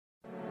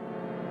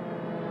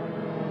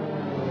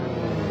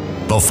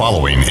The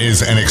following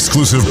is an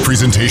exclusive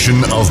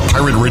presentation of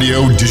Pirate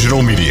Radio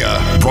Digital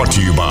Media, brought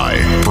to you by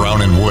Brown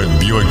 & Wood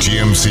Buick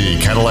GMC,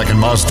 Cadillac and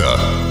Mazda.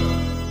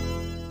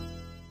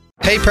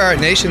 Hey Pirate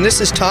Nation, this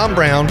is Tom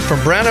Brown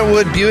from Brown &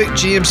 Wood Buick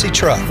GMC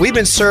Truck. We've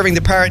been serving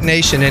the Pirate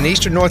Nation in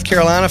Eastern North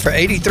Carolina for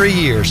 83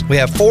 years. We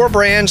have 4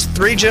 brands,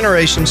 3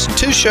 generations,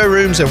 2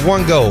 showrooms, and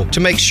 1 goal to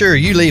make sure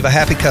you leave a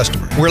happy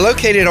customer. We're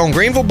located on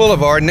Greenville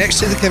Boulevard next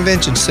to the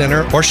Convention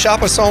Center, or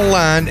shop us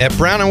online at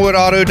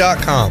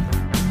brownandwoodauto.com.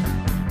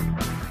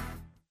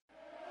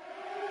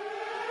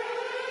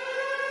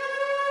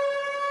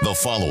 The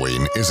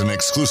following is an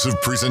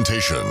exclusive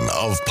presentation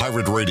of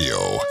Pirate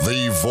Radio,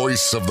 the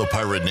voice of the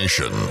Pirate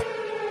Nation.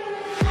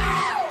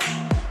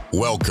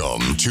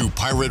 Welcome to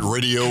Pirate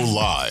Radio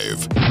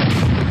Live.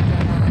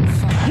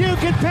 You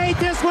can paint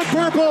this one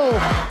purple.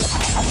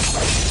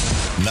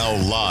 Now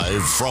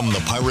live from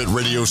the Pirate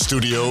Radio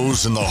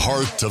studios in the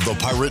heart of the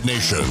Pirate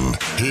Nation,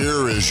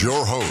 here is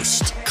your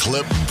host,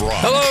 Clip Brock.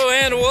 Hello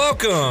and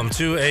welcome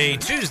to a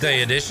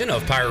Tuesday edition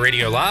of Pirate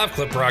Radio Live.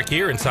 Clip Brock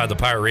here inside the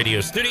Pirate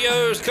Radio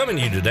studios, coming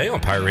to you today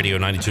on Pirate Radio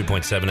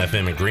 92.7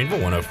 FM in Greenville,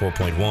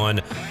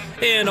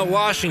 104.1 in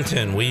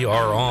Washington. We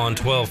are on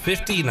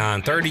 1250,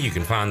 930. You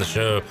can find the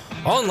show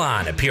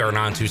online at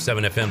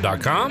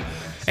pr927fm.com.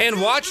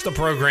 and watch the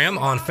program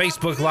on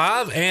Facebook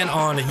Live and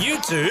on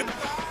YouTube.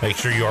 Make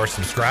sure you are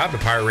subscribed to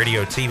Pirate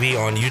Radio TV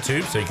on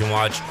YouTube so you can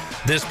watch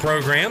this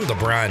program, The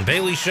Brian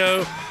Bailey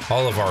Show,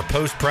 all of our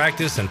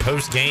post-practice and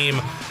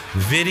post-game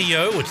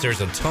video, which there's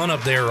a ton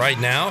up there right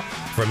now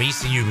from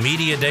ECU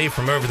Media Day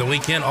from over the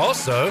weekend.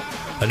 Also,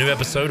 a new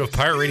episode of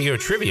Pirate Radio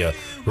Trivia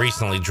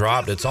recently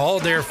dropped. It's all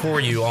there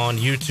for you on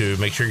YouTube.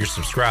 Make sure you're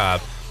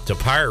subscribed to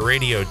Pirate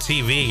Radio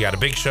TV. Got a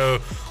big show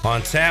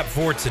on tap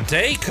for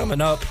today.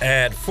 Coming up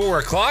at 4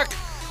 o'clock,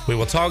 we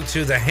will talk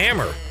to the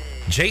Hammer,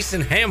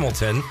 Jason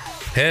Hamilton,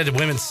 head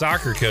women's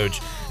soccer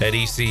coach at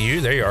ECU.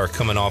 They are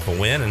coming off a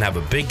win and have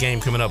a big game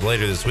coming up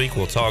later this week.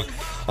 We'll talk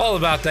all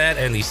about that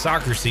and the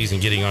soccer season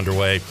getting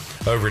underway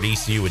over at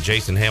ECU with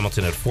Jason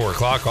Hamilton at 4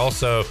 o'clock.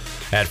 Also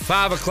at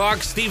 5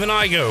 o'clock, Stephen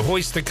Igo,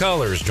 Hoist the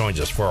Colors, joins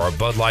us for our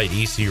Bud Light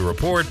ECU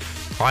report.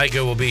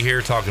 Igo will be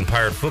here talking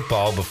Pirate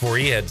football before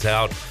he heads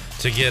out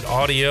to get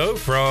audio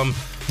from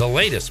the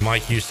latest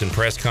Mike Houston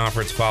press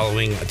conference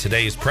following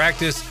today's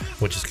practice,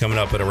 which is coming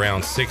up at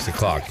around 6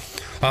 o'clock.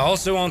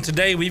 Also on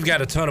today, we've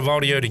got a ton of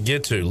audio to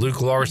get to.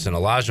 Luke Larson,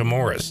 Elijah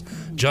Morris,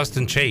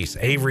 Justin Chase,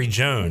 Avery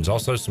Jones,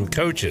 also some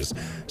coaches,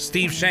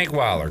 Steve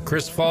Shankweiler,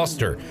 Chris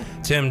Foster,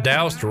 Tim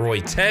Doust, Roy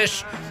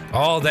Tesh,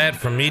 all that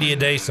from Media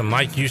Day, some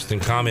Mike Houston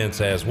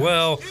comments as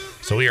well.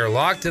 So we are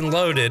locked and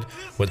loaded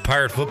with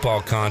Pirate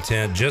football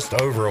content just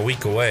over a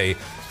week away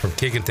from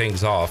kicking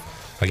things off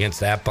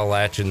against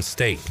Appalachian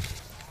State.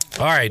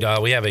 All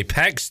right, we have a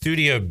packed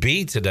Studio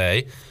B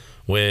today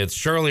with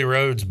Shirley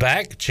Rhodes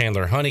back.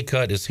 Chandler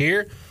Honeycutt is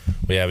here.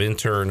 We have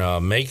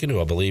intern Macon, who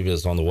I believe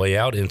is on the way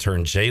out.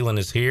 Intern Jalen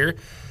is here.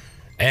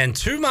 And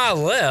to my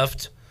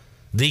left,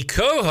 the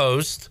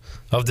co-host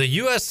of the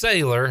U.S.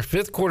 Sailor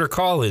Fifth Quarter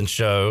Call-In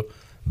Show,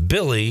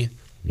 Billy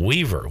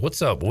Weaver.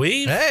 What's up,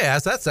 Weave? Hey,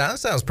 that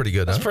sounds pretty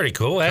good. That's pretty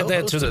cool. Add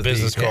that to the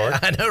business card.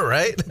 I know,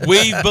 right?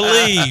 We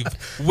believe.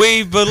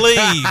 We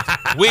believe.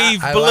 We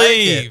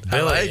believe.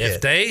 Billy,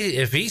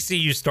 if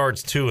ECU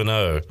starts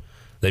 2-0,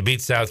 they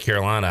beat South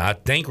Carolina, I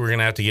think we're going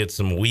to have to get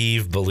some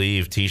Weave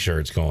Believe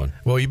T-shirts going.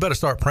 Well, you better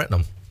start printing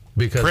them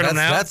because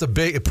that's a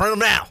big print them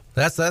now.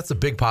 That's a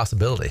big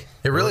possibility.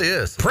 It really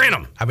is. Print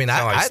them. I mean,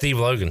 like Steve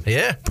Logan.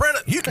 Yeah, print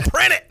it. You can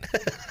print it.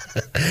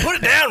 Put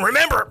it down.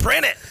 Remember it.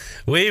 Print it.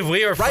 We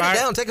are write it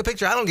down. Take a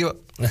picture. I don't give up.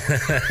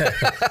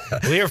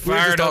 We are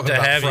fired up to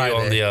have Friday.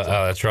 You on the.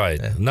 That's right.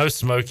 Yeah. No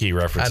Smokey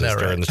references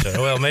during the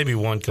show. Well, maybe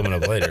one coming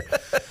up later.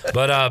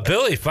 But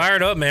Billy,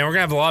 fired up, man. We're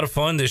gonna have a lot of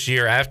fun this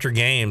year after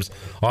games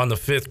on the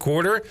fifth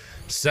quarter,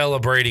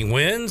 celebrating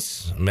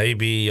wins,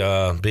 maybe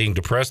being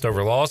depressed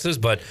over losses,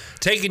 but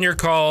taking your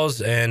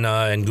calls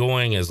and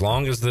going as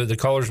long as the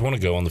callers want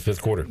to go on the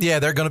fifth quarter. Yeah,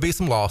 there are going to be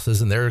some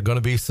losses, and there are going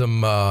to be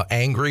some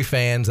angry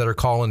fans that are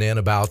calling in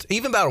about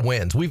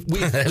wins.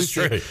 That's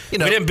true. We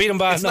didn't beat them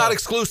by It's enough. not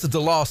exclusive to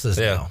losses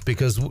now,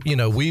 because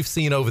we've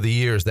seen over the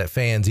years that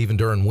fans, even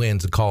during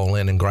wins, call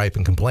in and gripe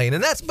and complain,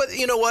 and but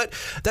you know what?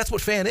 That's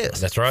what fan is.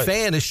 That's right.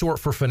 Fan is short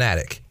for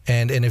fanatic,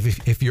 and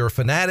if you're a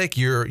fanatic,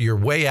 you're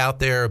way out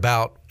there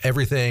about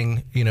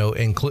everything,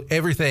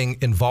 everything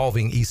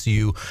involving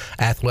ECU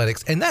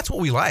athletics, and that's what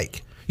we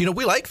like.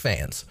 We like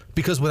fans,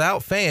 because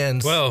without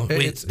fans,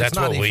 that's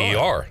what we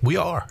are. We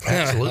are,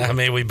 absolutely. I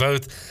mean, we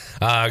both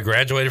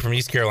graduated from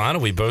East Carolina.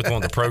 We both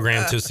want the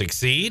program to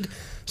succeed.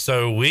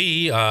 So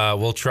we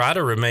will try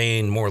to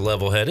remain more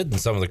level-headed than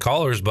some of the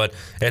callers, but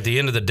at the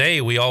end of the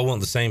day, we all want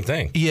the same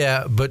thing.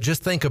 Yeah, but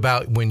just think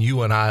about when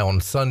you and I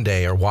on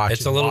Sunday are watching.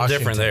 It's a little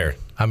different there.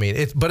 I mean,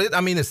 it's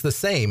the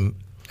same.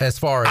 As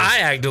far as I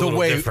act a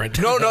little different.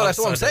 No, that's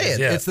what I'm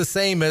saying. Yeah. It's the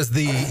same as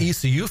the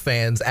ECU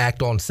fans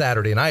act on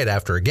Saturday night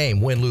after a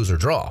game, win, lose, or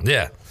draw.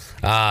 Yeah.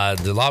 A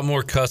lot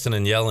more cussing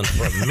and yelling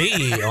from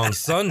me on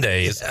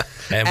Sundays.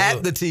 And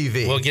At the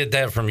TV. We'll get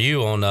that from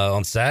you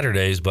on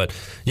Saturdays. But,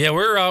 yeah,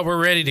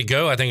 we're ready to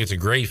go. I think it's a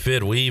great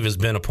fit. Weave has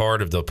been a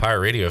part of the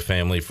Pirate Radio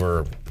family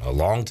for a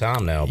long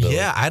time now, Billy.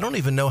 Yeah, I don't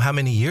even know how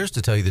many years,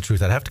 to tell you the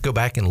truth. I'd have to go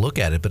back and look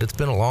at it, but it's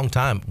been a long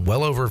time,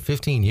 well over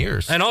 15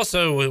 years. And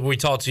also, we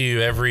talk to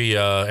you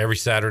every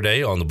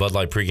Saturday on the Bud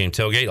Light pregame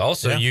tailgate.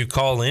 Also, you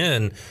call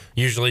in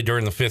usually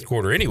during the fifth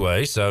quarter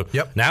anyway. So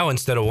now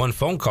instead of one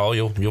phone call,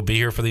 you'll be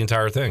here for the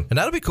entire thing. And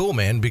that'll be cool,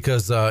 man,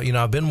 because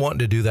I've been wanting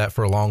to do that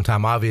for a long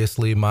time.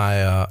 Obviously,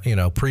 my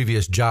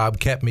previous job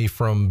kept me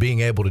from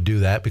being able to do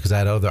that because I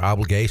had other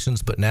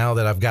obligations. But now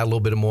that I've got a little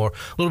bit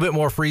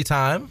more free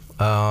time,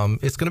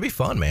 it's going to be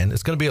fun, man.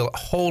 It's going to be a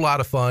whole lot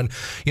of fun.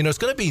 It's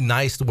going to be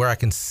nice to where I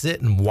can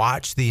sit and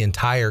watch the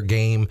entire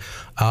game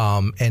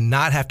and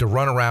not have to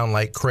run around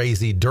like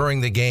crazy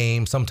during the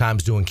game,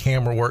 sometimes doing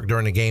camera work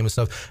during the game and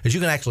stuff, as you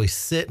can actually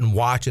sit and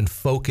watch and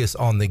focus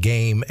on the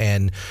game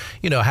and,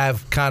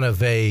 have kind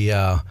of a,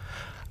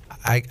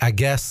 I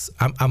guess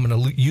I'm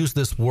going to use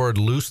this word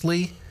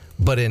loosely,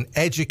 but an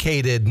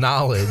educated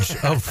knowledge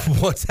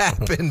of what's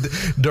happened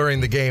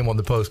during the game on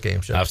the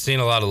post-game show. I've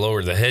seen a lot of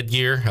lower the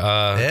headgear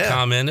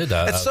commented.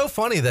 It's so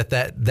funny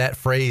that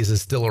phrase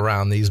is still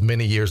around these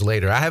many years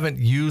later. I haven't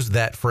used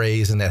that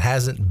phrase, and it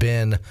hasn't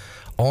been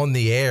on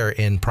the air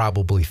in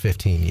probably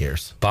 15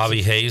 years.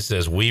 Bobby Hayes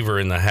says, Weaver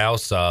in the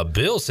house.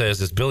 Bill says,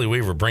 is Billy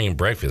Weaver bringing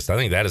breakfast? I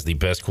think that is the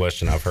best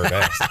question I've heard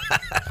asked.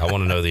 I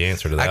want to know the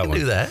answer to that one. I can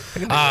do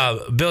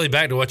that. Billy,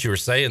 back to what you were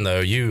saying,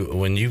 though.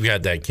 When you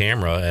got that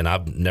camera, and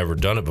I've never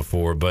done it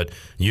before, but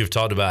you've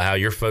talked about how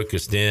you're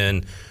focused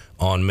in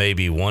on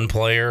maybe one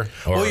player.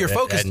 You're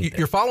focused.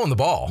 You're following the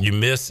ball. You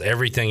miss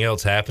everything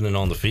else happening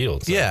on the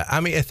field. So. Yeah, I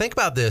mean, think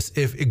about this.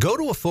 If go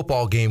to a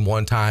football game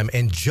one time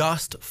and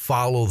just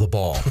follow the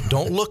ball.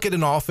 Don't look at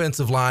an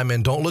offensive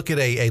lineman. Don't look at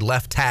a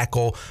left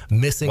tackle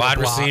missing wide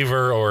a block.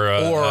 Receiver or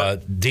a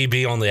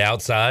DB on the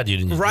outside.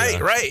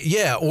 Right,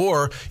 yeah.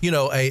 Or,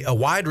 a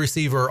wide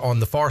receiver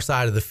on the far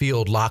side of the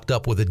field locked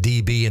up with a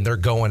DB and they're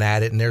going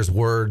at it and there's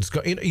words.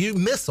 You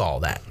miss all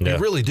that. Yeah. You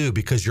really do,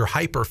 because you're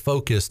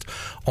hyper-focused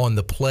on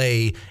the play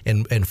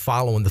and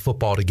following the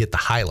football to get the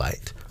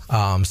highlight.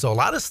 So a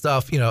lot of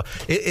stuff,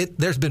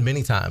 there's been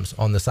many times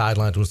on the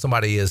sidelines when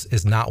somebody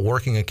is not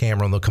working a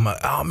camera and they'll come out,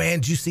 oh man,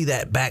 did you see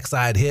that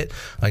backside hit?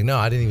 Like, no,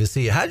 I didn't even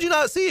see it. How did you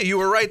not see it? You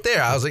were right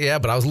there. I was like, yeah,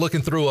 but I was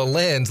looking through a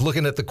lens,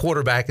 looking at the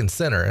quarterback and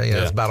center.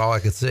 That's about all I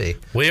could see.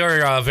 We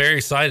are very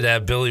excited to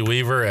have Billy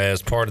Weaver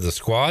as part of the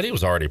squad. He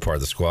was already part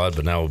of the squad,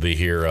 but now we'll be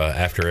here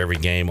after every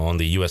game on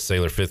the U.S.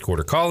 Sailor fifth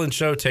quarter call-in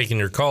show, taking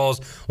your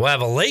calls. We'll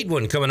have a late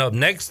one coming up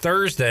next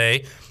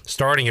Thursday,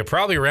 starting at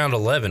probably around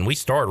 11. We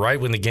start right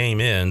when the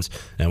game ends,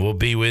 and we'll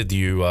be with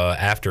you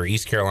after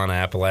East Carolina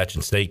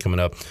Appalachian State coming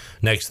up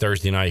next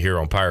Thursday night here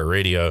on Pirate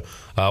Radio.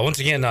 Once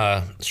again,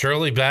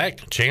 Shirley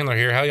back, Chandler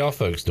here. How y'all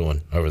folks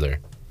doing over there?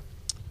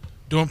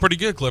 Doing pretty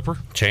good, Clipper.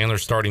 Chandler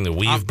starting the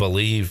Weave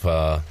Believe.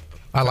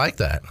 I like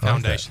that.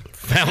 Foundation.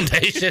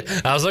 Foundation.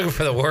 I was looking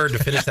for the word to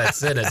finish that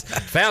sentence.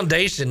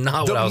 Foundation,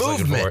 not what I was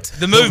looking for.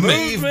 The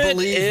movement.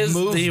 Is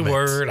the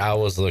word I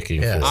was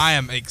looking for. I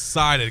am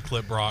excited,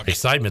 Clip Brock.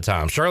 Excitement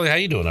time. Shirley, how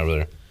you doing over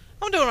there?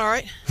 I'm doing all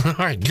right. All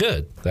right,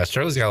 good.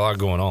 Shirley's got a lot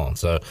going on.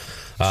 So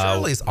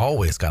Shirley's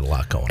always got a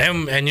lot going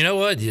on. And you know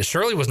what?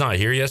 Shirley was not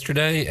here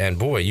yesterday, and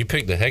boy, you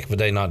picked a heck of a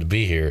day not to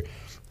be here.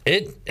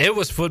 It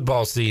was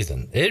football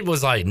season. It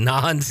was like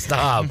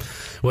nonstop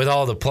with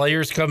all the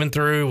players coming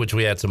through, which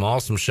we had some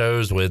awesome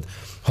shows with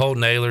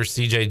Holton Ahlers,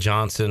 C.J.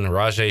 Johnson,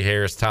 Rajay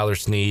Harris, Tyler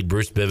Snead,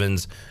 Bruce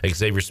Bivens,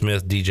 Xavier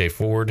Smith, DJ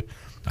Ford.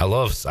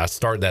 I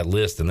start that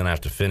list and then I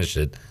have to finish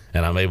it,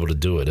 and I'm able to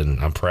do it, and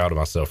I'm proud of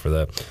myself for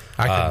that.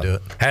 I can do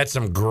it. Had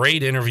some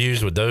great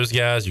interviews with those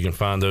guys. You can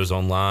find those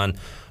online,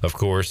 of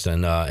course.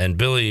 And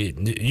Billy,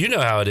 you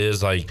know how it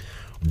is, like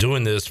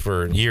doing this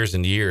for years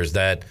and years,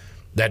 that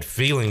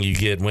feeling you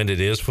get when it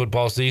is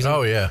football season.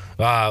 Oh, yeah.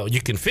 You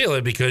can feel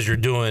it because you're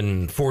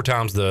doing 4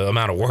 times the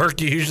amount of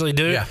work you usually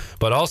do. Yeah.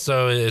 But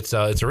also, it's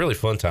a really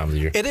fun time of the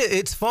year.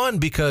 It's fun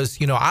because,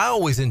 I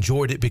always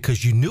enjoyed it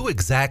because you knew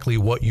exactly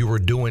what you were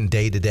doing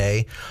day to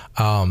day.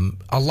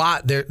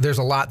 There's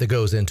a lot that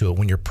goes into it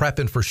when you're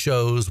prepping for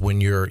shows, when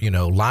you're,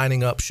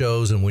 lining up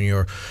shows, and when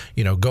you're,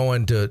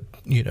 going to,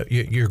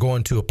 you're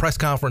going to a press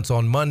conference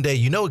on Monday.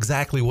 You know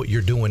exactly what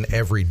you're doing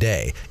every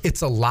day.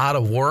 It's a lot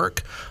of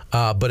work.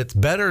 But it's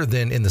better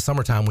than in the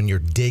summertime when you're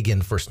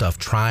digging for stuff,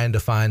 trying to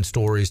find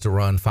stories to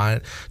run,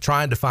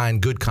 trying to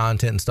find good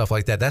content and stuff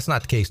like that. That's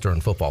not the case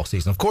during football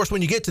season. Of course,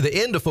 when you get to the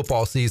end of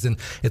football season,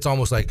 it's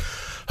almost like,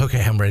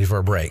 okay, I'm ready for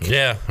a break.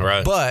 Yeah,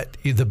 right. But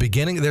the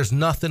beginning, there's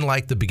nothing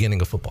like the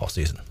beginning of football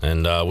season.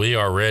 And we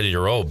are ready to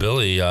roll.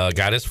 Billy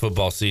got his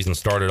football season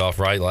started off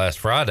right last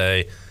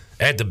Friday.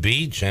 at the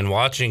beach and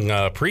watching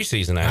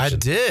preseason action. I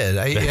did.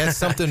 That's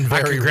something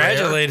very I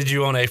congratulated rare.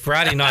 you on a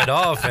Friday night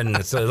off,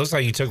 and so it looks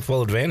like you took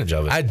full advantage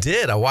of it. I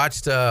did. I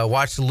watched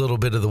a little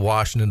bit of the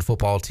Washington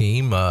football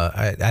team.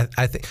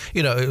 I think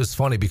it was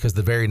funny because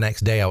the very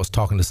next day I was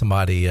talking to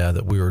somebody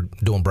that we were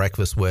doing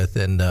breakfast with,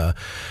 and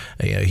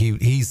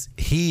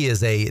he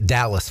is a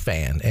Dallas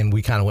fan, and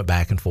we kind of went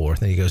back and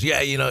forth. And he goes,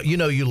 "Yeah,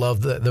 you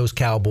love those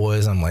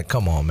Cowboys." I'm like,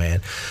 "Come on,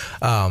 man."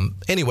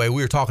 Anyway,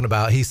 we were talking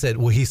about. He said,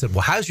 "Well,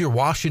 how's your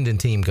Washington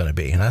team going to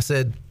be?" And I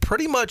said,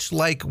 "Pretty much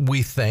like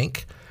we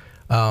think.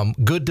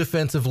 Good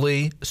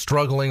defensively,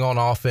 struggling on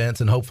offense,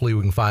 and hopefully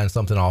we can find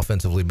something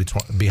offensively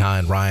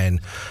behind Ryan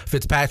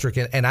Fitzpatrick."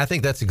 And I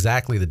think that's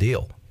exactly the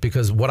deal.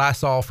 Because what I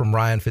saw from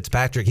Ryan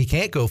Fitzpatrick, he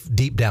can't go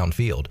deep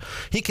downfield.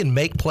 He can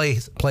make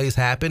plays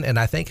happen, and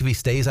I think if he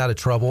stays out of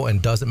trouble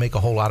and doesn't make a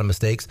whole lot of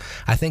mistakes,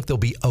 I think they'll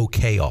be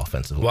okay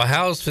offensively. Well,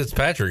 how's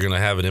Fitzpatrick going to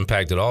have an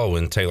impact at all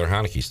when Taylor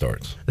Heineke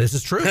starts? This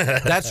is true.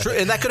 That's true,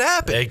 and that could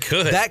happen. It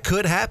could. That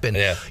could happen.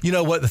 Yeah. You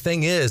know what? The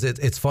thing is,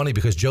 it's funny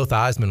because Joe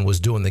Theismann was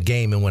doing the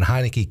game, and when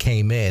Heineke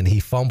came in, he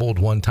fumbled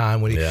one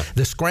time when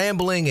the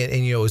scrambling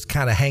and was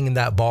kind of hanging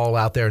that ball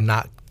out there,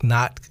 not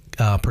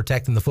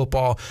protecting the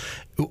football.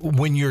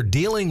 When you're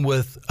dealing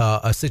with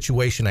a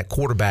situation at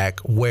quarterback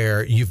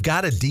where you've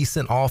got a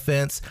decent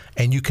offense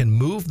and you can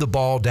move the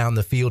ball down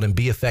the field and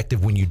be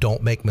effective when you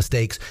don't make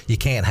mistakes, you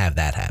can't have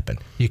that happen.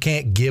 You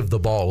can't give the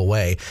ball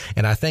away.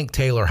 And I think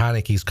Taylor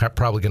Heineke's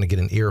probably going to get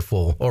an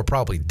earful, or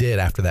probably did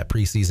after that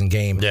preseason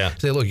game. Yeah.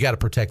 Say, look, you got to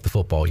protect the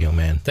football, young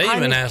man. They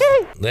even asked.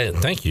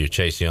 Thank you,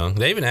 Chase Young.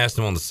 They even asked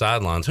him on the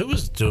sidelines who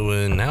was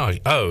doing now.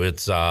 Oh,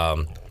 it's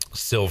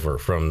Silver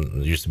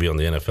used to be on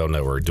the NFL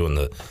Network doing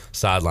the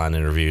sideline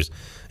interviews.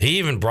 He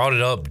even brought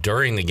it up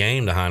during the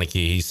game to Heineke.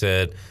 He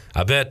said,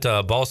 "I bet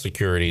ball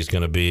security is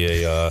going to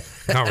be a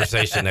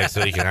conversation next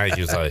week." And Heineke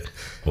was like,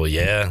 "Well,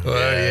 yeah,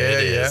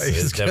 it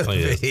is. It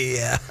definitely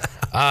is."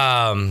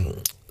 Yeah.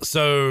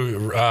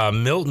 So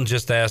Milton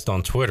just asked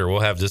on Twitter. We'll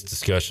have this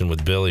discussion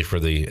with Billy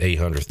for the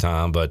 800th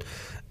time, but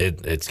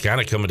it's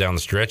kind of coming down the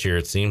stretch here.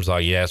 It seems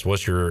like he asked,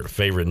 "What's your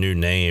favorite new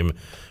name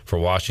for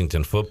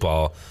Washington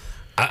football?"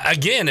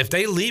 Again, if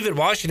they leave it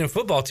Washington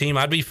football team,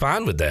 I'd be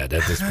fine with that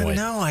at this point.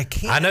 No, I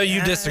can't. I know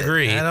you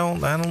disagree. I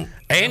don't.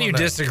 And you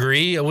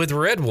disagree with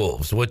Red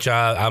Wolves, which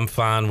I'm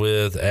fine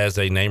with as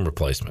a name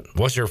replacement.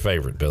 What's your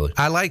favorite, Billy?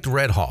 I liked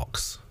Red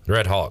Hawks.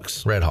 Red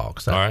Hawks. Red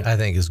Hawks. All right. I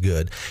think is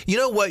good. You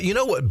know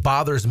what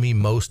bothers me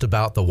most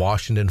about the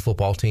Washington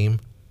football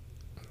team?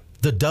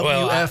 The WF.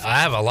 Well, I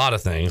have a lot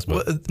of things,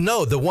 but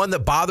no, the one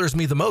that bothers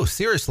me the most,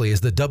 seriously, is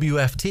the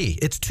WFT.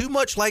 It's too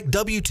much like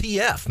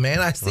WTF, man.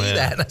 I see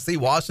that, and I see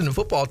Washington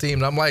football team,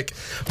 and I'm like,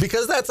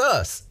 because that's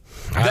us.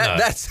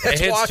 That's it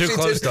hits Washington. too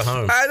close to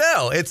home. I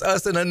know. It's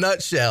us in a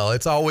nutshell.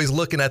 It's always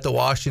looking at the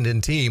Washington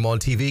team on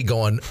TV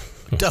going,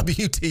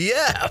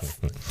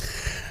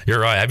 WTF. You're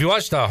right. Have you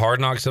watched Hard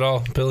Knocks at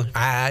all, Billy?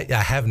 I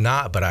have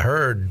not, but I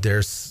heard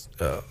there's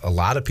a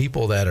lot of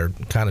people that are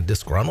kind of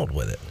disgruntled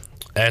with it.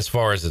 As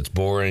far as it's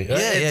boring,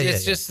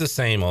 it's just the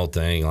same old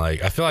thing.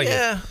 Like I feel like,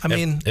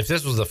 if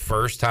this was the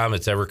first time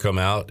it's ever come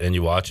out and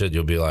you watch it,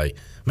 you'll be like,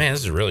 "Man,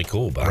 this is really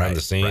cool behind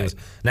the scenes."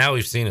 Right. Now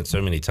we've seen it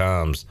so many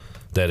times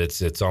that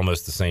it's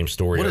almost the same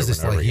story. What is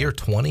this, like year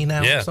 20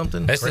 now or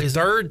something? That's crazy? the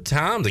third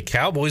time the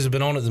Cowboys have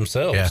been on it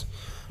themselves,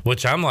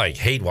 which I'm like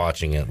hate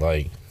watching it.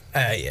 Like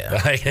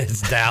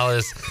it's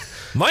Dallas.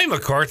 Mike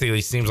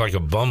McCarthy seems like a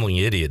bumbling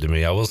idiot to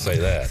me. I will say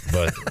that,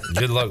 but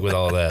good luck with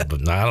all that.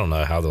 But I don't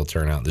know how they'll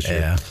turn out this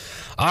year. Yeah.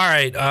 All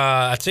right,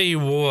 I tell you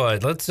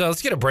what.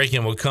 Let's get a break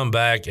in. We'll come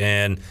back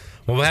and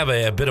we'll have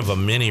a bit of a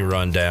mini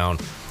rundown.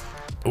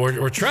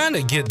 We're trying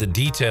to get the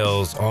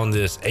details on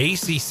this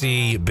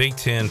ACC, Big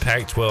Ten,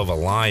 Pac-12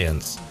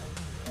 alliance.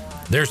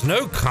 There's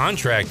no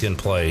contract in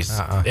place.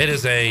 It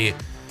is a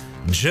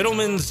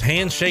gentleman's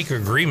handshake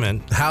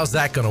agreement. How's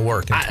that going to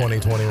work in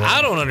 2021?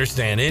 I don't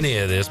understand any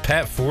of this.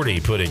 Pat Forty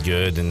put it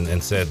good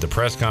and said the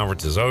press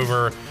conference is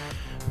over.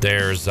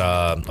 There's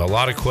a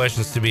lot of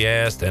questions to be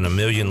asked and a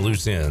million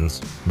loose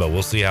ends, but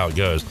we'll see how it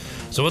goes.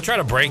 So we'll try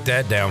to break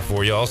that down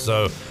for you.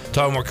 Also,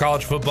 talking more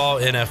college football,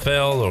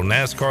 NFL, a little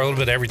NASCAR, a little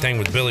bit of everything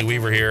with Billy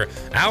Weaver here.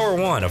 Hour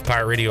 1 of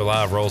Pirate Radio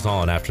Live rolls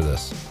on after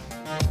this.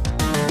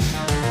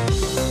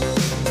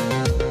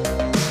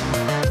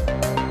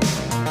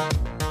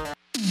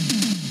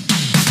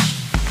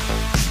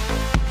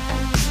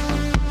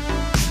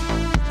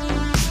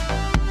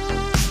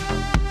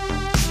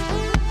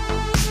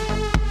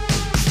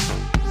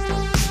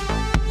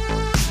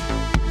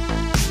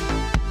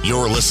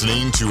 You're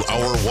listening to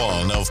Hour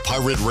 1 of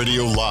Pirate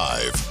Radio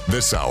Live.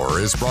 This hour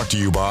is brought to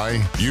you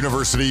by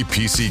University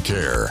PC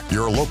Care,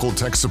 your local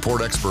tech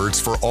support experts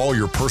for all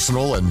your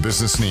personal and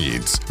business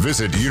needs.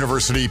 Visit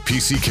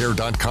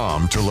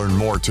universitypccare.com to learn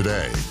more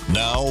today.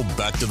 Now,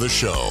 back to the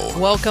show.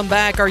 Welcome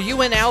back. Are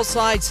you in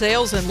outside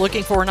sales and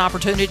looking for an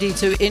opportunity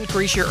to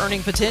increase your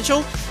earning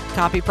potential?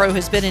 CopyPro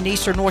has been in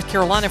Eastern North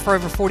Carolina for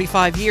over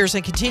 45 years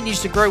and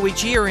continues to grow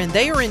each year, and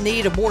they are in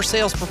need of more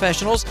sales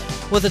professionals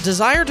with a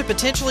desire to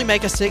potentially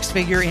make a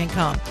six-figure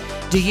income.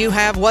 Do you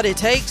have what it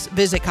takes?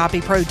 Visit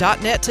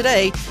copypro.net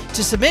today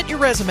to submit your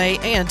resume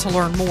and to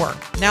learn more.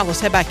 Now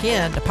let's head back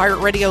in to Pirate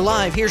Radio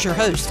Live. Here's your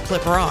host,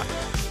 Clip Rock.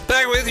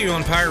 Back with you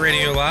on Pirate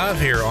Radio Live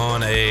here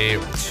on a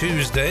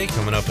Tuesday.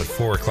 Coming up at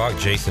 4 o'clock,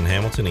 Jason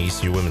Hamilton,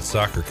 ECU women's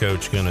soccer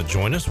coach, going to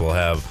join us. We'll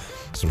have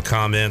some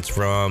comments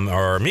from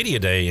our Media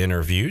Day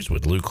interviews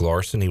with Luke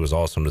Larson. He was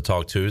awesome to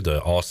talk to,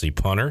 the Aussie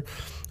punter.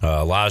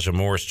 Elijah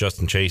Morris,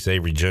 Justin Chase,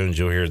 Avery Jones.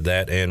 You'll hear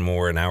that and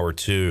more in hour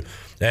 2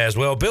 as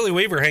well. Billy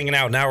Weaver hanging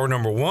out in hour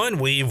number 1.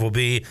 Weave will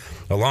be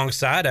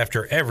alongside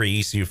after every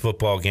ECU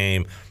football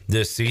game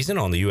this season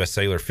on the U.S.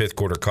 Sailor 5th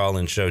Quarter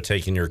Call-In Show,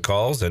 taking your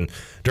calls. And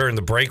during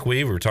the break,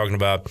 we were talking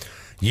about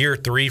year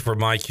 3 for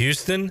Mike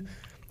Houston,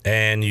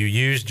 and you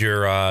used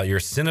your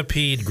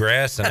centipede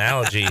grass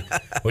analogy,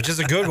 which is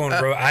a good one,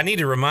 bro. I need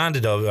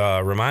reminding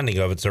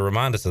of it, so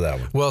remind us of that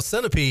one. Well,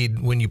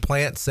 centipede, when you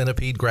plant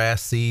centipede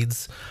grass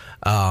seeds,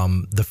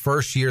 the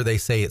first year they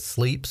say it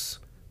sleeps,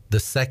 the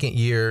second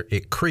year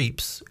it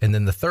creeps, and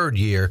then the third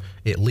year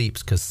it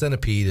leaps, because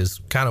centipede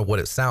is kind of what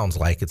it sounds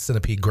like. It's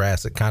centipede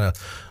grass. It kind of,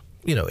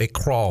 it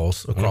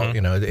crawls across,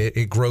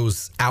 it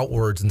grows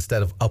outwards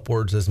instead of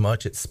upwards as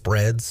much. It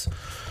spreads.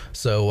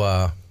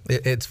 So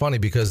it's funny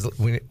because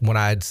when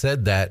I had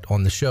said that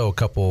on the show a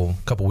couple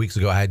weeks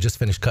ago, I had just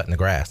finished cutting the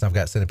grass. I've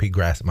got centipede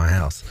grass at my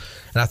house.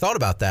 And I thought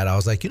about that. I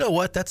was like, you know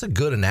what? That's a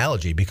good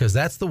analogy, because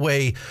that's the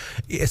way,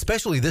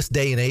 especially this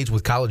day and age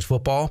with college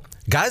football,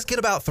 guys get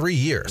about 3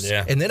 years.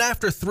 Yeah. And then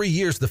after 3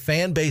 years, the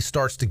fan base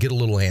starts to get a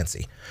little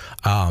antsy.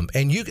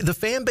 And the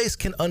fan base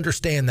can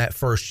understand that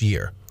first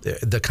year,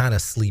 the kind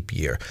of sleep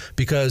year,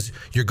 because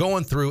you're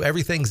going through,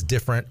 everything's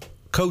different.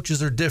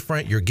 Coaches are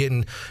different. You're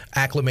getting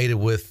acclimated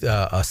with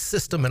a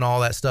system and all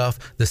that stuff.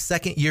 The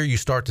second year, you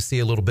start to see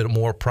a little bit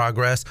more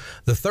progress.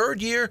 The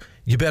third year,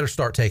 you better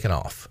start taking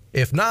off.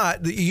 If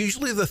not,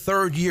 usually the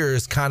third year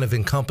is kind of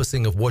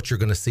encompassing of what you're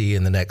going to see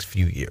in the next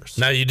few years.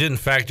 Now, you didn't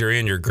factor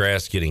in your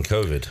grass getting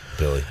COVID,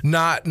 Billy.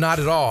 Not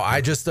at all.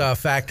 I just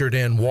factored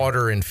in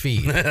water and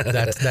feed.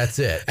 That's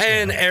it.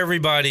 And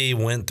everybody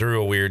went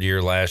through a weird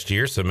year last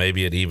year, so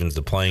maybe it evens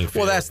the playing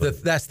field. Well,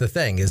 that's the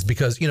thing, is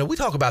because, we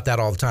talk about that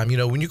all the time.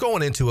 When you're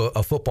going into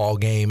a football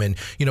game and,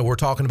 we're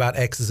talking about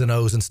X's and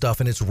O's and stuff,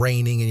 and it's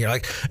raining, and you're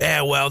like,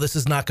 well, this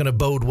is not going to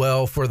bode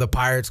well for the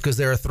Pirates because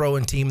they're a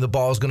throwing team. The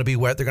ball's going to be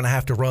wet. They're going to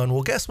have to run.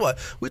 Well, guess what?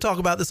 We talk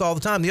about this all the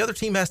time. The other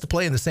team has to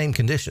play in the same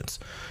conditions.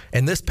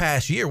 And this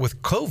past year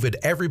with COVID,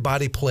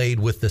 everybody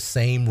played with the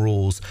same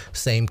rules,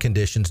 same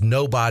conditions.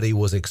 Nobody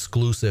was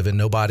exclusive, and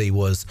nobody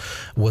was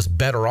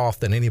better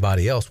off than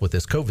anybody else with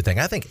this COVID thing.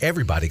 I think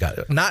everybody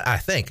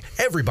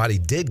everybody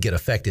did get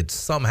affected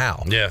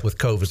somehow with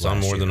COVID. Some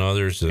more than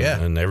others,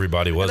 and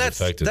everybody was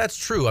affected. That's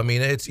true. I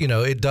mean, it's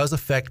it does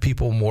affect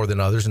people more than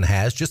others, and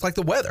has, just like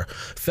the weather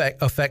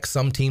affects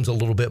some teams a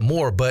little bit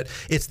more. But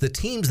it's the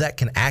teams that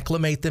can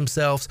acclimate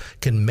themselves,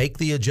 can make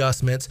the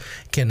adjustments,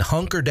 can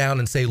hunker down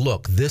and say,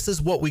 look, this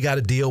is what we got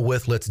to deal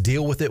with. Let's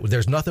deal with it.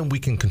 There's nothing we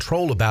can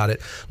control about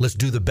it. Let's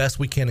do the best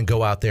we can and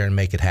go out there and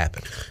make it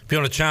happen. If you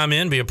want to chime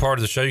in, be a part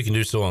of the show, you can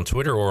do so on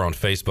Twitter or on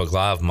Facebook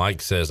Live.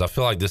 Mike says, I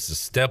feel like this is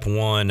step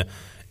 1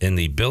 in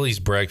the Billy's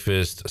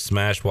Breakfast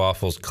Smash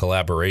Waffles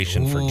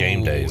collaboration for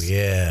game days.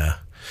 Yeah.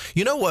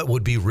 You know what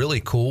would be really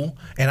cool?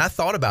 And I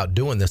thought about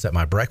doing this at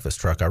my breakfast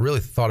truck. I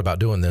really thought about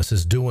doing this,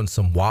 is doing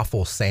some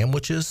waffle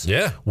sandwiches.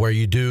 Yeah. Where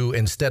you do,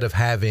 instead of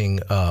having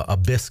a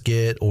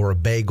biscuit or a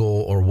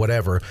bagel or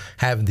whatever,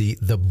 have the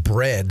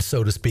bread,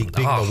 so to speak,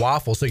 being the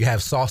waffle. So you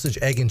have sausage,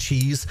 egg, and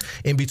cheese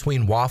in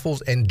between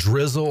waffles, and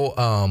drizzle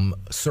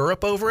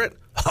syrup over it.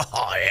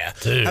 Oh, yeah.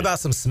 Dude. How about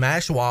some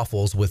smashed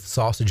waffles with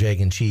sausage, egg,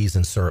 and cheese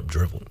and syrup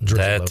drizzle?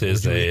 That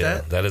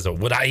is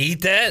would I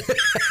eat that?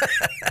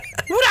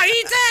 Would I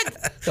eat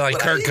that? Like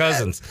Kirk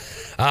Cousins.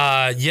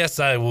 Yes,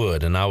 I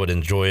would, and I would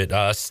enjoy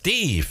it.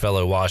 Steve,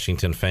 fellow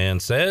Washington fan,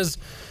 says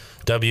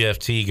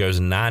WFT goes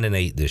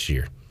 9-8 this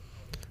year.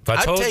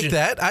 I'd take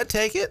that. I'd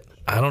take it.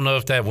 I don't know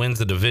if that wins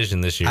the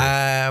division this year.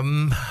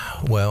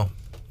 Well,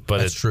 but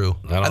that's true.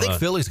 I think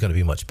Philly's going to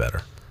be much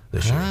better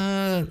this year.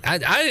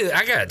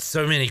 I got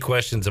so many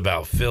questions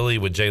about Philly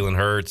with Jalen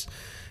Hurts.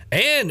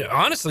 And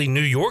honestly,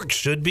 New York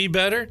should be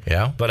better.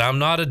 Yeah. But I'm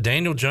not a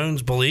Daniel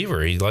Jones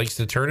believer. He likes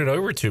to turn it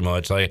over too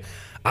much. Like,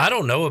 I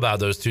don't know about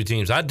those two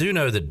teams. I do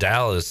know that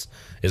Dallas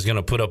is going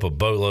to put up a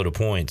boatload of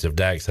points if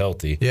Dak's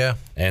healthy. Yeah.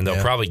 And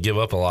they'll probably give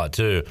up a lot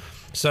too.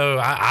 So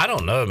I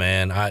don't know,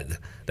 man.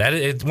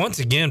 Once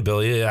again,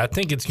 Billy, I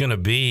think it's going to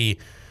be.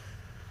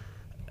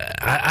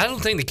 I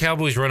don't think the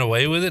Cowboys run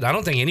away with it. I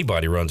don't think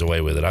anybody runs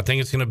away with it. I think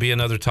it's going to be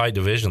another tight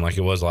division like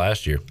it was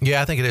last year.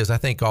 Yeah, I think it is. I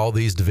think all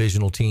these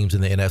divisional teams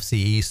in the NFC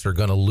East are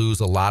going to lose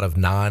a lot of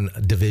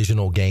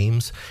non-divisional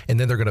games, and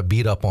then they're going to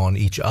beat up on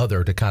each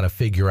other to kind of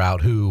figure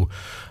out who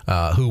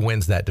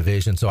wins that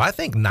division. So I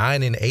think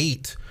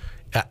 9-8.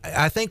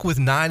 I think with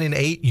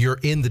 9-8, you're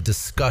in the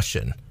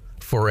discussion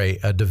for a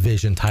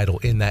division title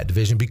in that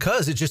division,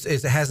 because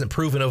it hasn't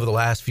proven over the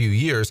last few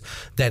years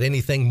that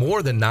anything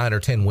more than 9 or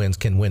 10 wins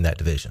can win that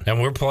division.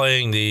 And we're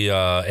playing the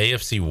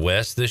AFC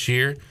West this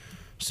year.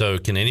 So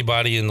can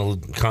anybody in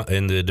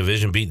the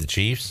division beat the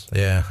Chiefs?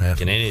 Yeah.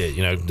 Can any?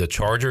 The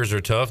Chargers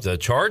are tough. The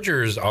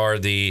Chargers are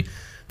the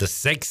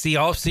sexy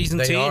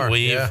offseason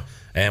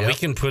team. We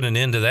can put an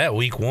end to that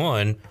week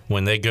 1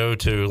 when they go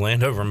to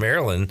Landover,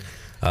 Maryland,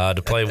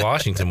 to play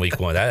Washington week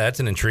 1.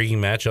 That's an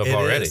intriguing matchup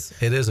already.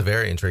 It is a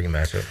very intriguing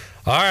matchup.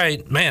 All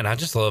right, man. I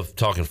just love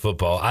talking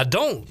football. I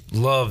don't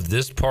love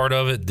this part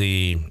of it.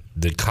 The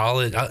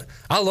college.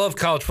 I love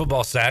college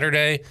football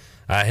Saturday.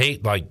 I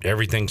hate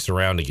everything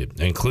surrounding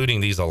it,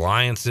 including these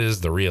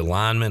alliances, the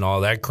realignment,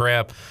 all that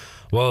crap.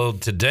 Well,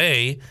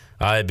 today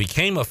it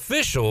became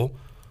official,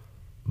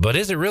 but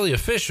is it really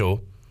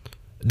official?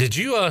 Did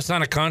you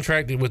sign a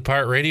contract with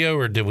Pirate Radio,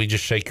 or did we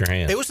just shake your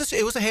hand? It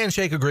was a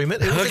handshake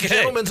agreement. It was a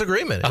gentleman's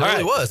agreement. It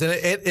really was, and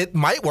it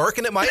might work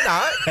and it might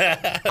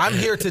not. I'm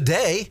here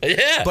today,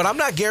 but I'm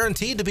not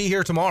guaranteed to be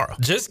here tomorrow.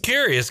 Just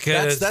curious,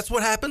 because that's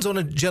what happens on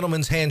a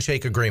gentleman's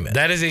handshake agreement.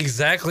 That is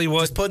exactly what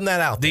just putting that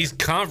out. These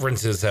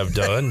conferences have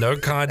done. No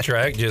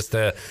contract. Just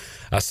I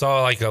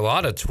saw a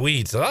lot of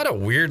tweets, a lot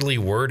of weirdly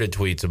worded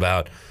tweets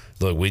about,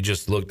 look, we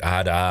just looked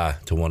eye to eye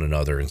to one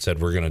another and said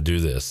we're going to do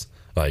this.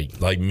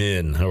 Like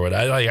men or what?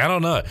 I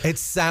don't know. It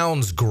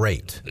sounds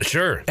great.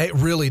 Sure, it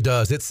really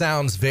does. It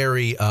sounds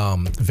very,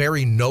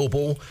 very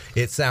noble.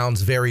 It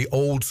sounds very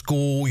old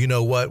school. You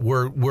know what?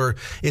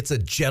 It's a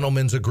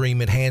gentleman's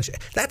agreement handshake.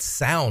 That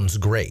sounds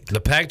great.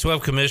 The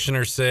Pac-12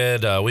 commissioner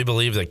said, "We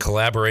believe that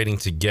collaborating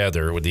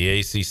together with the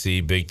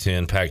ACC, Big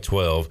Ten,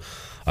 Pac-12."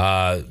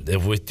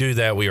 If we do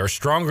that, we are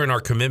stronger in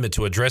our commitment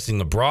to addressing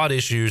the broad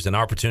issues and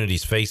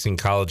opportunities facing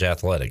college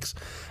athletics.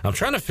 I'm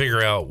trying to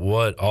figure out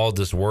what all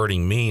this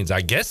wording means.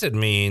 I guess it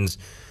means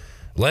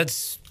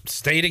let's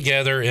stay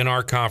together in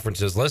our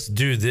conferences. Let's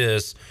do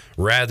this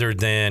rather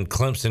than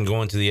Clemson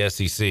going to the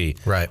SEC,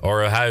 right,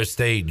 or Ohio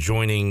State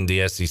joining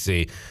the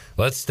SEC.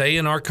 Let's stay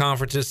in our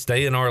conferences,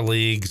 stay in our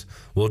leagues.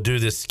 We'll do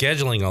this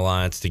scheduling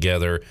alliance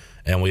together,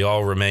 and we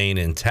all remain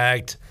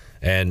intact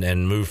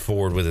and move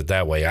forward with it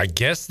that way. I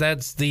guess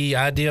that's the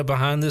idea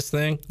behind this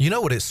thing. You know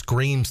what it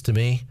screams to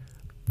me?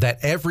 That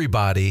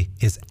everybody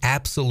is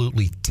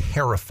absolutely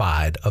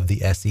terrified of the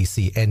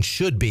SEC and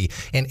should be.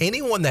 And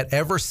anyone that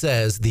ever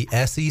says the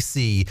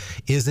SEC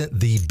isn't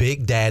the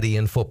big daddy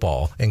in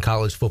football, in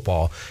college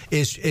football,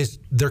 is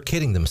they're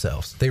kidding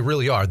themselves. They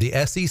really are. The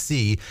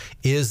SEC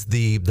is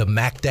the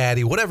Mac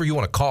Daddy, whatever you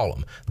want to call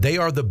them. They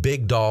are the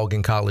big dog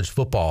in college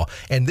football.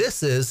 And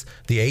this is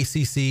the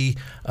ACC,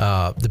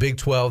 the Big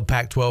 12,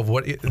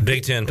 Pac-12,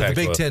 Big 10, Pac-12. The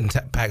Big 10,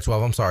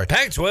 Pac-12, I'm sorry.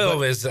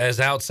 Pac-12 is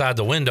outside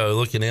the window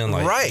looking in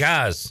like, right,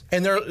 guys.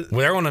 And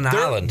they're on an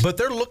island, but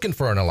they're looking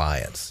for an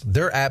alliance.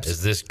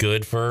 Is this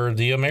good for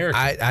the American?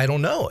 I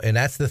don't know, and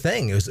that's the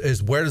thing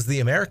is where does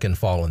the American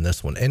fall in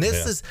this one? And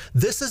this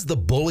is the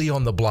bully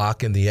on the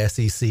block in the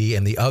SEC,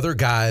 and the other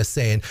guys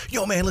saying,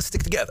 "Yo, man, let's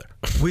stick together."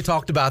 We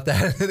talked about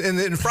that, and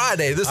then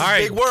Friday. This is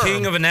Big Worm.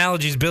 King of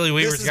analogies, Billy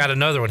Weaver's got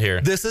another one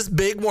here. This is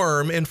Big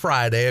Worm in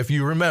Friday, if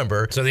you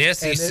remember. So the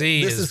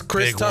SEC this is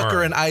Chris Big Tucker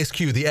Worm. And Ice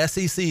Cube. The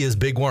SEC is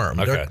Big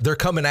Worm. Okay. They're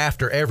coming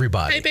after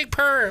everybody. Hey, Big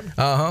Perm.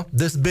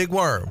 This Big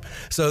Worm.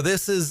 So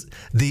this is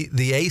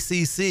the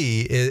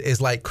ACC is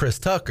like Chris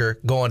Tucker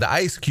going to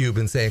Ice Cube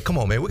and saying, "Come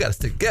on, man, we got to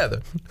stick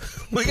together.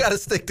 We got to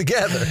stick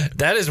together."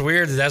 That is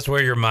weird. That's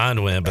where your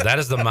mind went, but that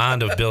is the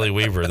mind of Billy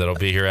Weaver that'll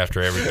be here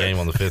after every game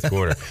on the fifth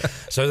quarter.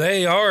 So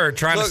they are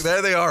trying Look,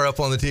 there they are up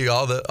on the TV.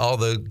 All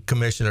the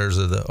commissioners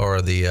is it all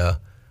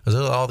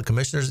the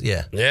commissioners?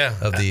 Yeah.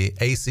 Of the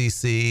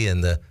ACC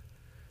and the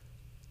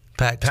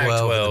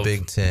Pac-12 and the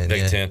Big Ten.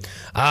 Big Ten.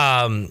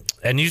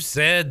 And you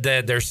said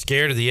that they're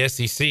scared of the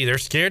SEC. They're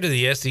scared of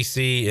the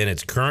SEC in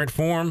its current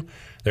form.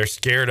 They're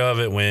scared of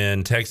it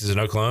when Texas and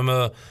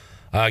Oklahoma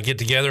get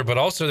together, but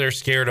also they're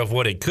scared of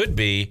what it could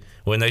be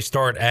when they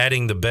start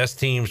adding the best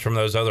teams from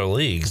those other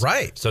leagues.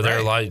 Right. So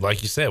they're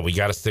like you said, we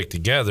got to stick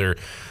together.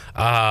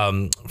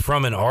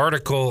 From an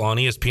article on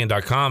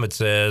ESPN.com, it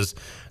says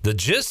the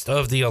gist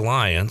of the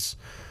alliance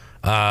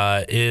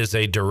is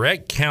a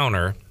direct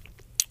counter.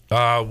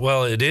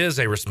 It is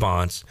a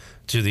response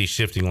to the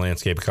shifting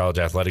landscape of college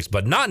athletics,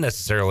 but not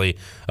necessarily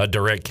a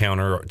direct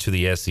counter to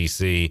the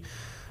SEC.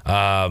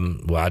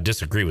 I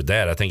disagree with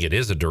that. I think it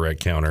is a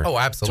direct counter to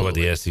what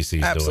the SEC is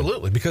doing.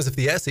 Absolutely, because if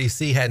the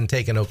SEC hadn't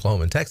taken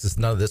Oklahoma and Texas,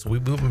 none of this, we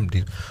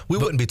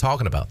wouldn't be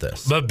talking about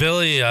this. But,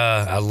 Billy,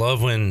 I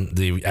love when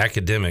the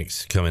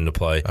academics come into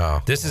play.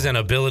 This is an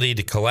ability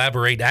to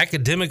collaborate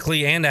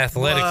academically and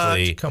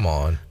athletically. What? Come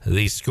on.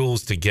 These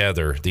schools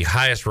together, the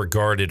highest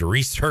regarded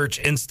research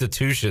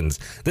institutions.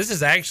 This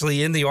is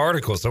actually in the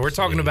article. So we're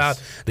talking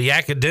about the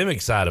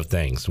academic side of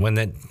things. When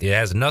it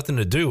has nothing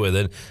to do with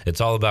it,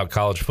 it's all about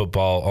college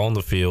football, on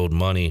the field,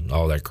 money,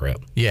 all that crap.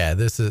 Yeah,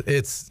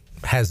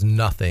 has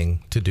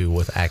nothing to do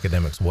with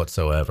academics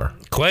whatsoever.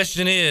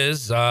 Question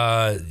is,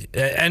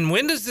 and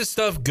when does this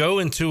stuff go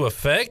into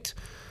effect?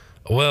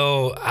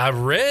 Well, I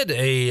read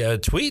a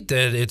tweet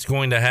that it's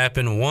going to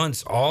happen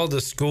once all the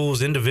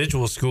schools,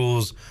 individual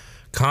schools,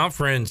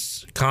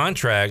 conference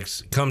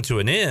contracts come to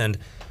an end.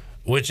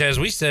 which, as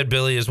we said,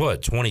 Billy, is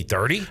what,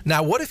 2030?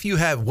 Now, what if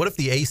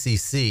the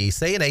ACC,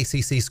 say an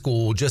ACC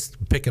school,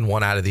 just picking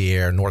one out of the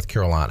air, North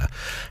Carolina,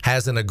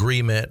 has an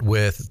agreement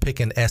with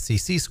picking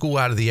SEC school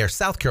out of the air,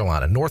 South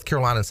Carolina, North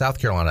Carolina and South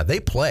Carolina, they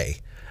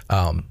play.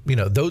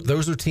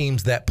 Those are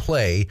teams that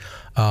play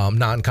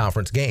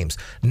non-conference games.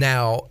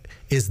 Now,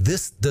 does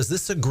this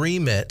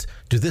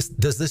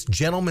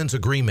gentleman's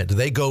agreement, do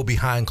they go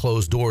behind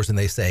closed doors and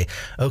they say,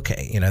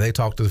 okay, they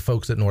talk to the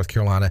folks at North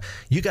Carolina,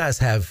 you guys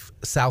have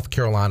South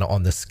Carolina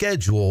on the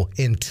schedule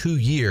in 2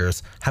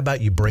 years, how about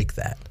you break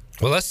that?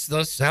 Well,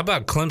 let's. How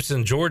about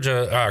Clemson,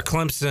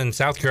 Clemson,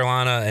 South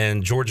Carolina,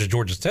 and Georgia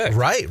Tech?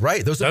 Right.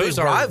 Those are big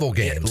rival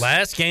games.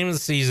 Last game of the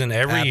season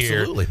every year.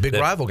 Absolutely, big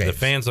rival games. The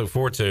fans look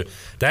forward to.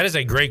 That is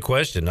a great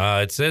question.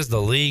 It says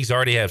the leagues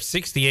already have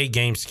 68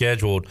 games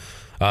scheduled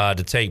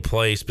to take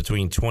place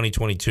between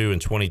 2022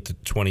 and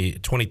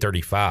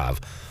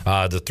 2035.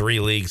 The three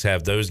leagues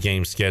have those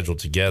games scheduled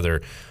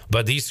together,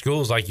 but these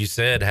schools, like you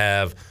said,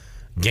 have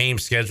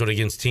games scheduled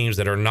against teams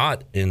that are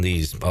not in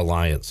these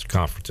alliance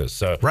conferences.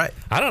 So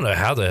I don't know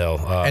how the hell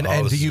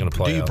all this is going to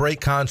play out. Do you break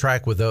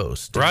contract with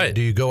those?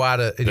 Do you go out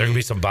of... There can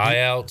be some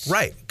buyouts.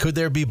 Right. Could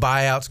there be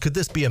buyouts? Could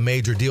this be a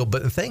major deal?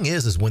 But the thing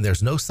is when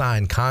there's no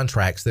signed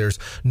contracts, there's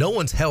no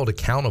one's held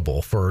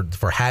accountable for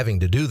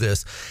having to do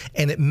this.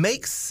 And it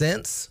makes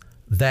sense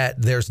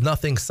that there's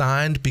nothing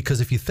signed,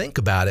 because if you think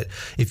about it,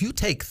 if you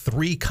take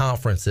three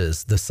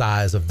conferences the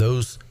size of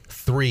those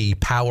three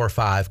Power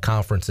 5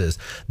 conferences,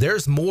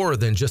 there's more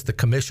than just the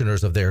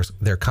commissioners of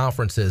their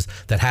conferences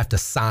that have to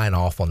sign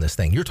off on this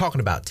thing. You're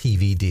talking about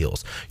TV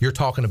deals. You're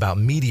talking about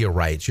media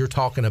rights. You're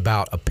talking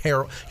about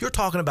apparel. You're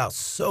talking about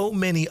so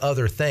many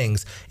other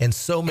things and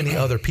so many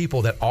other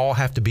people that all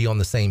have to be on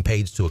the same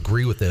page to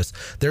agree with this.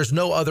 There's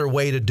no other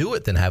way to do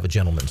it than have a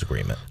gentleman's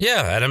agreement.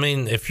 Yeah, and I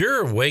mean, if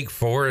you're Wake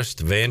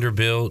Forest,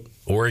 Vanderbilt,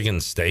 Oregon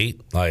State,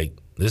 like,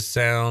 This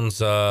sounds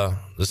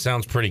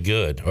pretty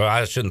good. Well,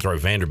 I shouldn't throw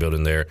Vanderbilt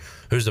in there.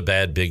 Who's a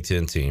bad Big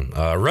Ten team?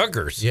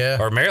 Rutgers. Yeah.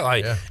 Or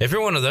Maryland. If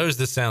you're one of those,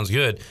 this sounds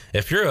good.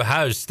 If you're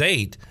Ohio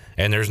State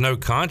and there's no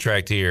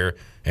contract here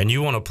and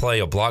you want to play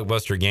a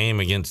blockbuster game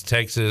against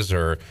Texas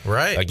or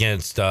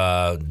against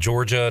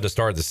Georgia to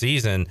start the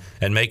season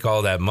and make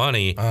all that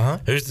money,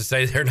 who's to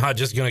say they're not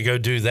just going to go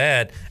do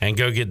that and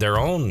go get their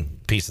own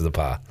piece of the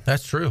pie?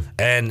 That's true.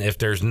 And if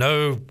there's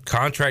no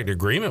contract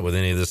agreement with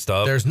any of this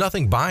stuff, there's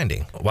nothing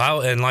binding.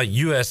 Well, and like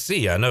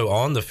USC, I know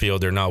on the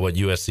field they're not what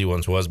USC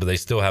once was, but they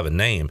still have a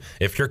name.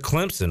 If you're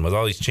Clemson with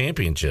all these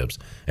championships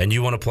and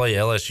you want to play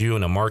LSU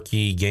in a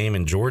marquee game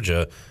in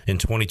Georgia in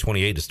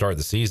 2028 to start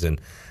the season,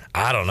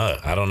 I don't know.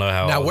 I don't know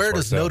how. Now, where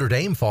does Notre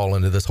Dame fall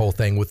into this whole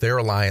thing with their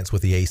alliance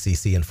with the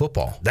ACC in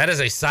football? That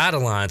is a side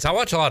alliance. I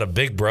watch a lot of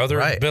Big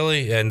Brother,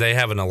 Billy, and they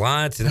have an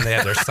alliance, and then they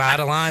have their side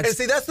alliance. And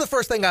see, that's the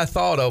first thing I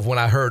thought of when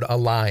I heard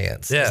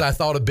alliance. Yeah. I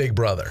thought of Big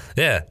Brother.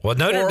 Yeah. Well,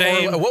 Notre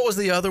Dame. Or what was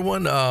the other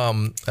one?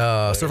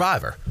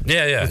 Survivor.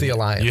 Yeah. With the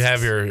alliance. You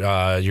have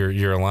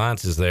your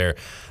alliances there.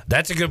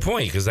 That's a good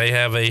point because they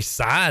have a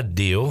side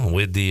deal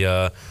with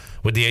the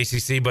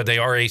ACC, but they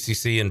are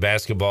ACC in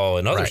basketball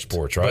and other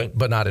sports, right?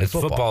 But not in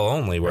football. It's football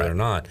only where they're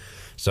not.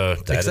 So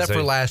except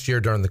for last year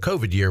during the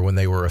COVID year when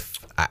they were,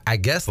 I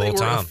guess they were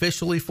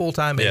officially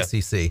full-time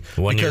ACC.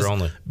 1 year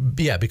only.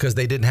 Yeah, because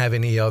they didn't have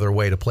any other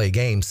way to play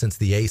games since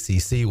the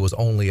ACC was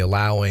only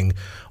allowing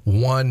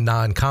one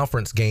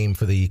non-conference game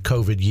for the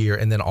COVID year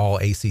and then all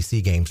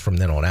ACC games from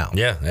then on out.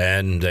 Yeah,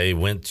 and they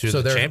went to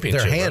the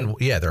championship.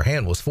 Their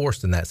hand was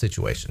forced in that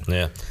situation.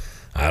 Yeah.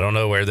 I don't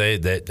know where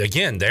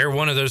again, they're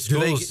one of those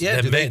schools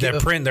that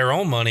print their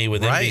own money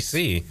with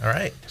NBC. All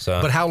right.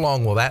 But how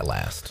long will that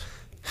last?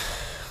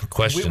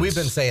 Questions. We've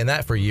been saying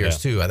that for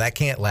years too. That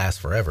can't last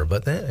forever,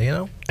 but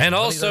and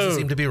also doesn't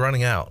seem to be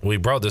running out. We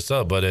brought this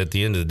up, but at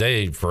the end of the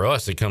day, for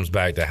us, it comes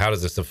back to how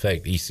does this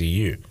affect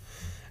ECU,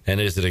 and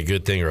is it a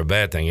good thing or a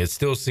bad thing? It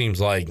still seems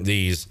like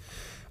these.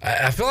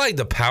 I feel like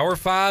the Power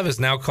 5 is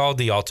now called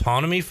the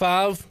Autonomy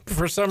 5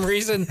 for some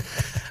reason,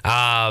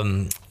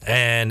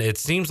 and it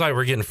seems like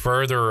we're getting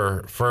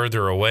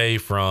further away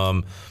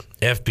from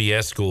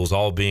FBS schools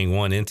all being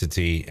one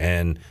entity,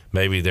 and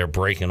maybe they're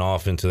breaking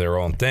off into their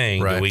own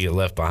thing. Do we get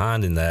left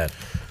behind in that?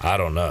 I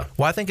don't know.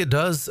 Well, I think it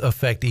does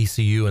affect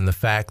ECU in the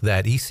fact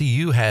that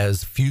ECU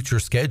has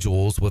future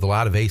schedules with a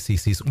lot of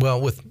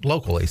with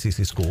local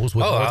ACC schools.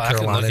 With North Carolina, I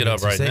can look it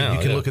up right now. You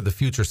can look at the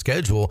future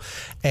schedule,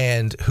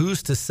 and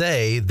who's to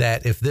say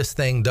that if this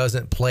thing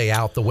doesn't play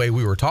out the way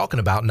we were talking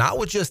about, not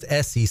with just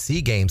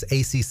SEC games,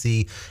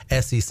 ACC,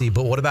 SEC,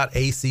 but what about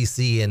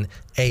ACC and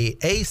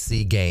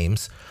AAC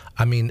games?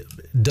 I mean,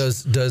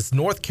 does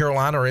North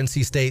Carolina or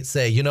NC State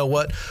say, you know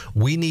what,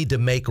 we need to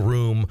make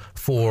room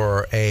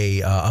for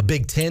a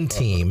Big Ten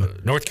team?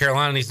 North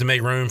Carolina needs to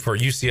make room for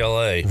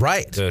UCLA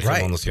to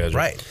come on the schedule.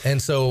 Right.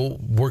 And so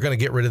we're going to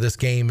get rid of this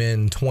game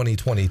in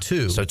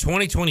 2022. So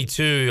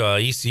 2022,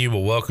 ECU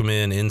will welcome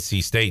in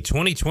NC State.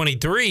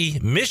 2023,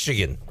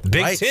 Michigan,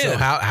 Big Ten.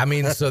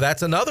 So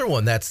that's another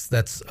one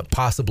that's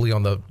possibly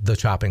on the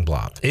chopping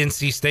block.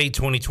 NC State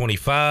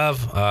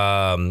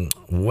 2025,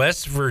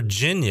 West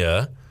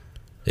Virginia.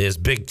 is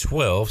Big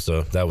 12,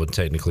 so that would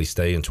technically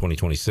stay in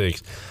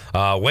 2026.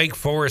 Wake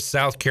Forest,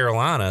 South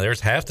Carolina,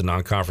 there's half the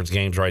non-conference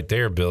games right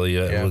there, Billy,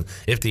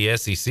 if the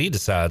SEC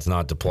decides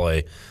not to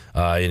play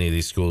any of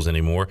these schools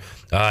anymore.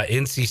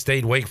 NC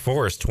State, Wake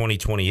Forest,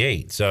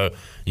 2028. So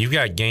you've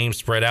got games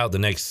spread out the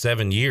next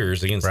 7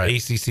 years against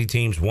ACC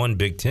teams, one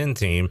Big Ten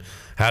team.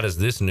 How does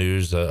this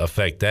news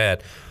affect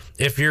that?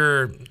 If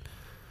you're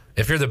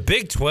the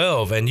Big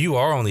 12 and you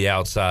are on the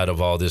outside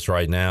of all this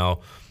right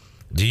now,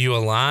 do you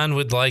align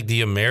with like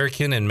the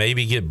American and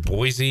maybe get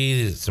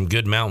Boise, some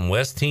good Mountain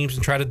West teams,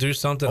 and try to do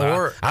something?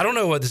 Or I don't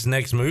know what this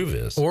next move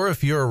is. Or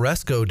if you're a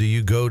Resco, do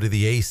you go to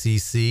the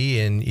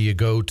ACC and you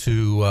go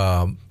to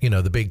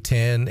the Big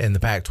Ten and the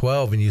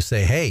Pac-12 and you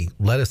say, hey,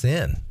 let us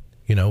in?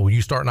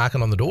 You start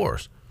knocking on the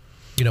doors.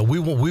 We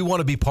want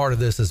to be part of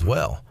this as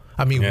well.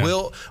 I mean,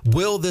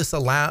 will this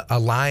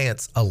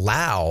alliance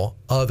allow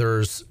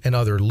others and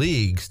other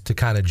leagues to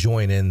kind of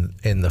join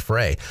in the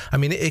fray? I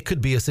mean, it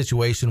could be a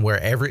situation where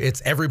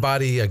it's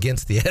everybody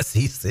against the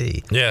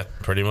SEC. Yeah,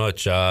 pretty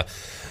much.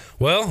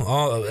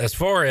 As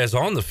far as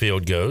on the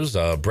field goes,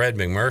 Brad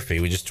McMurphy,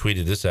 we just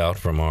tweeted this out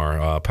from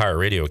our Pirate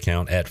Radio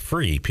account at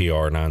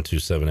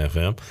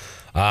FreePR927FM.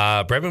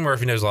 Brad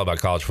McMurphy knows a lot about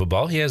college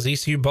football. He has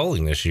ECU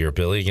bowling this year,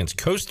 Billy, against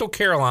Coastal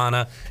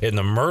Carolina in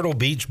the Myrtle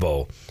Beach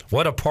Bowl.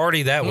 What a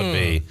party that would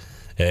be.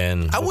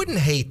 And I wouldn't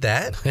hate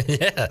that.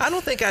 Yeah. I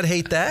don't think I'd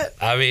hate that.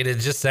 I mean, it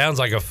just sounds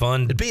like a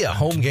fun... It'd be a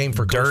home game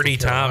for dirty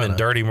time in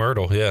Dirty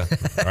Myrtle. Yeah.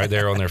 Right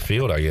there on their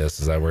field, I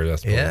guess. Is that where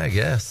that's... Yeah, I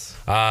guess.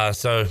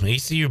 So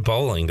ECU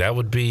bowling, that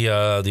would be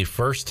the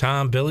first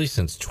time, Billy,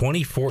 since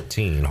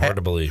 2014. Hard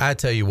to believe. I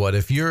tell you what,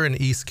 if you're an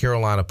East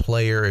Carolina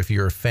player, if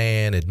you're a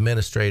fan,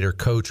 administrator,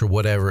 coach, or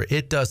whatever,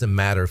 it doesn't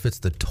matter if it's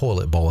the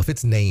toilet bowl. If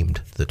it's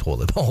named the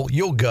toilet bowl,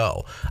 you'll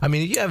go. I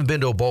mean, you haven't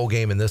been to a bowl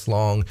game in this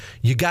long.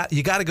 You got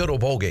to go to a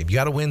bowl game. You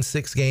got to win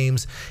 6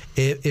 games.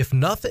 If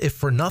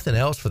for nothing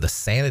else, for the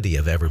sanity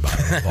of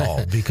everybody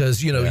involved,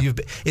 because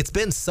it's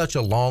been such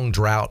a long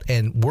drought,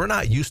 and we're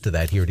not used to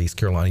that here at East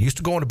Carolina. Used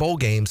to going to bowl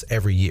games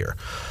every year.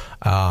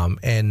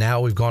 And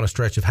now we've gone a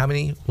stretch of how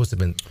many? What's it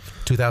been?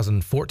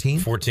 2014?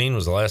 14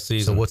 was the last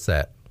season. So what's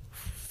that?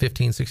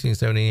 15, 16,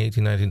 17,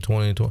 18, 19,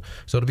 20, 20.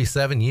 So it'll be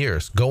 7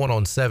 years, going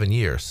on 7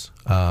 years,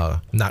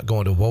 not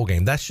going to a bowl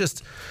game.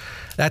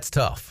 That's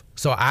tough.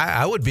 So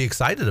I would be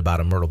excited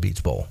about a Myrtle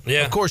Beach Bowl.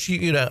 Yeah. Of course,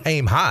 you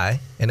aim high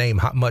and aim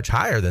much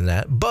higher than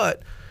that,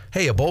 but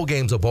hey, a bowl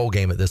game's a bowl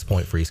game at this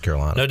point for East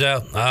Carolina. No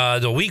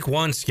doubt. The Week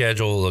 1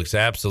 schedule looks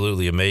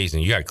absolutely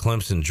amazing. You got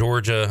Clemson,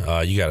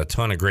 Georgia. You got a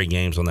ton of great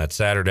games on that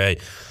Saturday.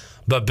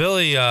 But,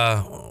 Billy,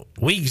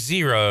 Week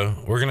 0,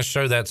 we're going to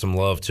show that some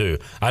love, too.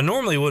 I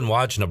normally wouldn't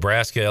watch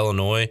Nebraska,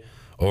 Illinois,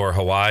 or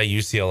Hawaii,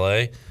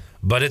 UCLA,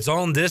 but it's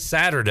on this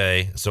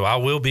Saturday, so I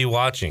will be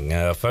watching.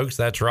 Folks,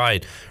 that's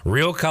right.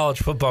 Real college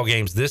football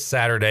games this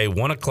Saturday,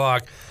 1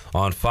 o'clock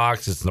on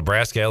Fox. It's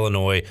Nebraska,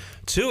 Illinois.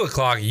 2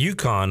 o'clock,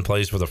 UConn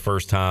plays for the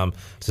first time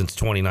since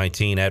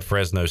 2019 at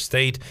Fresno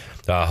State.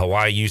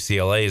 Hawaii,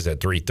 UCLA is at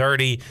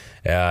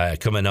 3:30.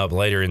 Coming up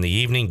later in the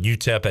evening,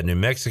 UTEP at New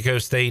Mexico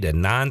State at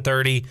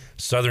 9:30.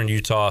 Southern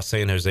Utah,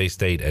 San Jose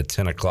State at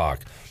 10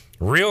 o'clock.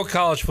 Real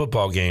college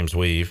football games,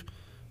 Weave.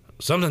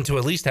 Something to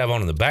at least have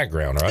on in the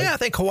background, right? Yeah, I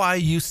think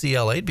Hawaii,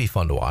 UCLA would be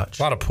fun to watch.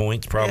 A lot of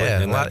points probably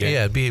in that game.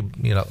 Yeah, it'd be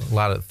a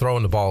lot of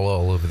throwing the ball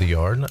all over the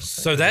yard.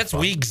 So that's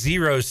Week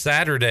 0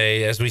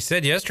 Saturday. As we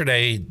said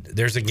yesterday,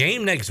 there's a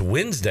game next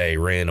Wednesday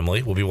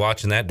randomly. We'll be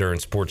watching that during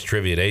Sports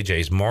Trivia at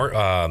AJ's.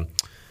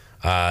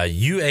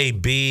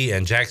 UAB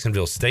and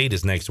Jacksonville State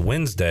is next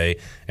Wednesday.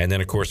 And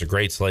then, of course, a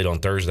great slate on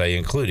Thursday,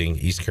 including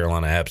East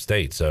Carolina App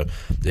State. So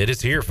it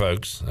is here,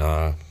 folks.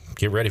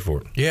 Get ready for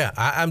it. Yeah,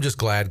 I'm just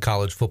glad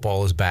college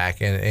football is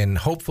back and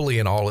hopefully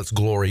in all its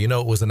glory.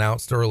 It was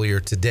announced earlier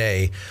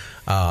today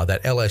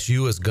that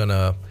LSU is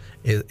gonna,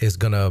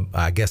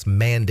 I guess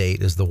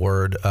mandate is the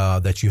word,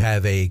 that you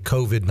have a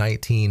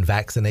COVID-19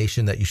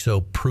 vaccination, that you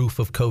show proof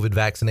of COVID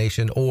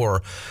vaccination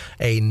or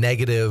a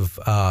negative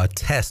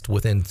test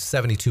within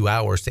 72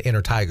 hours to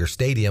enter Tiger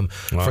Stadium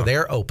for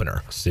their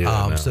opener.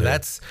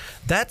 That's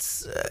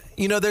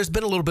there's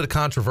been a little bit of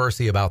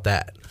controversy about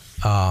that.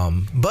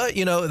 But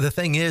the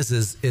thing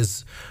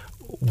is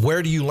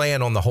where do you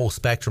land on the whole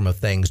spectrum of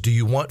things? Do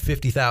you want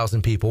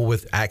 50,000 people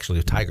with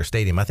actually Tiger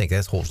Stadium? I think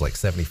that holds like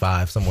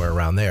 75, somewhere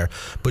around there.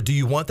 But do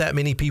you want that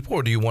many people,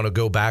 or do you want to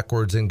go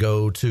backwards and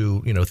go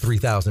to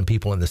 3,000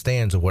 people in the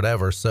stands or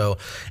whatever? So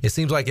it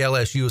seems like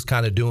LSU is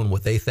kind of doing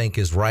what they think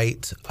is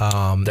right.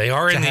 They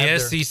are in the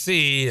SEC,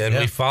 and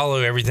we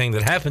follow everything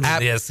that happens in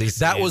the SEC.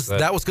 That was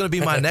going to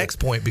be my next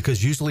point,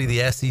 because usually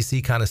the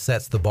SEC kind of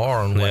sets the bar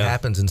on what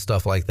happens and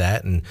stuff like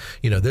that. And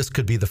this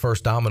could be the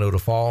first domino to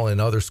fall, and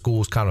other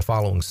schools kind of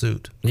following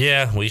suit.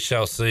 Yeah, we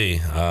shall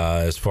see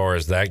as far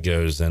as that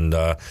goes. And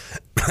I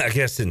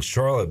guess in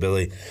Charlotte,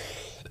 Billy,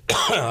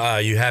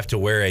 you have to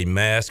wear a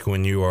mask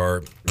when you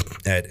are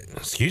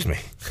excuse me.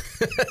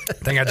 I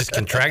think I just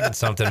contracted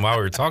something while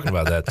we were talking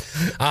about that.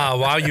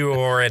 While you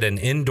are at an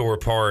indoor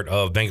part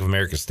of Bank of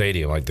America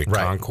Stadium, like the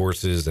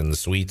concourses and the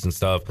suites and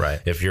stuff. Right.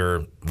 If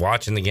you're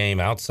watching the game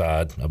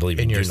outside, I believe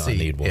you do not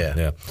need one.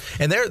 Yeah.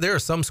 And there are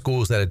some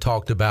schools that had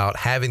talked about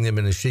having them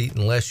in a seat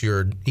unless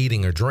you're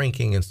eating or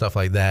drinking and stuff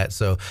like that.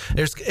 So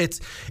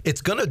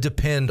it's going to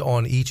depend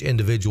on each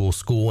individual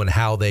school and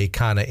how they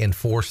kind of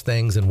enforce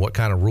things and what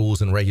kind of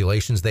rules and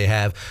regulations they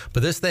have.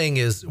 But this thing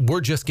is,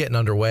 we're just getting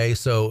underway.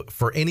 So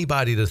for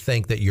anybody to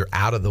think that you're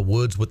out of the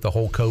woods with the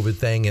whole COVID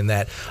thing and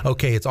that,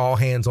 okay, it's all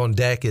hands on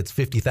deck, it's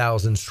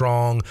 50,000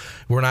 strong,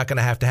 we're not going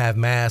to have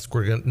masks,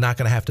 we're not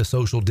going to have to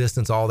social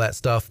distance, all that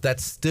stuff,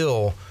 that's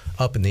still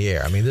up in the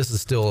air. I mean, this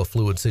is still a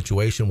fluid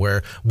situation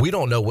where we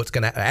don't know what's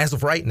going to, as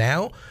of right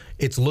now,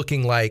 it's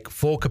looking like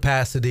full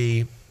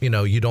capacity. You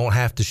know, you don't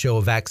have to show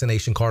a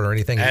vaccination card or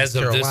anything. As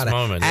of this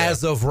moment.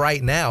 As of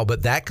right now,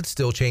 but that could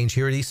still change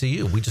here at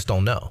ECU. We just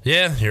don't know.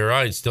 Yeah, you're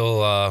right.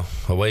 Still a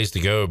ways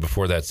to go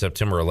before that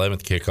September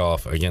 11th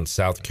kickoff against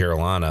South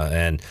Carolina.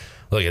 And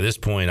look, at this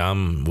point,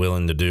 I'm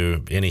willing to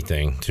do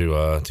anything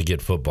to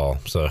get football.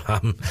 So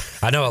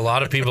I know a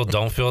lot of people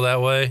don't feel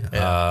that way.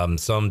 Yeah.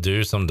 Some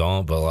do, some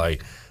don't. But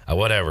like,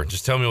 whatever.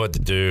 Just tell me what to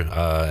do,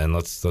 and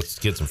let's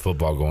get some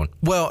football going.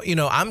 Well, you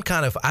know,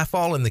 I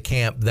fall in the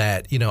camp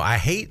that, you know, I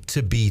hate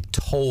to be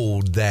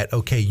told that,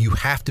 okay, you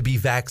have to be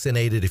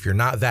vaccinated. If you're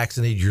not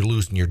vaccinated, you're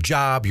losing your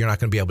job. You're not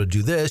going to be able to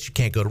do this. You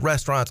can't go to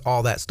restaurants,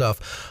 all that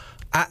stuff.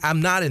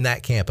 I'm not in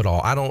that camp at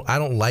all. I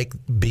don't like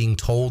being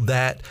told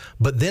that.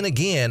 But then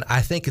again, I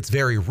think it's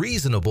very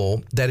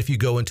reasonable that if you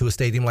go into a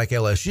stadium like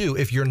LSU,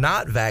 if you're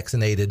not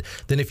vaccinated,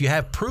 then if you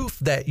have proof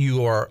that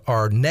you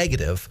are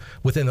negative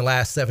within the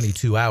last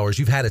 72 hours,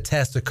 you've had a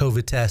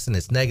COVID test and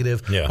it's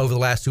negative over the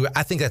last 2 hours,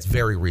 I think that's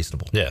very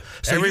reasonable. Yeah.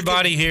 So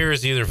everybody here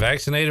is either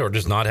vaccinated or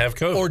does not have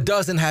COVID. Or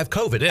doesn't have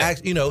COVID. Yeah.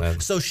 You know,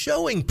 so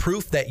showing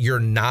proof that you're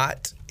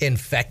not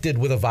infected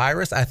with a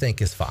virus, I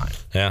think is fine.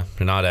 Yeah,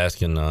 you're not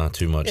asking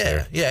too much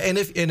there. Yeah, and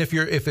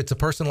if it's a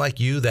person like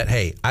you that,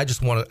 hey, I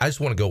just want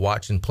to go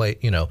watch and play,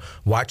 you know,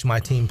 watch my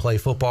team play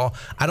football,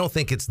 I don't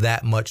think it's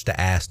that much to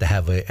ask to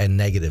have a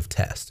negative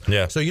test.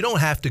 Yeah. So you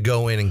don't have to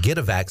go in and get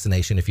a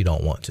vaccination if you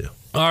don't want to.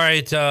 All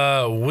right,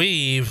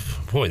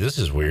 boy, this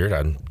is weird.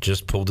 I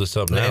just pulled this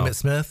up now. Emmitt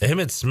Smith?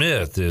 Emmitt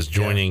Smith is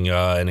joining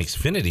an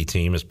Xfinity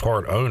team as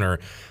part owner.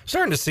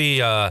 Starting to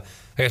see, I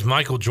guess,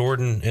 Michael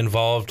Jordan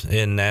involved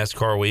in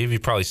NASCAR Weave.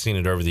 You've probably seen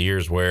it over the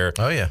years where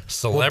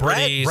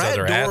celebrities, Brad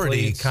other Doherty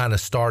athletes kind of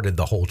started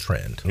the whole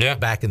trend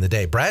back in the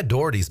day. Brad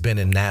Doherty's been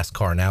in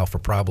NASCAR now for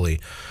probably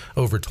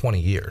over 20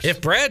 years. If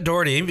Brad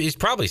Doherty, he's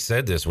probably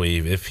said this,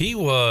 Weave, if he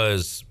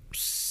was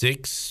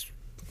 6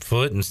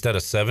 foot instead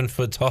of 7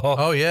 foot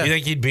tall. You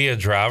think he'd be a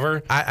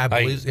driver? I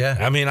believe.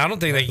 I mean, I don't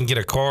think they can get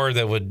a car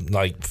that would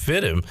like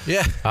fit him.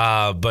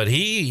 But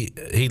he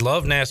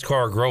loved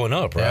NASCAR growing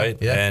up, right?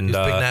 And he's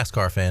a big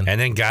NASCAR fan. And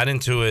then got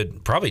into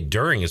it probably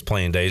during his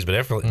playing days, but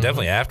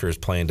definitely after his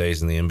playing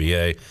days in the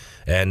NBA.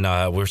 And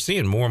we're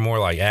seeing more and more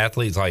like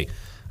athletes like,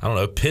 I don't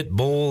know,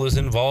 Pitbull is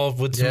involved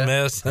with some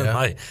mess.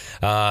 And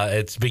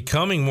it's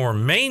becoming more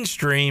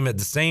mainstream. At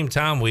the same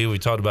time, we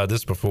talked about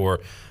this before.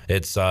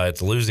 It's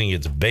losing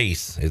its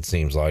base, it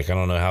seems like. I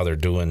don't know how they're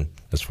doing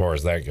as far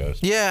as that goes.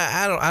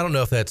 Yeah, I don't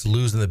know if that's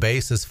losing the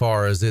base as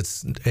far as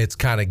it's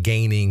kind of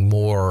gaining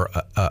more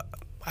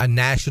a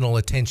national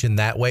attention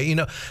that way. You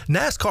know,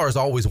 NASCAR has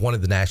always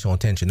wanted the national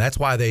attention. That's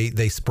why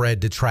they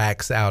spread to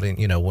tracks out in,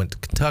 you know, went to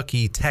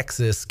Kentucky,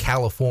 Texas,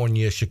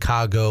 California,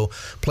 Chicago,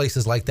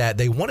 places like that.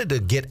 They wanted to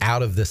get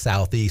out of the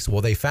Southeast.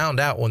 Well, they found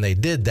out when they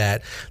did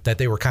that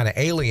they were kind of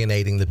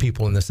alienating the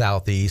people in the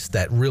Southeast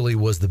that really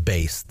was the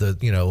base,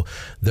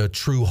 the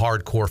true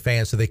hardcore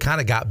fans. So they kind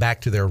of got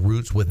back to their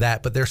roots with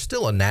that, but they're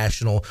still a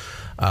national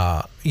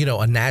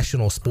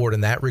sport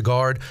in that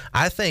regard.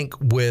 I think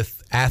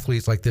with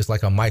athletes like this,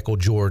 like a Michael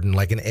Jordan,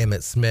 like an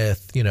Emmitt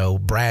Smith, you know,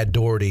 Brad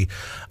Doherty,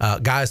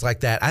 guys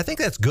like that, I think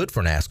that's good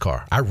for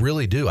NASCAR. I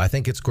really do. I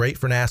think it's great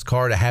for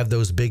NASCAR to have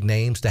those big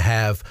names, to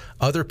have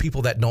other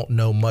people that don't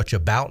know much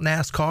about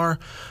NASCAR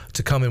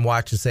to come and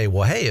watch and say,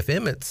 well, hey, if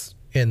Emmitt's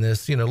in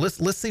this, you know,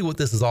 let's see what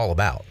this is all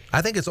about.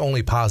 I think it's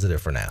only positive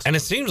for NASCAR. And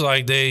it seems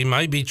like they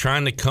might be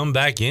trying to come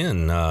back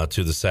in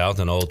to the South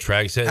and old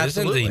tracks.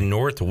 Absolutely. Isn't the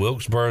North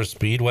Wilkesboro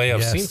Speedway?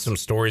 I've seen some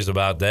stories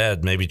about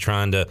that, maybe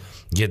trying to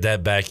get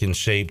that back in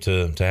shape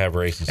to have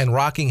races. And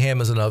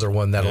Rockingham is another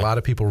one that a lot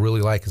of people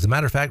really like. As a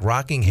matter of fact,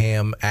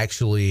 Rockingham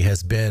actually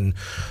has been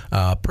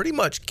pretty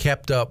much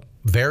kept up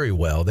very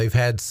well. They've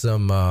had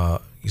some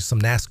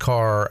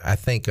NASCAR, I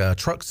think,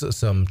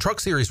 some truck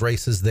series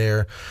races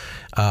there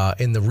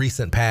in the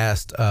recent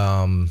past.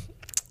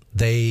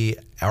 They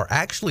are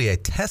actually a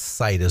test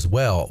site as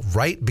well,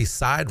 right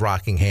beside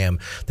Rockingham.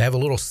 They have a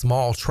little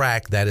small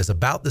track that is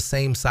about the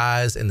same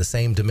size and the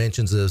same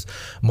dimensions as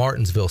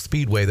Martinsville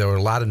Speedway. There were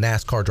a lot of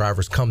NASCAR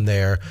drivers come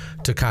there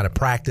to kind of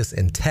practice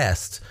and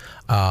test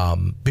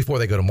before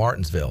they go to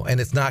Martinsville, and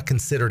it's not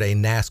considered a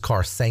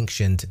NASCAR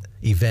sanctioned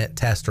event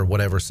test or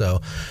whatever.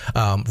 So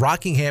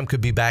Rockingham could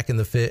be back in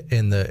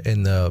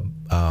the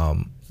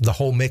the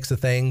whole mix of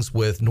things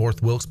with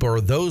North Wilkesboro.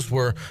 Those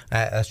were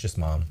that's just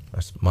mom.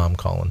 That's mom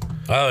calling.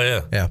 Oh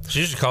yeah, yeah. She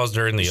usually calls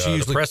during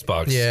the press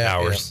box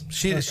hours.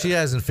 Yeah. She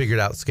hasn't figured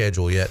out the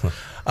schedule yet.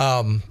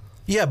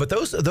 Yeah, but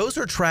those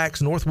are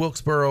tracks. North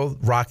Wilkesboro,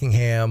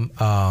 Rockingham,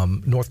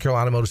 North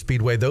Carolina Motor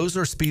Speedway. Those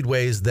are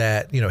speedways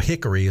that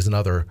Hickory is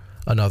another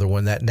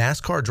one that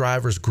NASCAR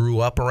drivers grew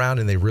up around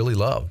and they really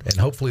loved, and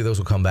hopefully those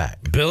will come back.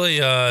 Billy,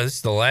 this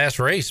is the last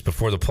race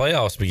before the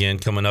playoffs begin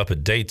coming up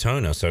at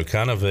Daytona, so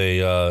kind of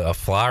a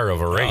flyer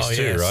of a race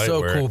too, right?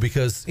 So cool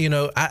because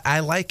I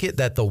like it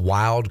that the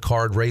wild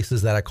card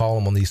races that I call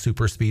them on these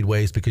super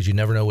speedways, because you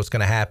never know what's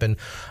going to happen.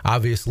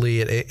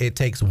 Obviously, it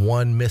takes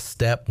one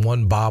misstep,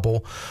 one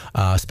bobble,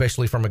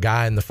 especially from a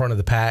guy in the front of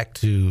the pack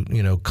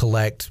to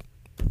collect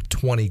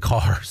 20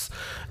 cars.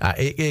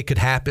 It could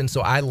happen.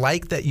 So I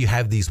like that you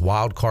have these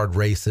wild card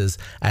races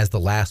as the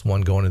last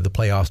one going into the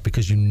playoffs,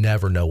 because you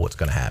never know what's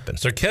going to happen.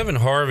 So Kevin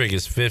Harvick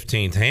is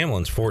 15th,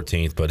 Hamlin's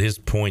 14th, but his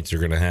points are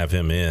going to have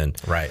him in.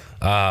 Right.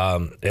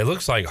 It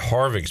looks like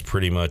Harvick's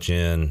pretty much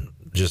in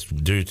just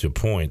due to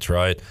points,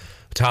 right?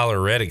 Tyler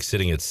Reddick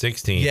sitting at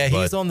 16th. Yeah,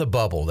 he's on the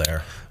bubble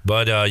there.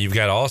 But you've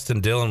got Austin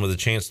Dillon with a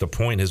chance to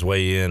point his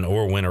way in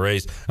or win a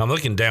race. I'm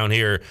looking down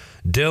here.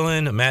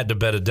 Dillon, Matt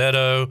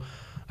DiBenedetto,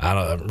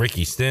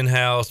 Ricky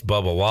Stenhouse,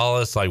 Bubba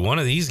Wallace, like one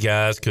of these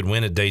guys could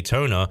win at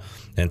Daytona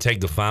and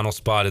take the final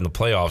spot in the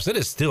playoffs. It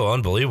is still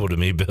unbelievable to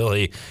me,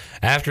 Billy.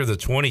 After the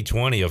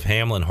 2020 of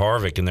Hamlin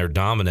Harvick and their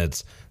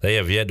dominance, they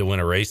have yet to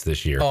win a race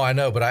this year. Oh, I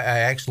know, but I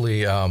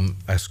actually I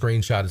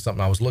screenshotted something.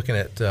 I was looking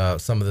at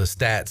some of the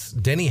stats.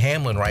 Denny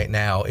Hamlin right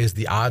now is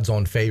the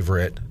odds-on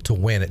favorite to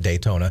win at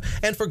Daytona,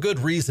 and for good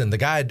reason. The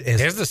guy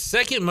has the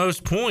second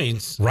most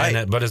points,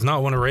 right, but has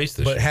not won a race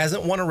this year. But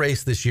hasn't won a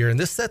race this year, and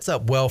this sets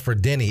up well for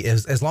Denny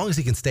as long as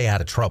he can stay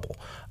out of trouble.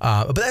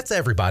 But that's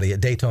everybody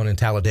at Daytona and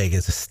Talladega,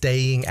 is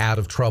staying out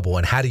of trouble.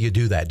 And how do you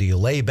do that? Do you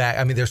lay back?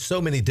 I mean, there's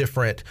so many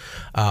different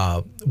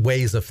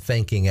ways of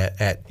thinking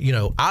at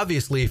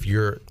obviously if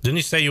you're... Didn't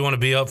you say you want to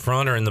be up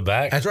front or in the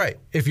back? That's right.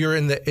 If you're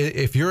in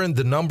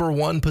the number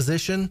one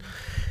position,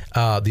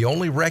 the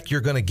only wreck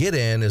you're going to get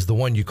in is the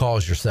one you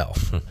cause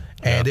yourself.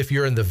 And if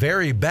you're in the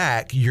very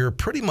back, you're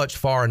pretty much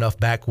far enough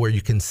back where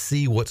you can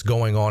see what's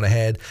going on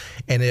ahead.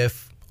 And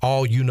if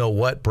all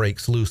what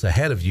breaks loose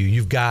ahead of you,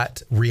 you've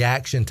got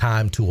reaction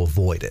time to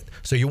avoid it.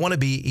 So you want to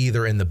be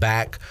either in the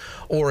back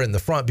or in the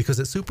front, because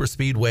at super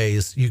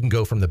speedways, you can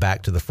go from the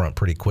back to the front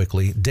pretty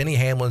quickly. Denny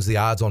Hamlin's the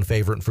odds-on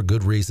favorite, and for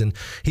good reason.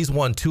 He's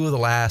won 2 of the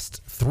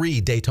last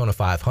 3 Daytona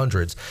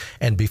 500s.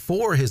 And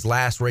before his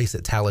last race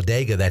at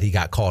Talladega that he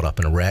got caught up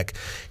in a wreck,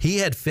 he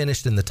had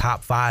finished in the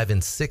top 5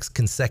 in 6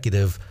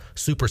 consecutive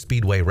super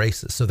speedway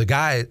races. So the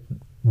guy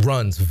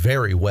runs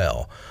very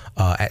well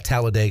at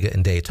Talladega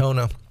and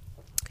Daytona.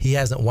 He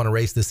hasn't won a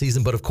race this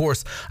season, but of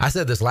course, I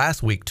said this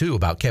last week too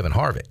about Kevin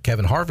Harvick.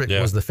 Kevin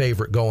Harvick was the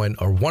favorite going,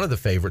 or one of the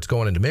favorites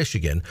going into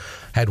Michigan,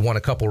 had won a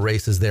couple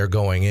races there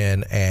going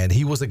in, and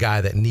he was a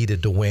guy that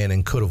needed to win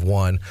and could have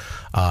won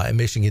at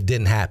Michigan. It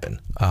didn't happen.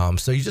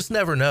 So you just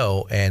never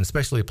know, and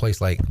especially a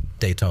place like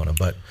Daytona.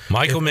 But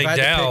Michael McDowell, if I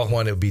had to pick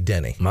one, it would be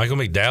Denny. Michael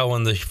McDowell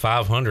won the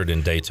 500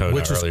 in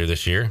Daytona earlier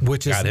this year.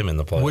 Got him in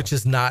the playoffs. Which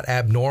is not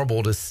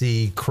abnormal to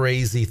see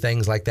crazy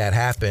things like that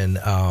happen,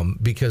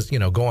 because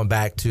going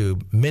back to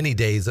many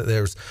days,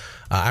 there's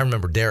I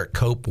remember Derek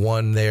Cope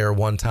won there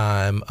one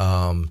time.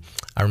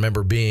 I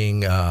remember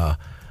being was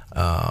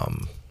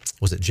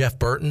it Jeff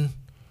Burton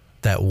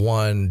that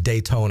won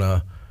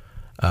Daytona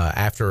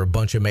after a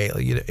bunch of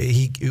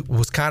he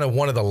was kind of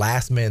one of the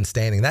last men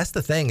standing. That's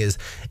the thing, is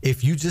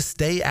if you just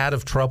stay out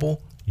of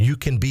trouble, you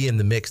can be in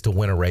the mix to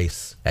win a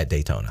race at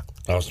Daytona.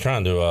 I was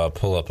trying to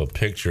pull up a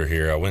picture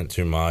here. I went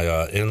to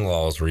my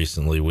in-laws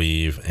recently,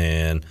 Weave,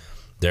 and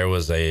there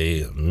was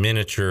a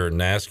miniature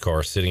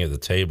NASCAR sitting at the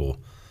table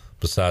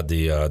beside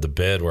the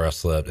bed where I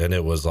slept, and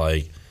it was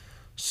like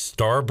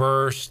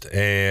Starburst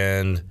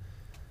and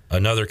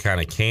another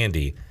kind of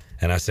candy.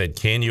 And I said,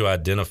 "Can you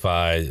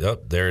identify?" Oh,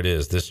 there it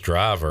is. This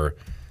driver,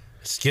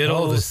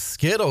 Skittles. Oh, the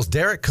Skittles,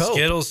 Derek Cope.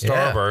 Skittles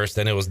Starburst,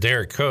 and it was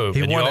Derek Cope.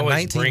 He and won you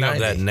always in 1990. bring up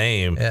that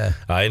name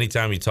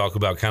anytime you talk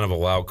about kind of a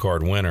wild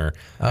card winner.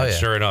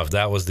 Sure enough,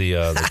 that was the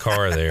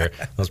car there.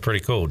 That was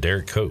pretty cool,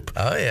 Derek Cope.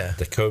 Oh yeah,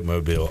 the Cope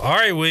Mobile. All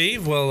right,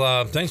 Weave.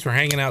 Well, thanks for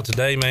hanging out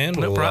today, man.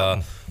 No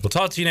problem. We'll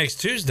talk to you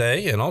next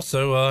Tuesday and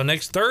also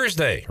next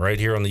Thursday right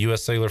here on the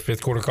U.S. Sailor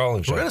Fifth Quarter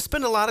Calling Show. We're going to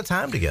spend a lot of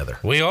time together.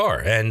 We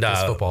are. And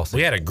football season.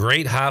 We had a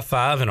great high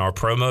five in our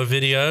promo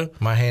video.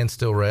 My hand's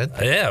still red.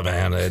 Yeah,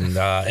 man. And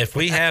if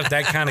we have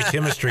that kind of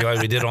chemistry like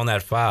we did on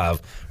that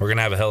 5, we're going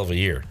to have a hell of a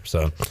year.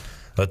 So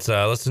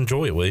let's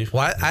enjoy it, Weave.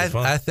 Well,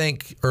 I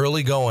think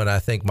early going, I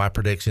think my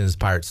prediction is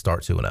Pirates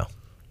start 2-0.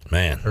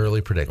 Man. Early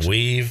prediction.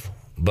 Weave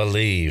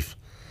believe.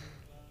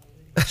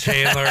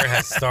 Chandler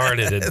has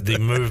started the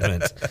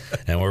movement,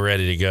 and we're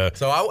ready to go.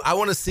 So I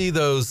want to see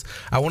those.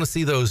 I want to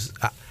see those.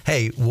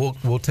 hey,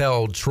 we'll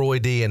tell Troy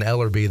D and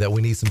Ellerby that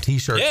we need some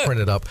T-shirts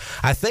printed up.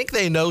 I think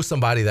they know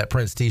somebody that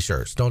prints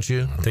T-shirts, don't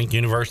you? I think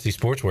University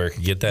Sportswear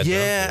could get that.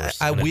 Yeah,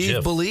 we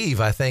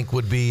believe. I think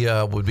would be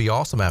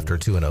awesome after a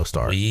 2-0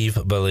 start. We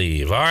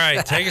believe. All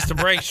right, take us to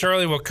break,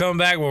 Shirley. We'll come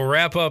back. We'll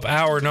wrap up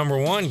hour number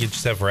 1. Get you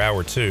set for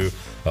hour 2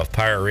 of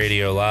Pirate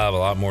Radio Live. A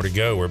lot more to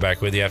go. We're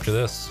back with you after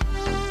this.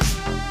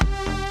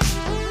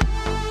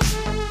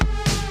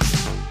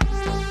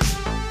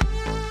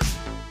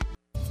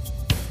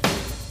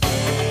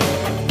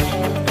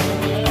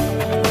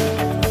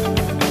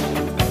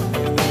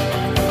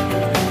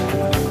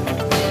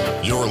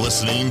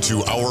 Listening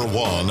to Hour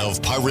 1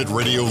 of Pirate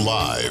Radio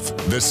Live.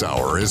 This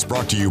hour is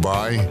brought to you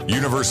by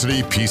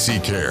University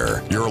PC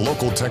Care, your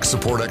local tech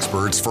support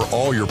experts for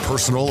all your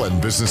personal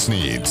and business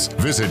needs.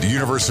 Visit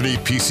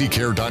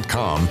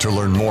universitypccare.com to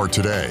learn more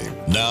today.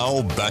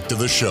 Now, back to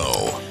the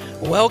show.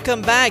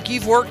 Welcome back.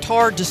 You've worked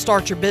hard to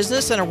start your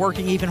business and are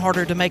working even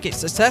harder to make it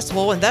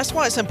successful, and that's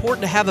why it's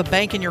important to have a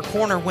bank in your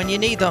corner when you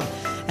need them.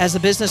 As the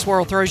business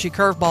world throws you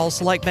curveballs,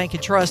 Select Bank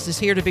 & Trust is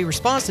here to be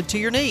responsive to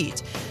your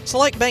needs.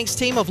 Select Bank's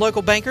team of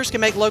local bankers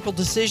can make local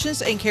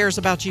decisions and cares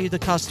about you, the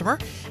customer.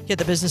 Get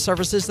the business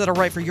services that are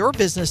right for your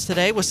business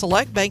today with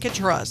Select Bank &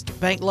 Trust.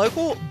 Bank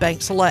local,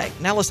 bank select.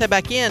 Now let's head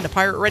back in to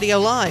Pirate Radio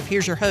Live.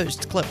 Here's your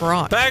host, Clip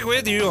Brock. Back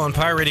with you on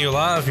Pirate Radio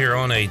Live here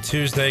on a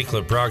Tuesday.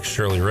 Clip Brock,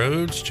 Shirley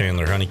Rhodes,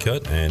 Chandler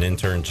Honeycutt, and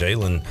intern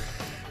Jalen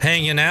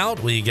hanging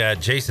out. We got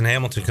Jason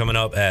Hamilton coming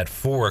up at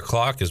 4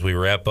 o'clock as we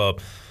wrap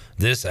up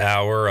this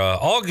hour.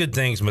 All good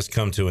things must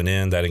come to an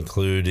end. That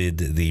included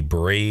the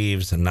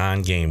Braves'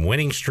 9-game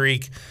winning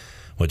streak,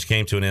 which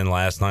came to an end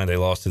last night. They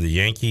lost to the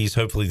Yankees.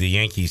 Hopefully the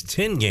Yankees'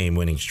 10-game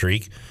winning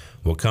streak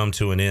will come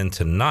to an end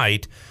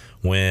tonight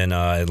when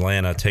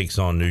Atlanta takes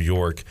on New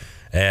York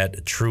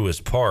at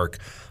Truist Park.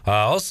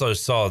 I also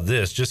saw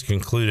this, just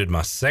concluded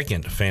my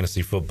second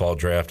fantasy football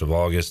draft of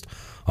August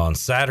on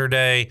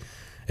Saturday.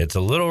 It's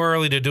a little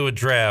early to do a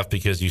draft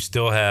because you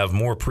still have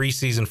more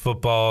preseason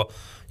football.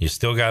 You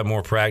still got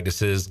more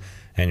practices,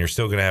 and you're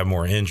still going to have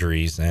more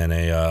injuries. And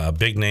a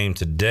big name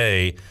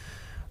today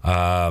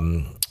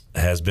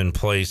has been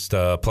placed.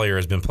 Player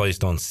has been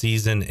placed on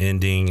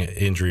season-ending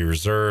injury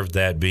reserve.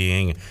 That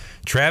being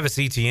Travis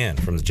Etienne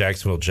from the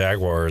Jacksonville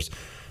Jaguars,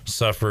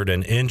 suffered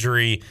an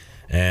injury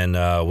and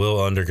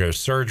will undergo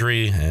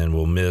surgery and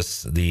will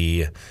miss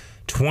the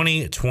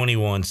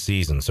 2021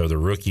 season. So the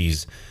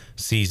rookie's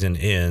season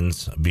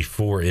ends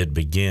before it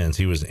begins.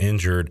 He was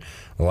injured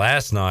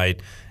last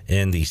night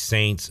in the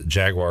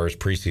Saints-Jaguars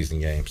preseason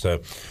game.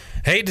 So,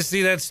 hate to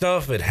see that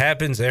stuff. It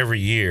happens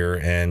every year,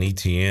 and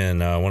Etienne,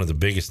 one of the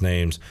biggest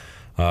names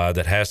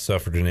that has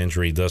suffered an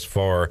injury thus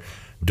far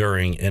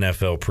during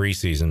NFL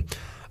preseason.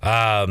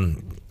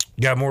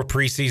 Got more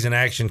preseason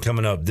action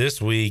coming up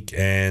this week,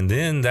 and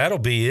then that'll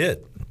be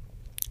it.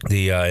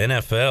 The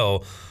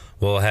NFL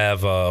will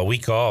have a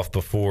week off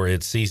before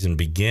its season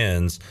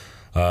begins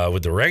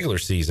with the regular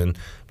season,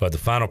 but the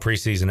final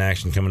preseason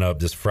action coming up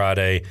this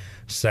Friday,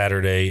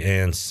 Saturday,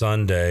 and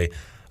Sunday.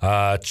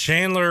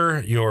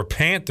 Chandler, your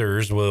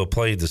Panthers will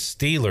play the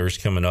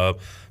Steelers coming up.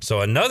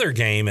 So another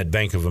game at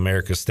Bank of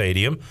America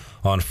Stadium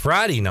on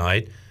Friday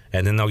night,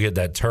 and then they'll get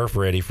that turf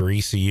ready for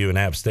ECU and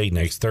App State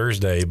next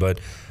Thursday. But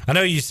I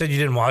know you said you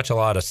didn't watch a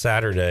lot of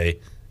Saturday.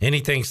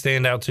 Anything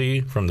stand out to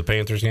you from the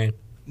Panthers game?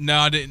 No,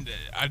 I didn't.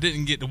 I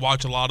didn't get to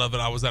watch a lot of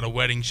it. I was at a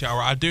wedding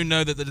shower. I do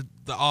know that the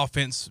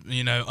offense,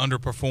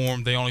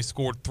 underperformed. They only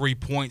scored 3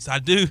 points. I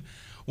do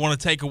want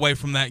to take away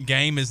from that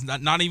game is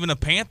not even a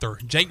Panther.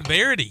 Jake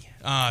Verity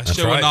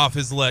showing off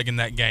his leg in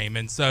that game.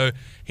 And so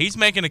he's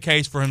making a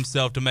case for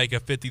himself to make a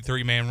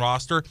 53-man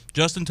roster.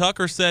 Justin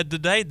Tucker said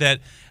today that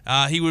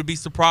he would be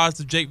surprised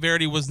if Jake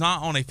Verity was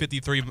not on a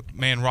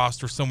 53-man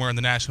roster somewhere in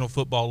the National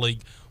Football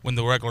League when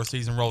the regular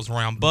season rolls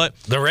around. But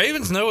the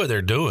Ravens know what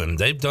they're doing.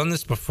 They've done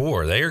this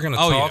before. They are going to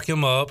talk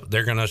him up.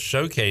 They're going to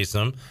showcase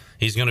him.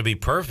 He's going to be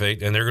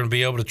perfect, and they're going to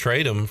be able to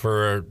trade him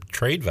for a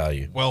trade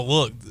value. Well,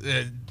 look,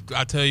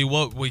 I tell you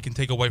what we can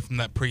take away from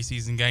that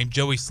preseason game.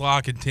 Joey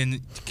Sly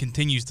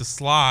continues to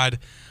slide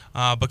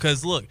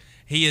because, look,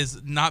 he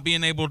is not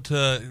being able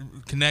to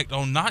connect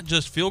on not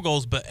just field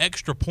goals but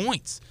extra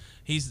points.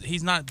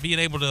 He's not being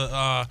able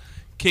to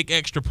kick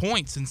extra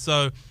points, and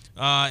so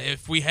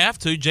if we have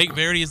to, Jake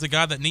Verity is a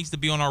guy that needs to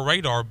be on our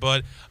radar.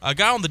 But a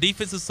guy on the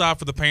defensive side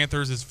for the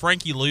Panthers is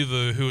Frankie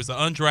Louvu, who is an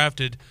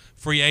undrafted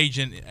free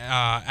agent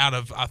out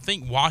of, I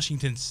think,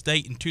 Washington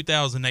State in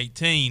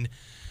 2018.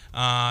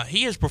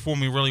 He is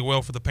performing really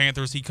well for the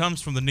Panthers. He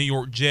comes from the New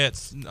York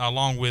Jets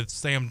along with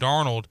Sam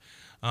Darnold,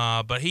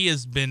 but he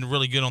has been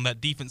really good on that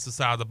defensive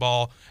side of the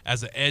ball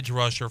as an edge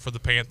rusher for the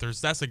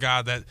Panthers. That's a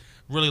guy that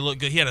really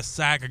looked good. He had a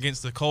sack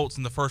against the Colts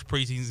in the first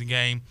preseason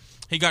game.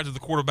 He got to the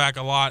quarterback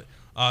a lot.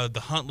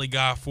 The Huntley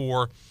guy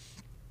for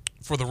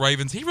the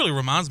Ravens. He really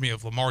reminds me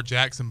of Lamar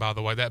Jackson, by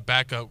the way, that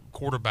backup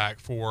quarterback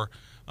for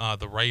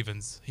the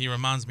Ravens. He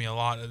reminds me a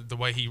lot of the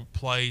way he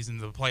plays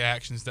and the play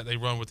actions that they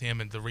run with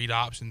him and the read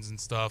options and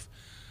stuff.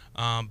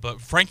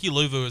 But Frankie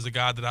Louvu is a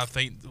guy that I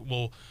think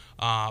will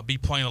be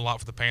playing a lot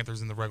for the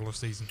Panthers in the regular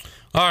season.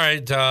 All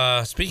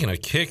right. Speaking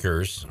of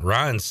kickers,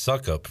 Ryan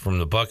Suckup from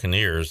the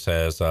Buccaneers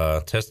has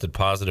tested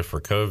positive for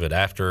COVID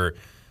after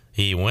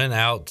he went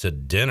out to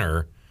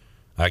dinner,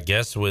 I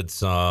guess, with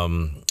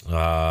some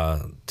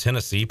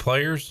Tennessee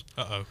players.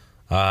 Uh-oh.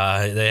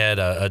 They had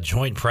a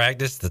joint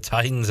practice, the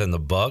Titans and the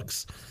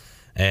Bucs.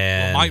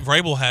 And Mike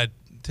Vrabel had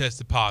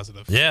tested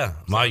positive. Yeah,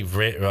 Mike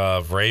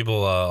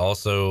Vrabel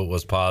also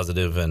was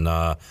positive, and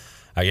I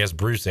guess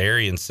Bruce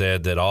Arians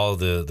said that all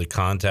the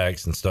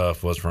contacts and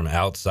stuff was from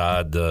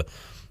outside the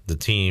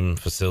team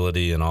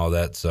facility and all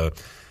that. So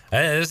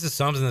this is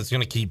something that's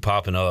going to keep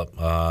popping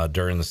up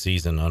during the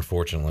season,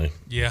 unfortunately.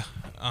 Yeah.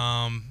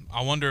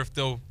 I wonder if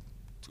they'll –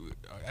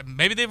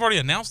 maybe they've already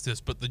announced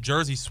this, but the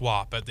jersey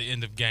swap at the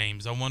end of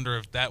games, I wonder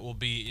if that will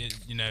be,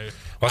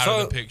 out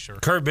of the picture.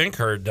 Kurt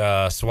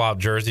Benkert swapped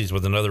jerseys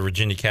with another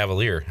Virginia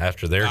Cavalier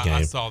after their game.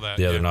 I saw that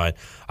the other night.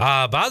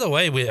 By the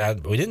way, we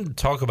didn't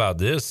talk about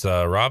this.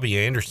 Robbie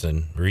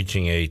Anderson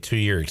reaching a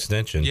 2-year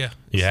extension. Yeah.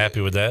 You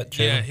happy with that,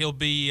 Chandler?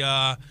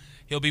 Yeah,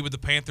 he'll be with the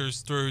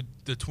Panthers through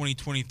the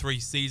 2023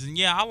 season.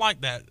 Yeah, I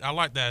like that. I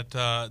like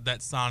that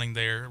signing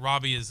there.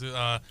 Robbie is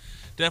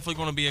definitely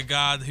going to be a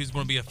guy who's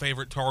going to be a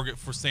favorite target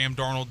for Sam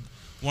Darnold.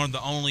 One of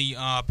the only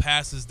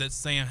passes that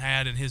Sam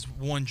had in his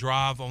one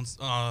drive on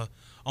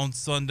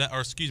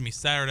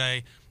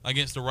Saturday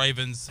against the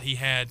Ravens, he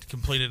had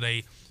completed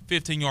a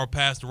 15-yard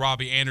pass to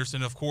Robbie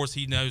Anderson. Of course,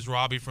 he knows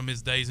Robbie from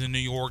his days in New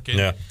York,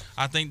 and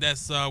I think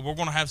that's we're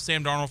going to have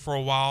Sam Darnold for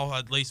a while,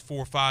 at least 4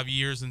 or 5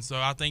 years, and so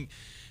I think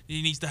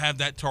he needs to have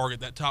that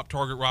top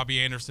target, Robbie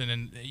Anderson,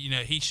 and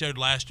he showed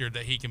last year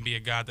that he can be a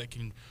guy that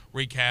can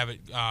wreak havoc,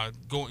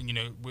 going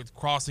with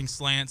crossing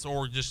slants,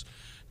 or just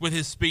with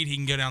his speed he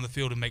can go down the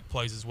field and make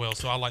plays as well.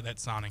 So I like that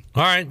signing.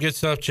 All right, good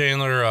stuff,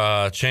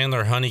 Chandler.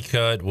 Chandler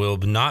Honeycutt will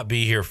not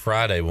be here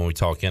Friday when we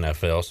talk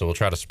NFL, so we'll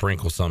try to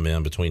sprinkle some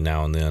in between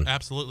now and then.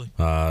 Absolutely.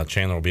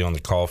 Chandler will be on the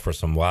call for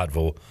some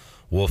Whiteville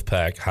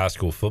Wolfpack high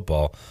school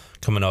football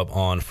coming up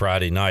on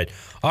Friday night.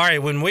 All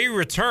right, when we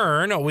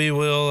return, we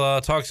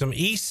will talk some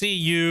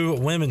ECU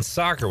women's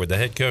soccer with the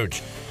head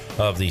coach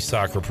of the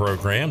soccer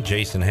program,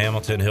 Jason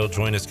Hamilton. He'll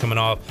join us coming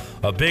off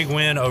a big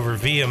win over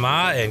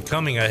VMI and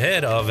coming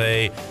ahead of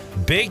a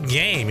big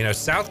game.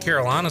 South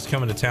Carolina's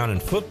coming to town in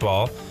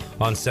football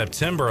on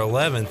September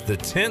 11th. The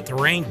 10th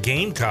ranked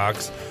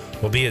Gamecocks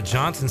will be at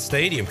Johnson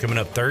Stadium coming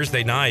up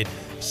Thursday night,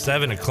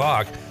 7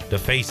 o'clock. To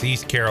face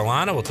East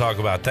Carolina. We'll talk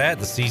about that,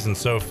 the season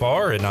so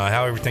far, and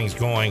how everything's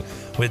going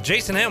with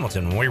Jason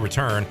Hamilton when we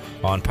return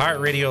on Pirate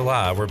Radio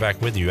Live. We're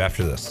back with you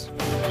after this.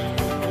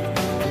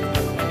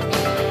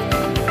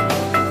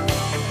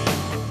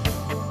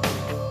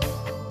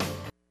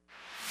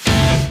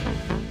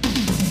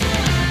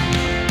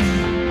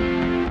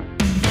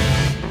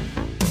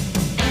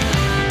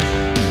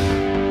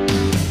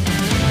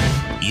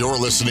 You're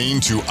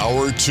listening to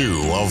Hour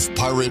 2 of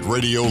Pirate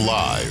Radio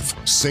Live.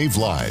 Save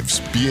lives,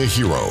 be a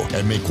hero,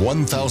 and make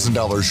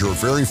 $1,000 your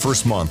very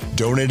first month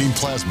donating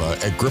plasma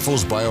at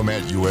Grifols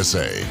Biomat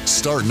USA.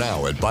 Start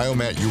now at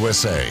Biomat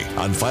USA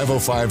on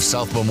 505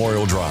 South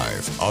Memorial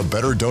Drive. A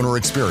better donor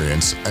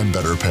experience and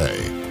better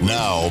pay.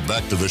 Now,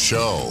 back to the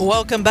show.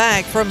 Welcome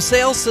back. From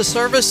sales to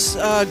service,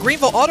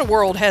 Greenville Auto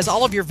World has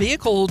all of your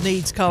vehicle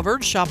needs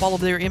covered. Shop all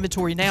of their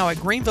inventory now at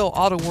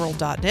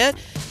greenvilleautoworld.net.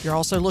 If you're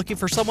also looking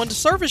for someone to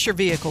service your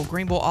vehicle,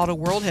 Greenville Auto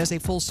World has a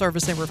full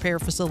service and repair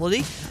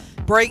facility.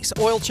 Brakes,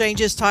 oil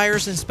changes,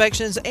 tires,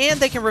 inspections, and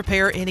they can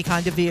repair any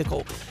kind of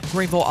vehicle.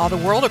 Greenville Auto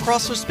World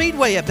across the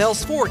Speedway at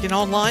Bells Fork and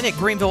online at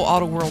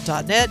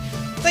greenvilleautoworld.net.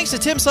 Thanks to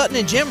Tim Sutton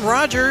and Jim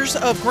Rogers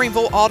of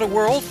Greenville Auto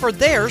World for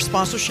their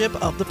sponsorship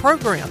of the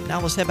program. Now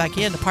let's head back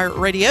into Pirate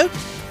Radio.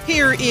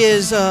 Here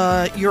is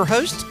your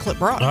host, Clip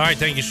Brock. All right,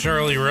 thank you,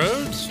 Shirley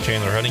Rhodes.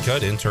 Chandler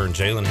Honeycutt, intern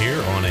Jalen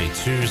here on a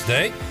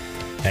Tuesday.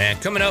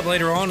 And coming up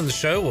later on in the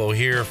show, we'll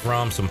hear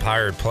from some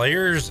Pirate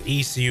players,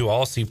 ECU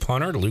Aussie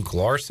punter Luke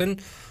Larson,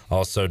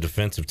 also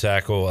defensive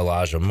tackle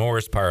Elijah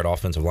Morris, Pirate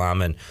offensive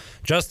lineman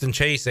Justin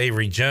Chase,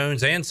 Avery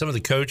Jones, and some of the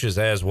coaches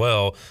as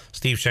well.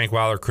 Steve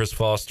Shankweiler, Chris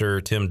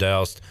Foster, Tim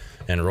Doust,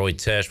 and Roy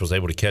Tesh was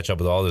able to catch up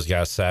with all those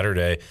guys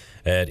Saturday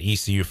at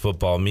ECU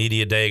Football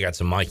Media Day. Got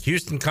some Mike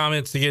Houston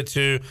comments to get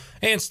to,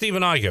 and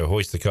Stephen Igo,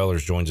 Hoist the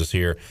Colors, joins us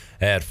here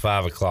at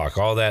 5 o'clock.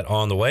 All that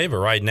on the way, but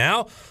right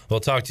now we'll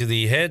talk to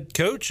the head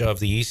coach of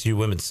the ECU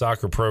women's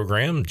soccer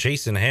program,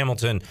 Jason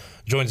Hamilton,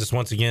 joins us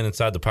once again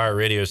inside the Pirate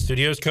Radio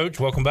studios. Coach,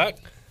 welcome back.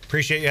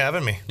 Appreciate you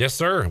having me. Yes,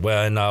 sir.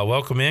 Well, and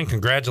welcome in.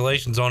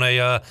 Congratulations on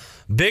a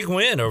big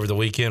win over the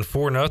weekend,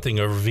 4-0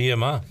 over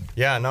VMI.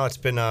 Yeah, no, it's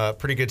been a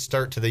pretty good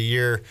start to the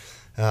year.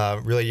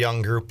 Really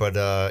young group, but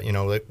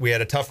we had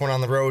a tough one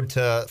on the road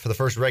for the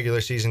first regular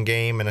season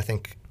game, and I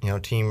think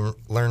team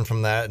learned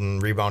from that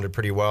and rebounded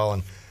pretty well.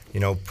 And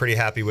pretty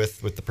happy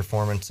with the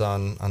performance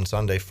on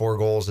Sunday. 4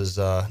 goals is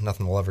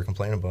nothing we'll ever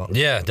complain about.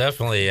 Yeah,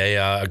 definitely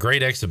a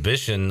great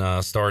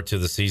exhibition start to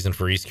the season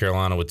for East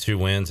Carolina with 2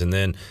 wins, and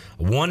then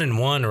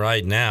 1-1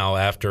 right now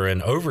after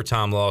an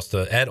overtime loss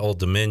at Old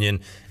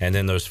Dominion, and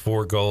then those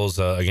 4 goals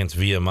against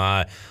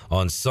VMI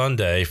on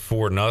Sunday,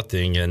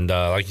 4-0. And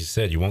like you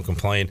said, you won't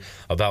complain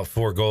about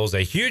 4 goals.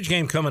 A huge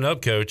game coming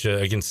up, Coach,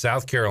 against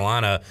South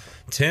Carolina,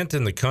 10th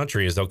in the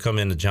country, as they'll come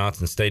into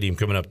Johnson Stadium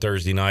coming up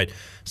Thursday night,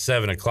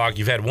 7 o'clock.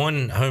 You've had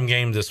one home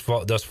game thus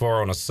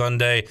far on a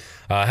Sunday.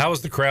 How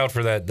was the crowd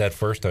for that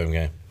first home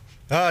game?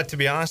 To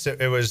be honest,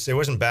 it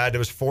wasn't bad. It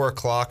was 4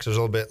 o'clock, so it was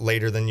a little bit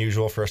later than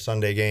usual for a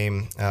Sunday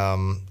game.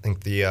 I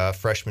think the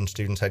freshman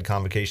students had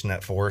convocation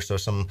at 4, so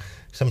some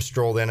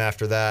strolled in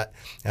after that.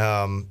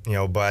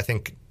 But I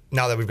think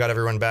now that we've got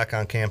everyone back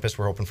on campus,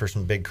 we're hoping for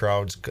some big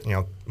crowds.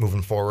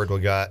 Moving forward, we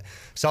got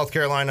South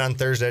Carolina on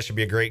Thursday. It should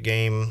be a great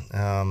game.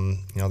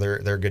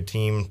 They're a good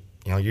team.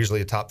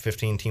 Usually a top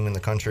 15 team in the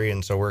country,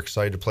 and so we're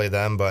excited to play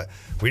them. But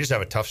we just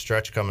have a tough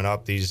stretch coming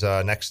up. These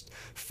next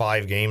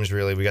 5 games,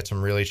 really, we got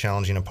some really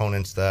challenging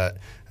opponents that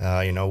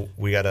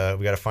we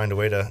gotta find a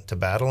way to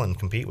battle and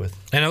compete with.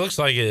 And it looks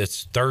like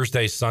it's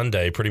Thursday,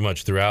 Sunday, pretty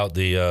much throughout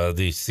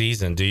the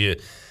season. Do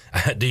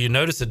you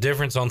notice a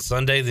difference on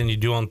Sunday than you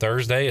do on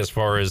Thursday as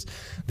far as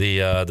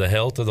the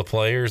health of the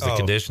players, the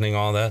conditioning,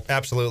 all that?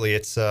 Absolutely.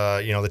 It's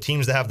the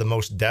teams that have the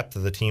most depth are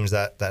the teams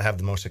that have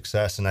the most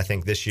success. And I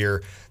think this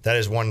year that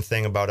is one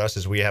thing about us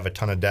is we have a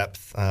ton of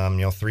depth.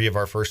 3 of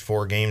our first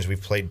 4 games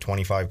we've played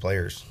 25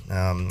 players,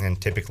 and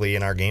typically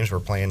in our games we're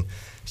playing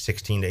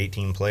 16 to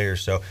 18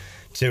 players. So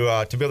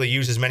to be able to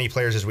use as many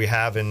players as we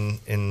have in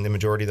the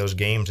majority of those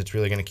games, it's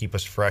really going to keep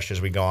us fresh as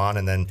we go on.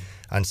 And then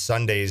on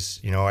Sundays,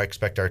 I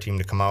expect our team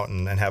to come out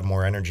and have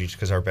more energy just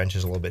because our bench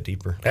is a little bit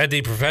deeper. At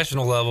the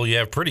professional level, you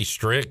have pretty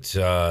strict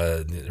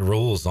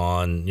rules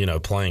on,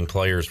 playing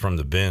players from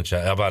the bench.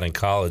 How about in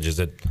college? Is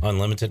it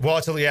unlimited?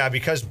 Well,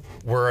 because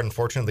we're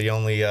unfortunately the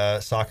only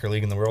soccer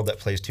league in the world that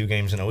plays 2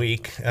 games in a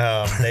week. You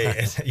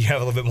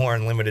have a little bit more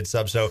unlimited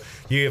subs. So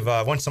you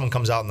have once someone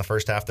comes out in the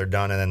first half, they're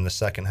done, and then the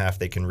second half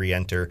they can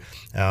re-enter.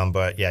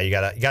 But yeah, you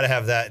gotta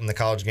have that in the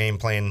college game.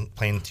 Playing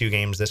 2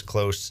 games this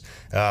close,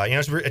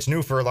 it's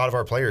new for a lot of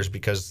our players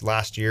because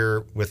last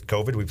year with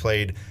COVID we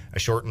played a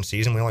shortened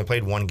season. We only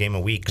played 1 game a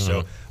week,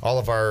 so all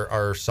of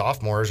our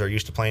sophomores are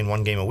used to playing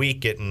 1 game a week,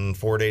 getting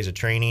 4 days of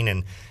training,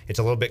 and it's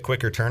a little bit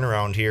quicker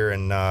turnaround here,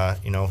 and a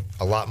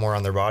lot more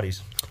on their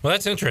bodies. Well,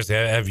 that's interesting.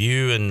 Have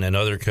you and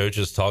other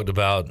coaches talked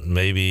about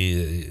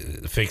maybe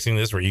fixing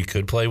this where you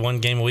could play 1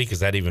 game a week? Is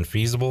that even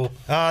feasible?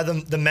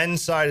 The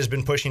men's side has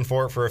been pushing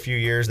for it for a few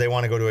years. They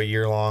want to go to a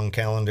year-long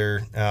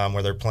calendar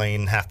where they're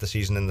playing half the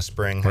season in the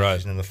spring, half the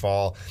season in the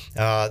fall.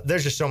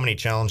 There's just so many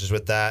challenges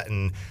with that,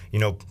 and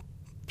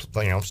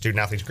student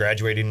athletes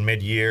graduating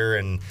mid-year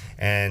and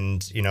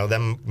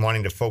them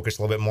wanting to focus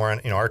a little bit more on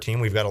our team.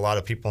 We've got a lot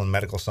of people in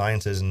medical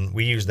sciences, and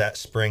we use that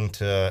spring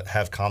to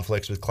have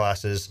conflicts with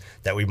classes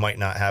that we might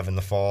not have in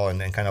the fall, and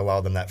kind of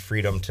allow them that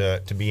freedom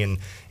to be in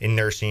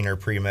nursing or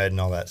pre-med and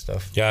all that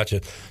stuff.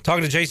 Gotcha.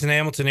 Talking to Jason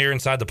Hamilton here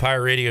inside the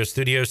Pirate Radio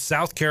studios.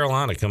 South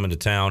Carolina coming to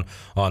town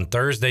on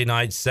Thursday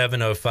night,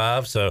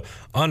 7:05. So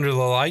under the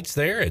lights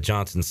there at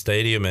Johnson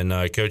Stadium, and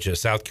Coach at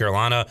South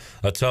Carolina,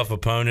 a tough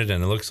opponent,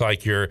 and it looks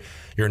like your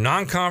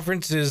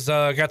non-conference has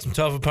got some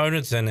tough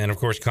opponents, and of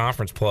course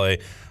conference play.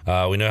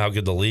 We know how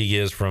good the league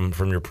is from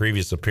your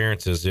previous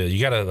appearances. You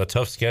got a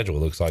tough schedule, it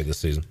looks like, this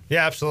season.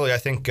 Yeah, absolutely. I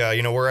think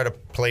we're at a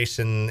place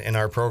in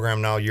our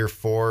program now, year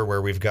 4,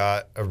 where we've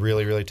got a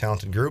really, really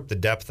talented group, the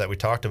depth that we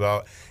talked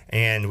about,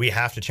 and we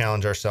have to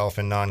challenge ourselves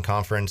in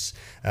non-conference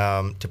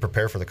to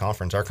prepare for the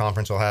conference. Our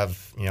conference will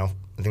have,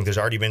 I think there's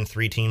already been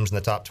 3 teams in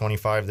the top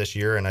 25 this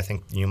year, and I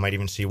think you might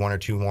even see 1 or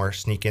 2 more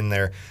sneak in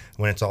there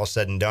when it's all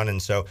said and done.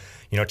 And so,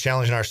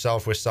 challenging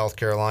ourselves with South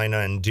Carolina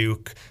and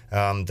Duke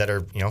that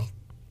are,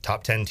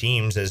 top 10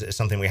 teams is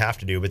something we have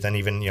to do. But then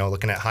even,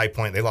 looking at High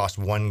Point, they lost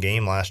 1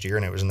 game last year,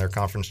 and it was in their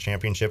conference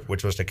championship,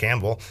 which was to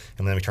Campbell.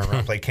 And then we turned around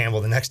and played Campbell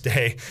the next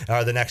day,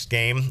 or the next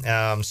game.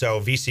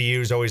 So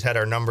VCU's always had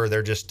our number.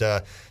 They're just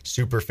a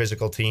super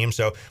physical team.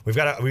 So we've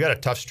got a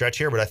tough stretch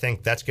here, but I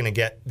think that's going to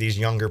get these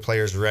younger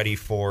players ready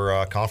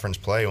for conference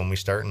play when we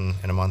start in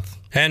a month.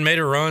 And made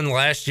a run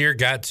last year,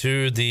 got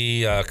to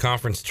the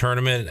conference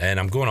tournament, and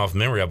I'm going off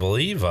memory, I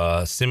believe,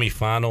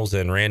 semifinals,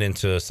 and ran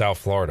into South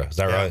Florida. Is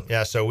that right?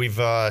 Yeah, so we've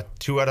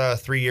 2 out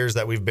of 3 years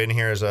that we've been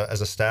here as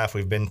a staff,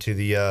 we've been to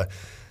the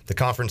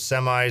conference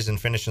semis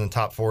and finished in the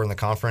top 4 in the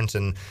conference.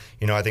 And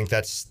I think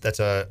that's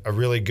a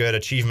really good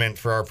achievement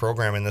for our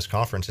program in this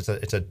conference.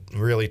 It's a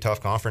really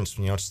tough conference.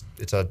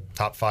 It's a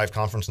top 5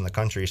 conference in the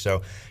country.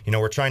 So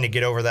we're trying to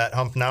get over that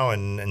hump now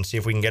and see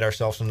if we can get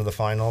ourselves into the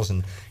finals.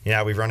 And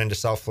we've run into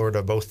South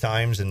Florida both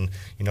times, and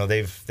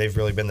they've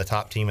really been the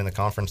top team in the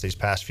conference these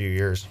past few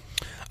years.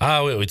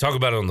 We talk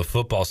about it on the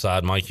football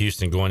side. Mike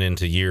Houston going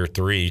into year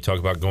 3. You talk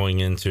about going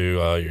into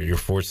your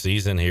 4th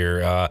season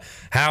here.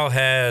 How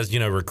has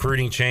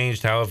recruiting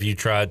changed? How have you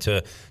tried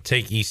to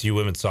take ECU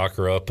women's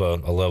soccer up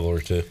a level or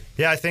 2?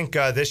 Yeah, I think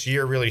this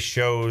year really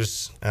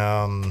shows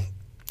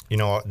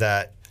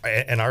that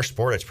in our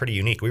sport, it's pretty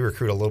unique. We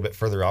recruit a little bit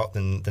further out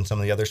than some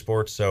of the other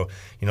sports. So,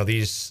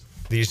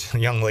 these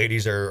young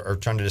ladies are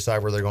trying to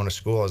decide where they're going to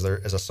school as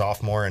a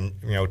sophomore, and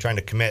trying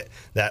to commit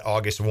that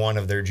August 1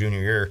 of their junior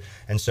year.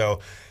 And so,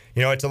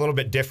 it's a little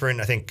bit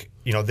different. I think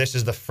this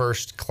is the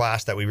first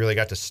class that we really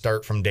got to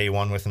start from day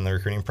one within the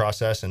recruiting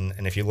process.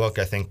 And if you look,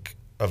 I think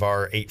of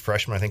our 8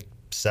 freshmen, I think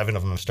 7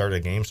 of them have started a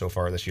game so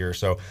far this year.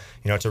 So,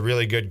 it's a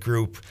really good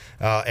group,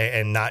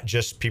 and not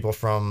just people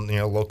from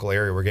local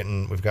area.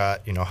 We've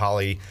got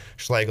Holly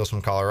Schlegels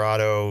from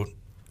Colorado,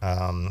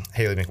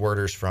 Haley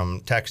McWhirters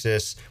from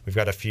Texas. We've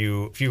got a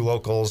few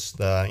locals,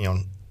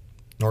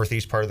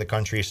 northeast part of the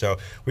country. So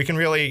we can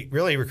really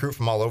recruit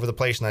from all over the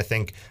place. And I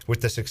think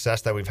with the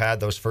success that we've had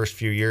those first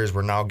few years,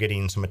 we're now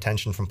getting some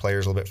attention from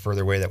players a little bit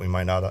further away that we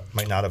might not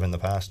have in the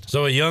past.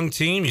 So a young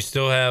team, you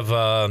still have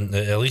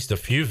at least a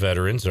few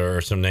veterans or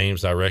some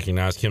names I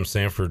recognize. Kim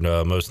Sanford,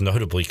 most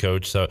notably,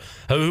 coach. So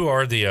who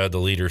are the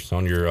leaders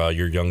on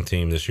your young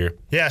team this year?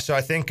 Yeah, so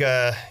I think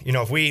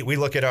if we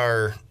look at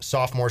our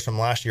sophomores from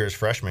last year as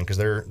freshmen, because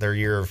their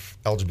year of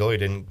eligibility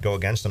didn't go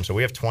against them, so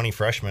we have 20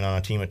 freshmen on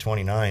a team of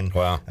 29.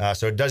 Wow.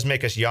 So it does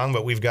make us young,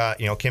 but we've got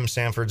Kim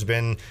Sanford's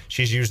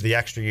she's used the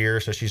extra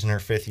year, so she's in her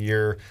 5th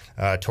year.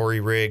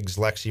 Tori Riggs,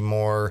 Lexi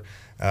Moore,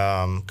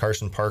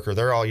 Carson Parker,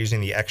 they're all using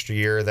the extra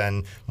year.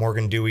 Then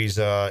Morgan Dewey's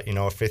a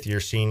 5th year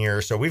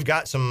senior. So we've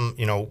got some,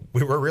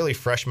 we're really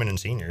freshmen and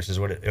seniors is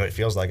what it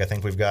feels like. I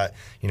think we've got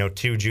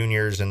 2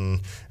 juniors and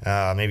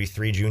maybe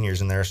 3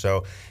 juniors in there.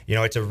 So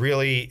it's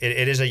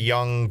it is a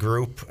young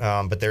group,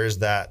 but there is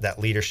that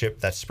leadership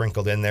that's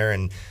sprinkled in there,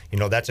 and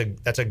that's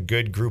a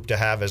good group to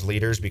have as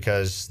leaders,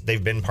 because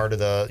they've been part of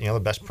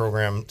the best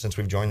program since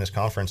we've joined this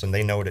conference, and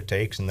they know what it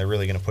takes, and they're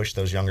really going to push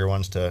those younger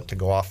ones to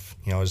go off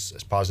as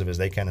positive as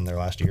they can in their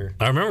last year.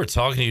 I remember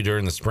talking to you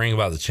during the spring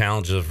about the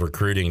challenges of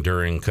recruiting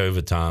during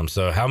COVID time.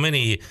 So how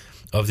many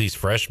of these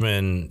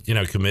freshmen,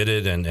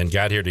 committed and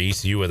got here to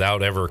ECU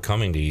without ever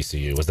coming to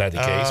ECU? Was that the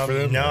case for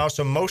them? No.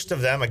 So most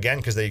of them, again,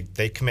 because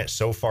they commit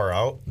so far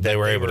out, they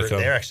were able to come.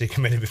 They're actually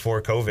committed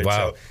before COVID.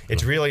 Wow. So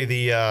it's really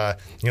the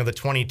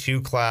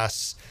 22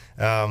 class,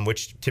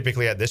 which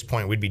typically at this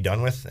point we'd be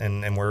done with,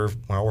 and we're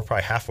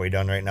probably halfway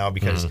done right now,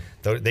 because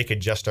they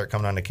could just start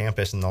coming onto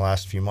campus in the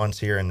last few months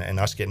here, and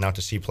us getting out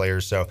to see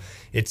players. So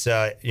it's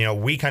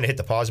we kind of hit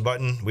the pause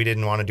button. We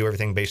didn't want to do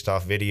everything based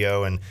off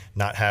video and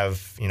not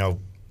have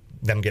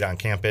them get on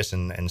campus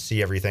and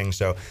see everything.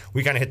 So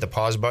we kind of hit the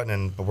pause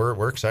button, but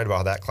we're excited about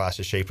how that class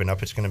is shaping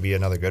up. It's going to be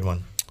another good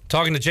one.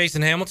 Talking to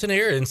Jason Hamilton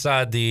here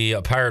inside the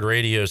Pirate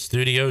Radio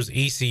studios.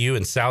 ECU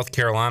in South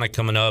Carolina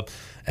coming up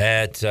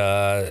at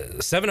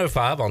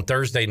 7:05 on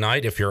Thursday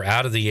night. If you're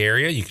out of the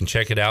area, you can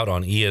check it out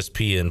on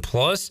ESPN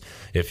Plus.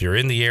 If you're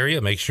in the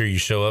area, make sure you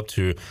show up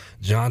to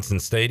Johnson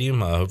Stadium.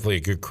 Hopefully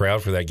a good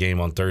crowd for that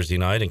game on Thursday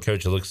night. And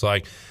Coach, it looks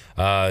like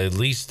at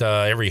least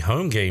every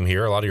home game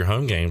here, a lot of your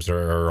home games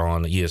are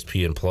on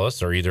ESPN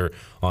Plus or either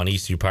on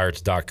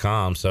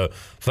ECUPirates.com. So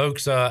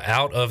folks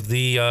out of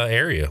the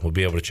area will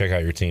be able to check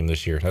out your team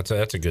this year.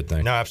 That's a good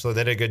thing. No,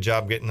 absolutely. They did a good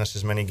job getting us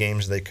as many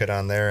games as they could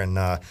on there. And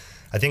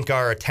I think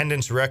our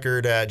attendance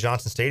record at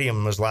Johnson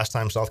Stadium was last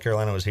time South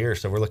Carolina was here.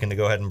 So we're looking to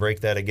go ahead and break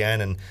that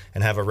again and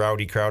have a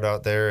rowdy crowd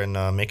out there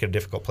and make it a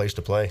difficult place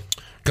to play.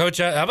 Coach,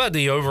 how about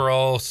the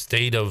overall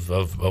state of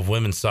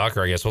women's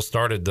soccer? I guess we'll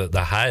start at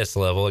the highest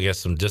level. I guess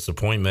some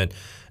disappointment,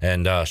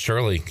 and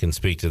Shirley can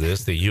speak to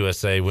this, the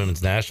USA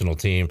women's national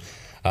team.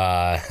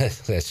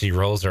 As she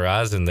rolls her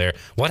eyes in there.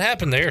 What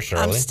happened there,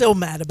 Shirley? I'm still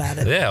mad about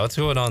it. Yeah, what's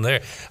going on there?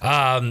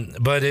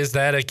 But is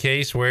that a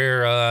case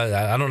where,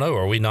 I don't know,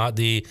 are we not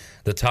the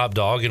top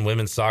dog in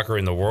women's soccer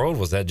in the world?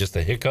 Was that just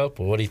a hiccup?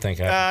 What do you think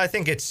happened? I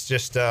think it's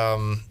just,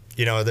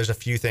 there's a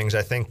few things.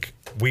 I think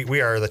we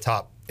are the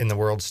top in the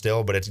world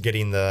still, but it's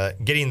getting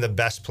the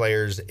best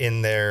players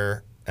in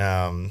there.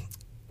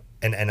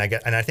 And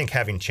I think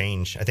having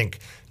change. I think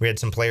we had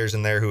some players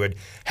in there who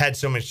had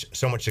so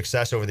much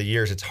success over the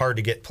years. It's hard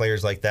to get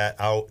players like that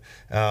out.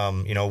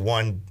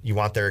 One, you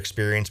want their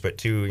experience, but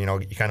 2, you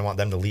kind of want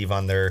them to leave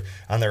on their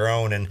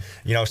own. And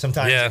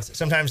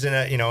sometimes in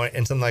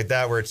in something like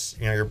that where it's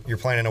you're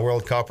playing in a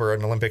World Cup or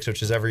an Olympics,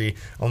 which is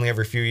only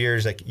every few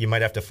years, like you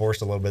might have to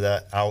force a little bit of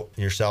that out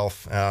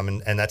yourself.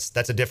 And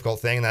that's a difficult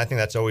thing. And I think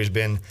that's always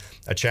been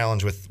a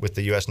challenge with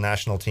the U.S.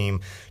 national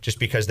team, just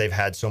because they've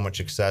had so much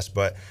success.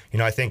 But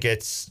I think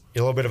it's a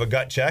little bit of a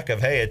gut check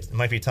of, hey, it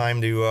might be time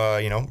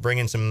to bring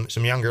in some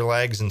younger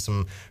legs and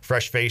some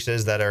fresh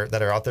faces that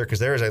are out there, because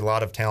there is a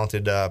lot of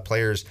talented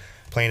players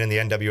playing in the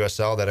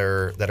NWSL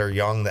that are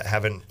young, that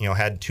haven't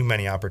had too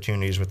many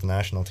opportunities with the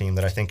national team,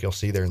 that I think you'll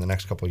see there in the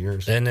next couple of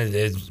years. And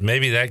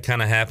maybe that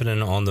kind of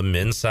happening on the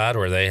men's side,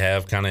 where they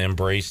have kind of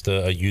embraced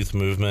a youth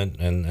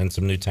movement and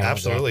some new talent.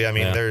 Absolutely. I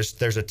mean,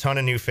 there's a ton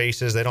of new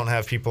faces. They don't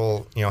have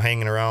people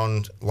hanging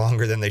around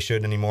longer than they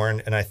should anymore,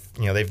 and I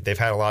they've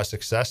had a lot of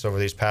success over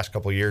these past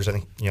couple of years. I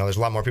think there's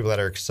a lot more people that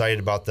are excited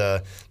about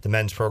the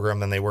men's program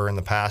than they were in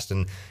the past,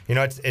 and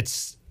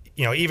it's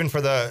even for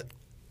the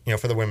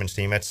women's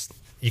team,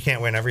 you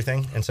can't win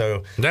everything, and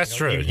so that's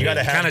true. You got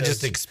to kind of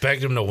just expect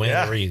them to win.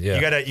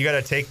 You got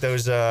to take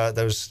those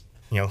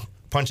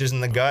punches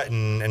in the gut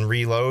and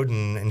reload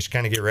and just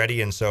kind of get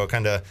ready. And so it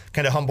kind of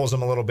humbles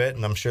them a little bit,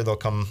 and I'm sure they'll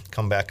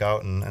come back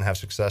out and have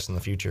success in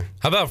the future.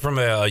 How about from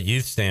a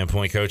youth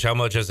standpoint, Coach? How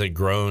much has it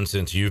grown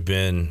since you've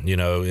been,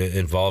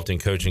 involved in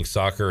coaching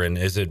soccer, and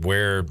is it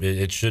where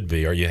it should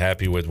be? Are you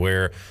happy with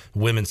where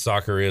women's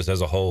soccer is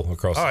as a whole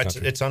across the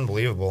country? It's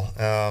unbelievable.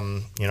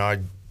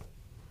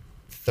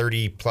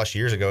 30 plus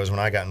years ago is when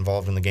I got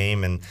involved in the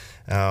game, and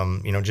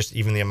just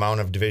even the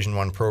amount of Division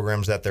I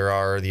programs that there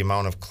are, the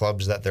amount of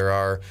clubs that there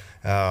are,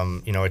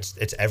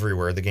 it's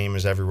everywhere. The game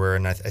is everywhere,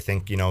 and I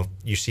think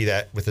you see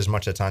that with as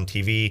much that's on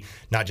TV,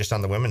 not just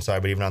on the women's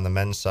side, but even on the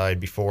men's side.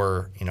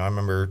 Before, I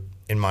remember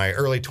in my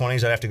early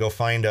 20s, I'd have to go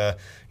find an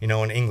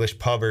English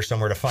pub or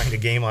somewhere to find a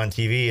game on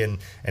TV, and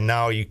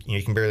now you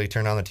can barely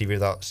turn on the TV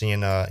without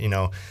seeing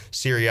a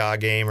Serie A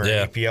game or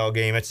an EPL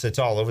game. It's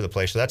all over the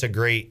place. So that's a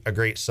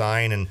great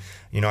sign, and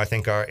I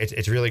think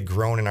it's really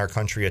grown in our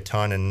country a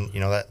ton, and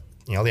the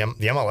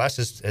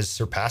MLS is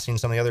surpassing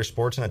some of the other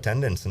sports in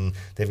attendance, and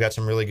they've got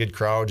some really good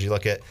crowds. You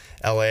look at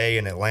LA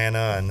and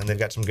Atlanta, and they've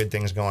got some good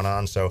things going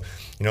on. So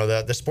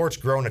the sport's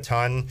grown a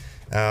ton,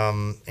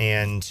 and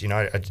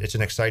it's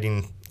an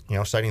exciting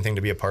thing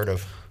to be a part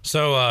of.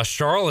 So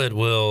Charlotte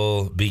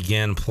will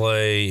begin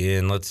play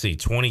in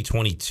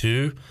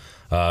 2022.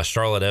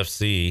 Charlotte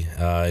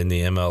FC in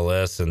the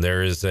MLS, and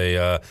there is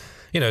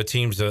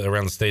teams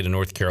around the state of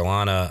North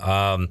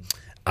Carolina.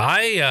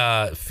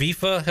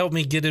 FIFA helped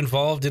me get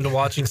involved into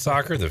watching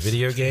soccer, the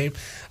video game,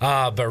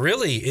 but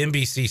really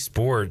NBC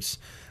Sports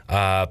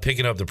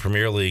picking up the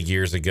Premier League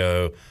years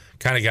ago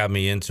kind of got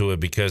me into it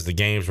because the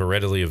games were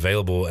readily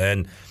available.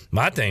 And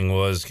my thing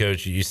was,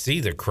 Coach, you see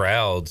the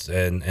crowds,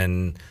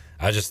 and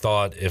I just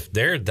thought if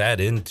they're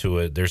that into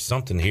it, there's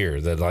something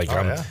here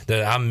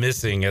that I'm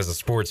missing as a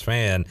sports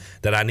fan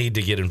that I need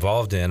to get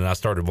involved in. And I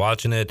started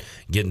watching it,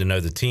 getting to know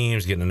the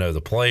teams, getting to know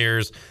the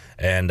players,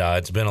 and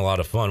it's been a lot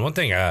of fun. One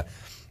thing I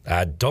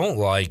don't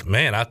like,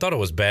 I thought it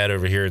was bad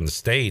over here in the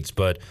States,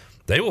 but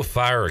they will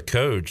fire a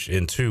coach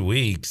in 2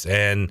 weeks,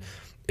 and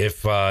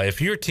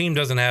if your team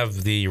doesn't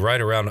have the right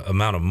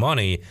amount of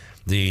money,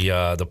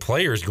 the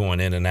players going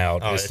in and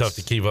out is tough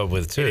to keep up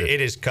with too.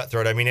 It is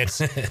cutthroat. I mean,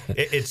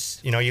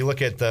 it's you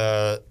look at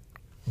the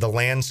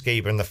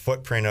landscape and the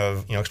footprint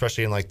of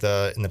especially in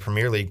the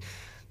Premier League,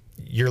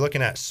 you're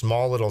looking at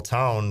small little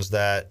towns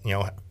that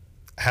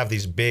have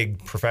these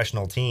big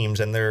professional teams,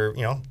 and they're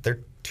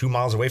 2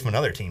 miles away from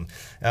another team.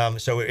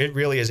 So it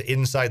really is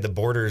inside the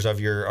borders of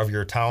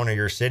your town or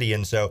your city.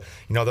 And so,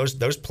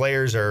 those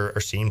players are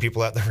seeing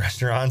people at the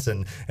restaurants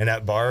and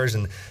at bars.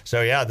 And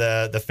so,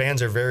 the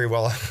fans are very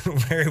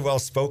well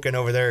spoken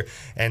over there.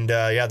 And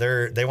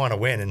they want to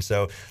win. And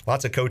so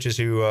lots of coaches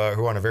who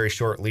are on a very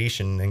short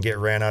leash and get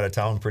ran out of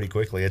town pretty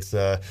quickly. It's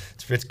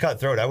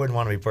cutthroat. I wouldn't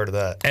want to be part of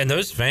that. And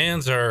those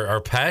fans are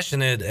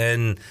passionate,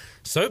 and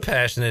so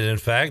passionate, in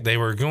fact, they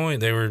were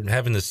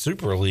having the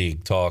Super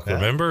League talk,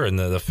 remember? And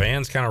the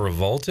fans kind of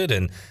revolted,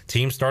 and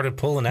teams started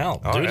pulling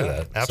out due to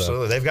that.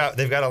 Absolutely. So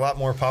they've got a lot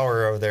more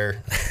power over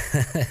there.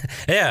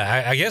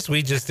 I guess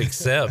we just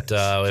accept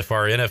if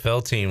our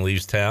NFL team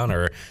leaves town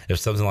or if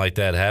something like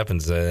that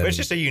happens. But it's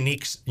just a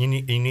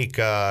unique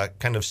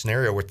kind of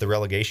scenario with the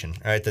relegation,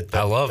 right?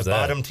 I love the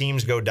that. Bottom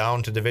teams go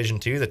down to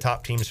Division II. The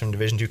top teams from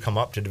Division II come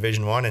up to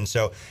Division I. And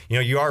so,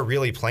 you are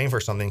really playing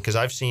for something, because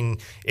I've seen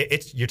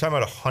you're talking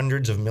about hundreds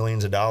of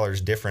millions of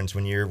dollars difference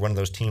when you're one of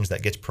those teams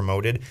that gets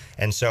promoted.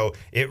 And so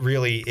it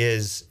really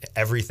is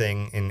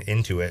everything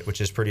into it,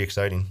 which is pretty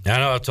exciting. I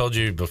know I've told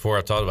you before,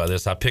 I've talked about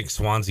this. I picked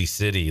Swansea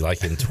City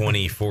in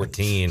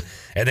 2014,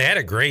 and they had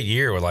a great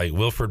year with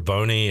Wilfred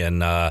Boney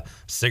and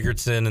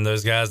Sigurdsson and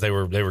those guys. They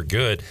were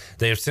good.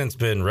 They have since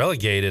been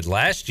relegated.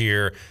 Last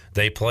year,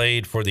 they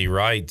played for the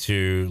right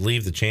to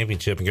leave the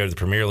championship and go to the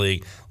Premier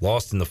League,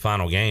 lost in the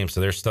final game,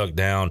 so they're stuck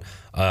down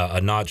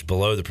a notch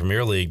below the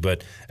Premier League.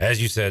 But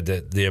as you said,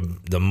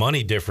 the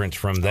money difference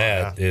from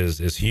that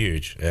is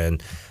huge,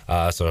 and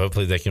so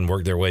hopefully they can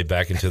work their way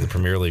back into the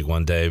Premier League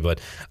one day. But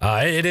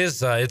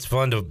it's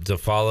fun to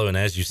follow, and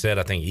as you said,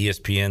 I think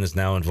ESPN is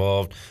now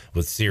involved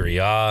with Serie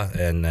A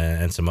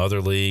and some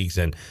other leagues,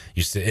 and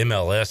you see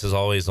MLS is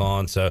always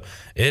on. So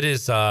it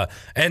is,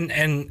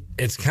 and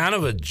it's kind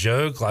of a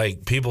joke.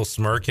 People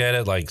smirk at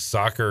it,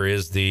 soccer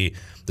is the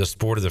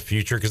sport of the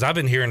future, because I've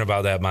been hearing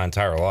about that my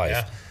entire life.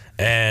 Yeah.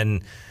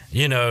 And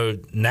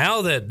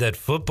now that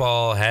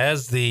football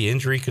has the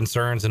injury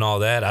concerns and all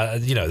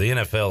that, the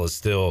NFL is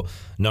still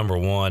number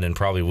one and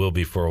probably will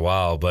be for a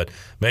while. But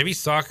maybe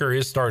soccer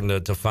is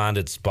starting to find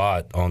its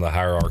spot on the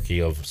hierarchy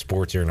of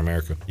sports here in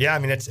America. Yeah, I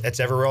mean, it's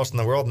everywhere else in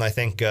the world, and I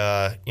think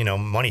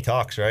money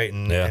talks, right?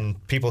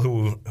 And people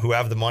who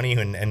have the money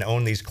and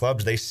own these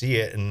clubs, they see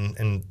it,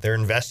 and they're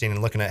investing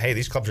and looking at, hey,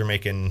 these clubs are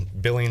making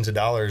billions of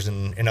dollars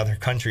in other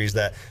countries,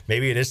 that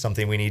maybe it is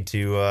something we need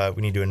to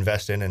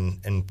invest in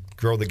and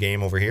grow the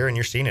game over here. year, and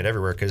you're seeing it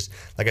everywhere. Because,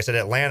 like I said,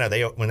 Atlanta,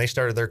 when they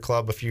started their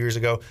club a few years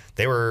ago,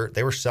 they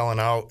were selling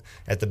out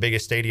at the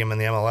biggest stadium in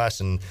the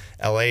MLS, and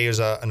LA is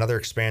another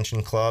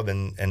expansion club,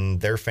 and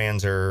their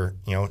fans are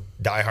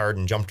diehard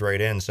and jumped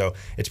right in. So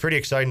it's pretty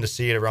exciting to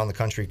see it around the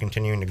country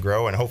continuing to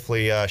grow, and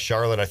hopefully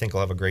Charlotte, I think,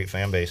 will have a great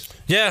fan base.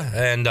 Yeah,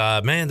 and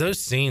man, those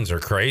scenes are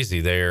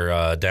crazy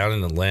there down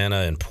in Atlanta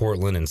and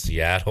Portland and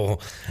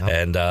Seattle,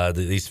 and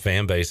these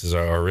fan bases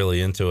are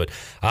really into it.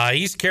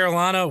 East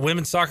Carolina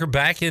women's soccer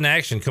back in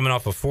action, coming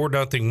off a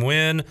 4-0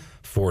 win.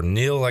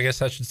 4-0, I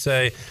guess I should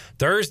say.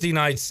 Thursday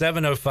night,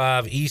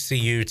 7:05,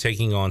 ECU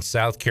taking on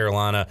South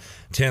Carolina,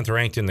 10th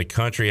ranked in the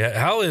country.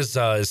 How is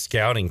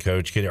scouting,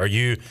 Coach?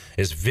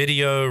 Is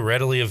video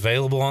readily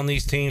available on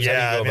these teams?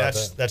 Yeah,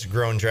 that's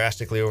grown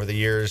drastically over the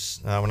years.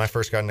 When I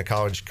first got into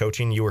college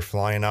coaching, you were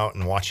flying out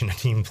and watching a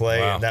team play.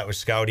 Wow. And that was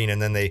scouting,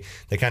 and then they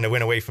kind of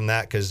went away from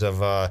that because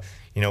of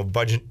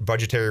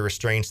budgetary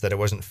restraints, that it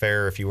wasn't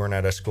fair if you weren't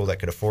at a school that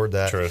could afford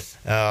that. True.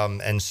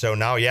 And so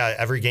now,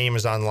 every game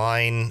is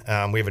online.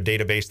 We have a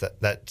database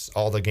that's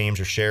all the games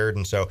are shared.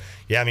 And so,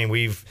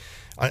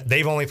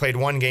 they've only played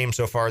one game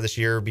so far this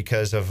year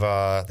because of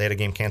they had a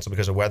game canceled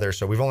because of weather.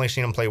 So we've only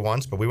seen them play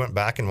once, but we went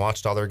back and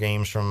watched all their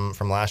games from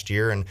last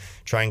year and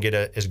try and get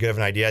as good of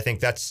an idea. I think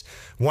that's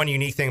one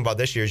unique thing about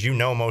this year is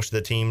most of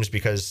the teams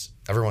because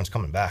everyone's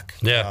coming back.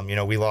 Yeah.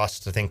 We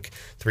lost, I think,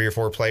 3 or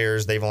 4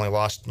 players. They've only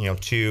lost,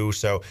 2.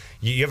 So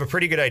you have a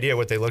pretty good idea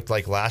what they looked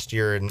like last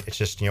year, and it's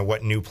just,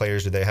 what new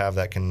players do they have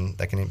that can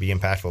be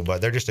impactful.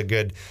 But they're just a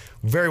good,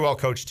 very well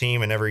coached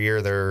team, and every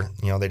year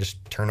they just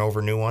turn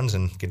over new ones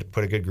and get to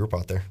put a good group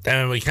out there.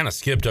 And we kind of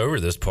skipped over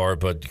this part,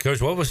 but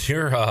Coach, what was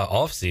your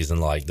off season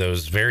like?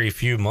 Those very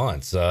few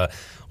months.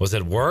 Was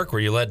it work?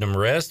 Were you letting them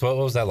rest? What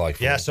was that like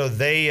for you? So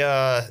they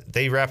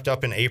wrapped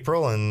up in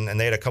April, and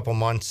they had a couple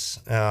months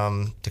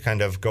to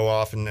kind of go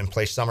off and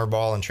play summer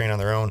ball and train on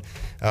their own.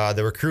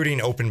 The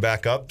recruiting opened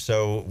back up,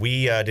 so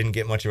we didn't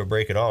get much of a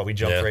break at all. We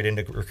jumped right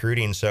into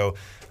recruiting. So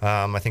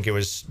I think it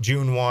was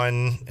June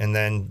 1 and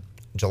then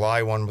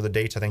July 1 were the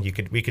dates. I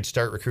think we could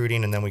start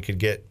recruiting, and then we could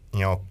get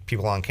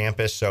people on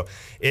campus. So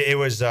it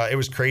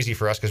was crazy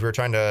for us because we were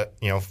trying to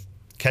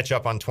catch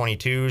up on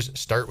 22s,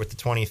 start with the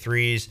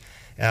 23s.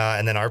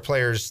 And then our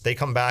players, they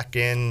come back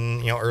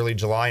in early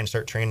July and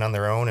start training on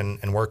their own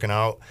and working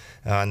out.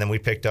 And then we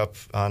picked up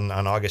on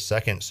August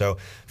 2nd. So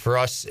for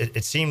us,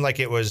 it seemed like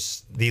it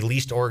was the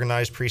least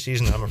organized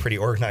preseason. I'm a pretty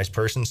organized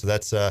person, so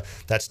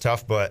that's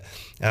tough. But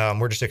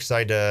we're just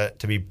excited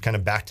to be kind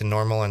of back to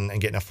normal and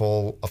getting a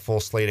full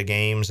slate of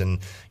games. And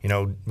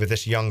with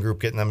this young group,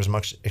 getting them as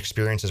much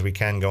experience as we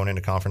can going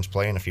into conference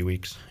play in a few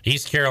weeks.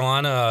 East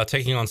Carolina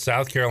taking on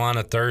South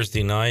Carolina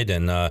Thursday night,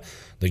 and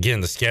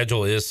again, the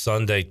schedule is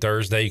Sunday,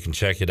 Thursday. You can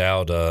check it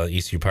out,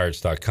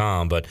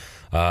 ECUPirates.com. But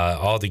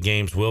all the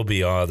games will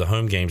be, the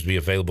home games, be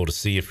available to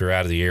see if you're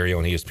out of the area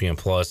on ESPN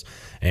Plus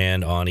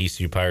and on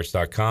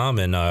ECUPirates.com.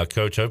 And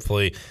Coach,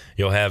 hopefully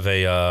you'll have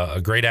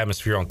a great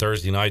atmosphere on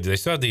Thursday night. Do they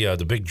still have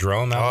the big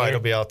drum out there? It'll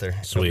be out there.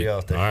 Sweet. It'll be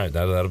out there. All right,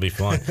 that'll be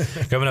fun.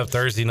 Coming up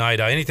Thursday night.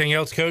 Anything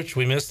else, Coach,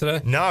 we missed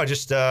today? No,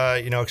 just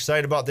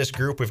excited about this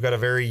group. We've got a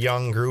very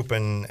young group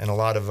and a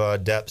lot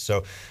of depth.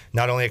 So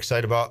not only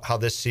excited about how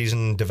this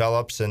season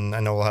develops, and I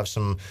know we'll have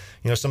some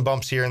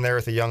bumps here and there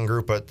with a young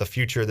group, but the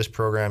future of this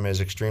program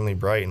is extremely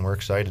bright, and we're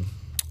excited.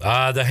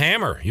 The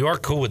Hammer. You are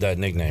cool with that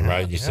nickname,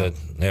 right? You said,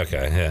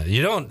 okay, yeah.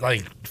 You don't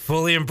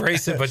fully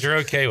embrace it, but you're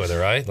okay with it,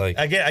 right?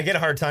 I get a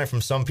hard time from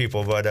some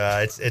people, but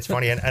it's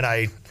funny, and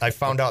I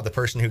found out the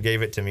person who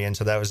gave it to me, and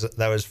so that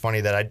was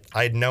funny that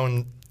I'd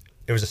known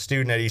it was a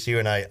student at ECU,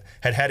 and I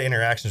had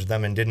interactions with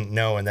them and didn't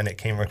know, and then it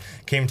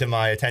came to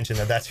my attention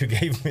that's who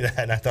gave me that,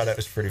 and I thought that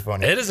was pretty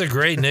funny. It is a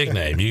great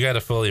nickname. You got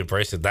to fully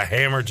embrace it. The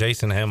Hammer,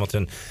 Jason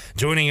Hamilton,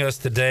 joining us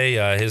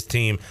today. His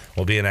team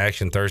will be in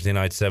action Thursday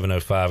night,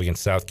 7:05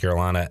 against South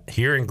Carolina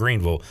here in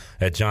Greenville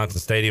at Johnson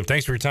Stadium.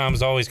 Thanks for your time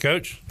as always,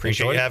 Coach.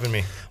 Appreciate you having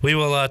me. We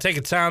will take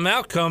a time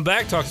out, come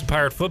back, talk some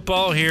Pirate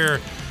football here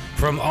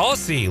from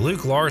Aussie,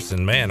 Luke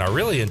Larson. Man, I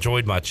really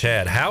enjoyed my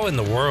chat. How in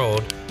the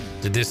world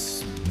did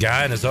this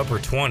guy in his upper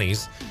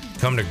 20s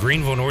come to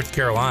Greenville, North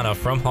Carolina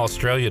from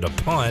Australia to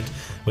punt?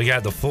 We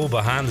got the full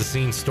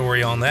behind-the-scenes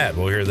story on that.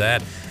 We'll hear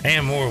that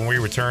and more when we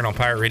return on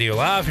Pirate Radio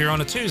Live here on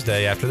a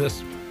Tuesday after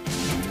this.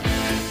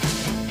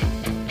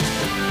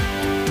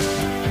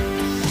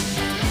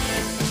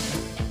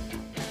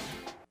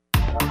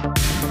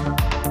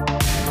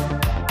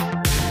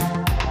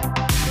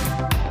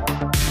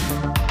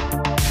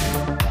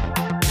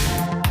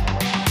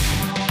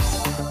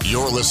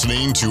 You're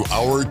listening to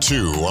Hour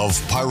 2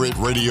 of Pirate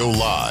Radio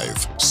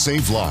Live.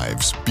 Save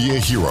lives, be a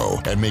hero,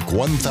 and make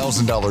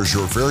 $1,000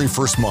 your very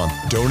first month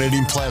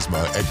donating plasma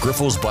at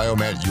Grifols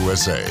Biomat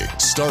USA.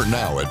 Start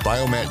now at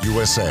Biomat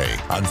USA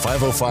on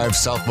 505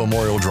 South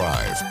Memorial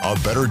Drive. A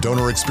better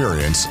donor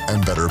experience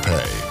and better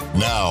pay.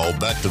 Now,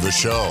 back to the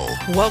show.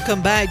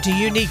 Welcome back. Do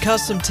you need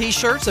custom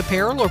T-shirts,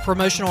 apparel, or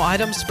promotional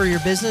items for your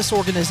business,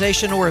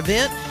 organization, or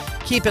event?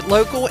 Keep it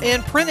local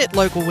and print it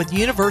local with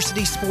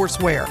University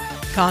Sportswear.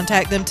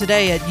 Contact them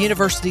today at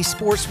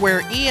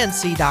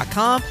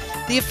universitysportswearenc.com,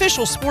 the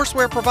official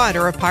sportswear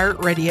provider of Pirate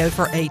Radio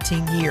for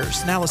 18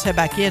 years. Now let's head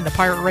back into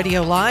Pirate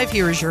Radio Live.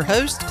 Here is your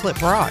host, Clip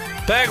Brock.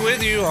 Back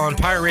with you on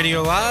Pirate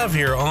Radio Live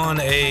here on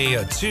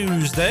a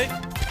Tuesday.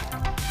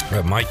 We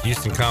have Mike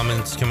Houston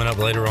comments coming up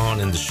later on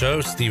in the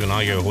show. Stephen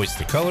Igo, Hoist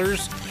the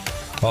Colors,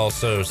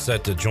 also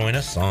set to join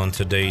us on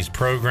today's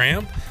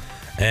program.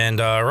 And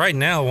right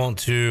now I want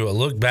to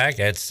look back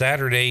at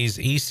Saturday's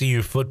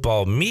ECU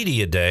Football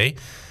Media Day.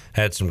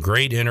 Had some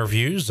great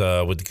interviews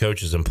with the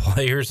coaches and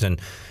players and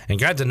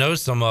got to know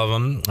some of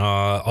them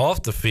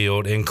off the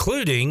field,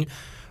 including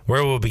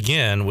where we'll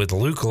begin with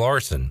Luke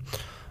Larson,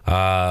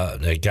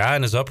 a guy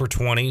in his upper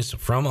 20s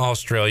from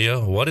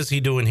Australia. What is he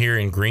doing here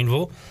in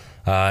Greenville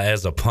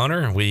as a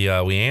punter? We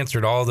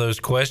answered all those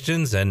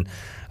questions and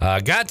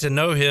got to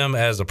know him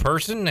as a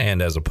person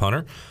and as a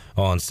punter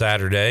on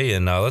Saturday.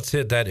 And let's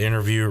hit that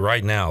interview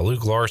right now.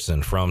 Luke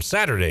Larson from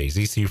Saturday's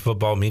ECU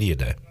Football Media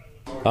Day.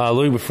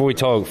 Luke, before we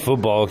talk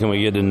football, can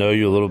we get to know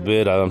you a little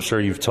bit? I'm sure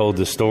you've told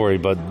this story,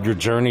 but your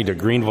journey to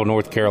Greenville,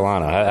 North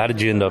Carolina, how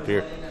did you end up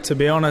here? To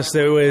be honest,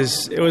 it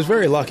was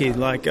very lucky.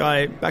 Like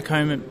back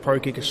home at Pro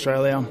Kick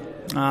Australia,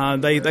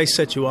 they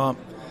set you up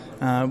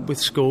with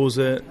schools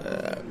that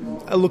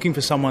are looking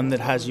for someone that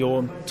has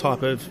your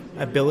type of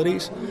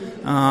abilities.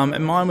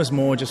 And mine was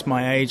more just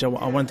my age. I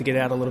wanted to get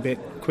out a little bit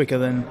quicker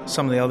than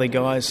some of the other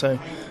guys. So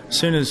as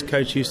soon as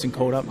Coach Houston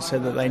called up and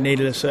said that they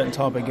needed a certain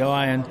type of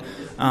guy, and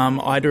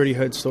I'd already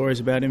heard stories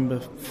about him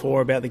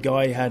before, about the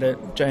guy he had at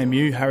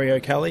JMU, Harry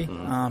O'Kelly.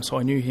 So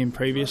I knew him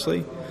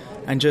previously.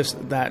 And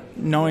just that,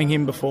 knowing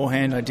him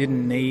beforehand, I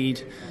didn't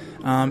need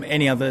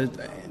any other,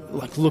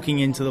 like looking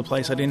into the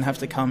place. I didn't have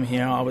to come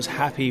here. I was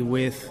happy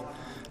with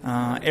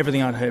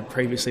everything I'd heard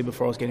previously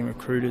before I was getting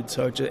recruited,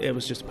 so it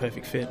was just a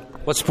perfect fit.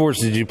 What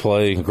sports did you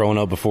play growing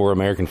up before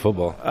American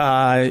football?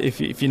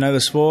 If you know the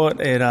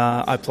sport,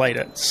 I played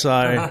it. So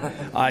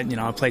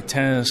I played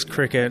tennis,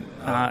 cricket,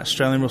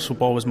 Australian rules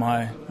football was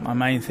my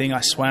main thing.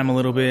 I swam a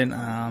little bit,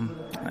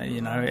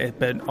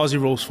 but Aussie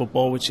rules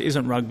football, which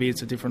isn't rugby,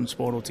 it's a different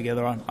sport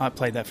altogether. I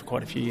played that for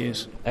quite a few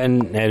years.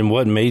 And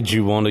what made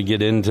you want to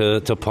get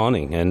into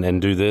punting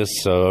and do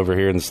this over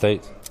here in the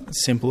States?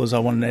 Simple as I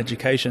wanted an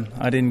education.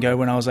 I didn't go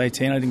when I was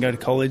 18. I didn't go to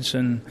college,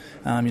 and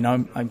I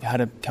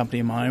had a company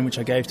of my own which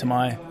I gave to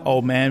my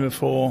old man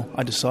before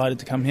I decided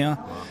to come here.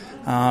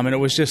 And it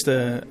was just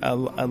a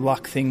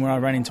luck thing where I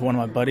ran into one of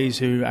my buddies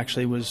who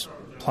actually was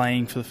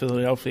playing for the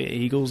Philadelphia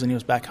Eagles, and he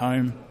was back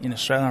home in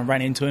Australia. I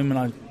ran into him and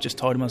I just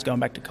told him I was going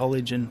back to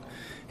college, and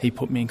he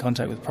put me in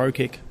contact with Pro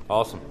Kick.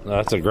 Awesome.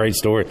 That's a great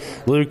story.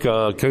 Luke,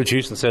 Coach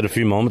Houston said a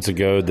few moments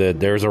ago that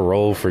there's a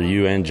role for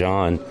you and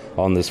John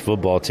on this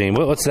football team.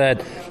 What's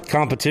that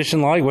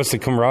competition like? What's the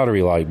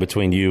camaraderie like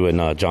between you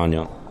and John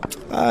Young?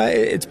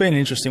 It's been an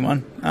interesting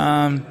one.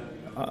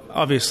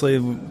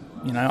 Obviously,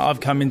 I've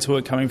come into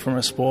it coming from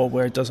a sport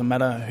where it doesn't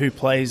matter who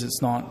plays.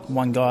 It's not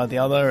one guy or the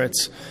other.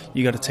 It's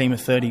you got a team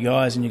of 30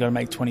 guys and you got to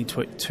make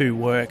 22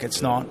 work.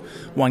 It's not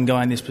one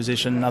guy in this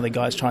position, another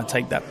guy's trying to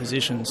take that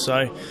position.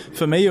 So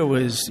for me, it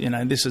was,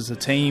 this is a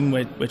team.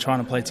 We're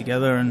trying to play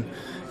together, and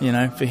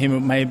for him,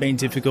 it may have been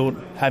difficult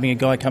having a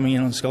guy coming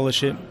in on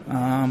scholarship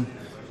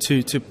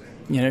to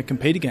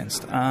compete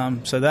against.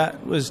 So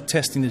that was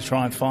testing to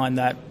try and find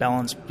that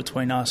balance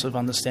between us of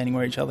understanding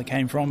where each other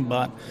came from.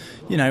 But,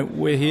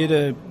 we're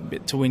here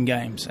to win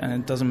games, and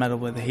it doesn't matter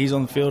whether he's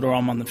on the field or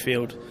I'm on the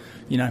field.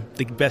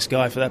 The best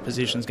guy for that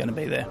position is going to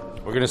be there.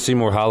 We're going to see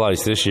more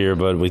highlights this year,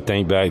 but we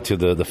think back to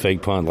the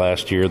fake punt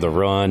last year, the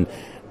run,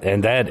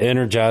 and that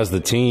energized the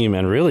team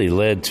and really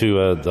led to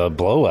a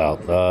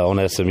blowout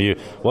on SMU.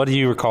 What do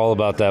you recall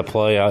about that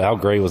play? How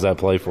great was that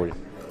play for you?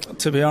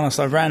 To be honest,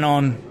 I ran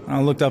on, and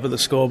I looked up at the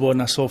scoreboard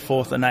and I saw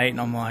 4th and 8,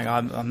 and I'm like,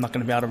 I'm not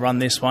going to be able to run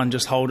this one,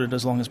 just hold it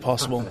as long as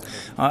possible.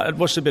 I'd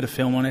watched a bit of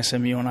film on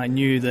SMU, and I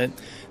knew that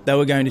they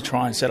were going to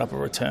try and set up a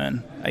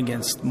return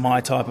against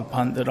my type of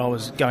punt that I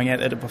was going out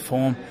there to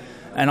perform.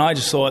 And I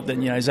just thought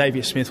that,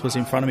 Xavier Smith was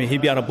in front of me.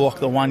 He'd be able to block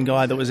the one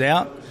guy that was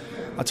out.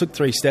 I took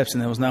 3 steps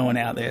and there was no one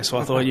out there. So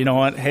I thought, you know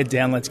what, head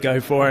down, let's go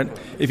for it.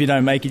 If you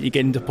don't make it, you're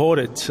getting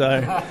deported.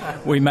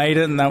 So we made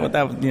it, and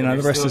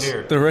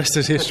the rest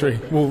is history.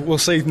 We'll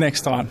see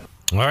next time.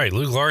 All right,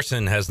 Luke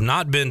Larson has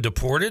not been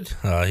deported.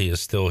 He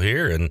is still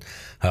here, and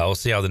we'll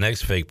see how the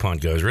next fake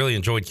punt goes. Really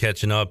enjoyed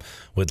catching up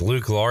with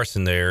Luke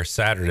Larson there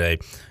Saturday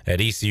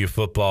at ECU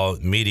Football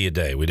Media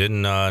Day. We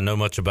didn't know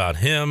much about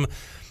him.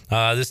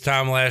 This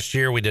time last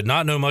year, we did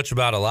not know much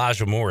about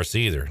Elijah Morris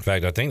either. In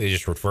fact, I think they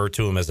just referred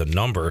to him as a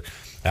number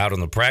out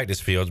on the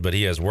practice fields, but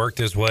he has worked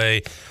his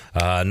way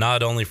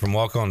not only from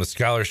walk-on to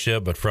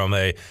scholarship, but from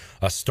a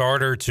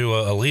starter to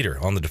a leader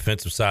on the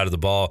defensive side of the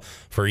ball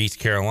for East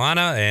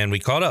Carolina. And we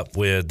caught up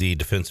with the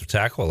defensive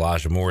tackle,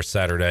 Elijah Morris,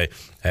 Saturday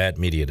at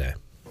Media Day.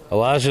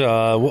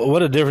 Elijah,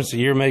 what a difference a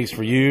year makes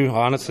for you.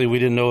 Honestly, we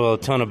didn't know a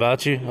ton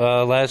about you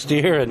last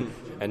year,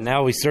 and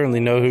now we certainly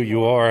know who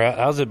you are.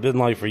 How's it been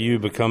like for you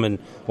becoming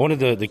one of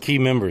the key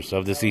members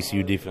of this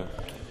ECU defense?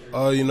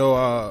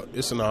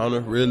 It's an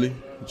honor, really,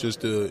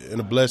 and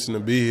a blessing to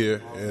be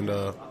here and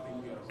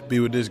be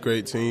with this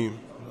great team.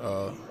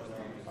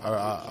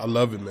 I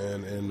love it,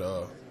 man, and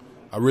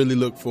I really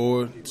look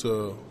forward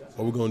to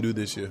what we're going to do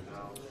this year.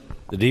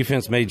 The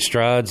defense made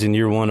strides in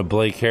year one of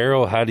Blake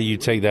Harrell. How do you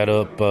take that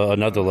up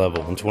another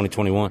level in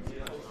 2021?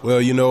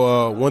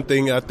 Well, one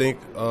thing I think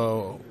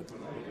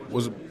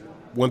was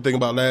one thing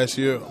about last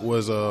year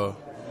was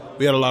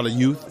we had a lot of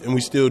youth, and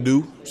we still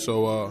do.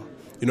 So,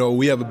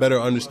 we have a better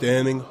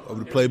understanding of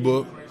the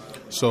playbook.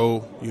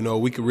 So,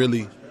 we could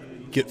really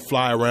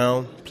fly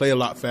around, play a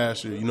lot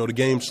faster. The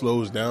game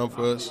slows down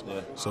for us.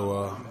 Yeah.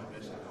 So,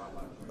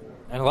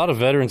 and a lot of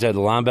veterans at the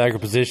linebacker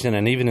position,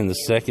 and even in the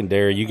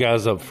secondary. You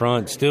guys up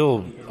front,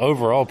 still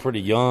overall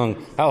pretty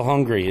young. How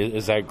hungry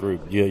is that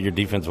group? Your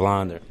defensive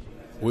line there?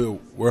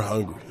 We're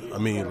hungry. I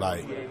mean,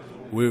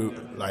 we're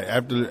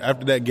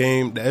after that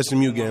game, the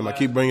SMU game. I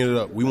keep bringing it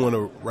up. We want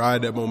to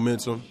ride that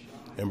momentum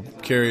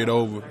and carry it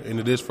over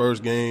into this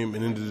first game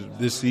and into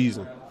this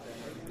season.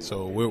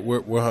 So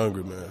we're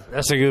hungry, man.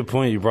 That's a good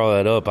point. You brought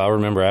that up. I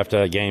remember after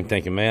that game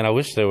thinking, man, I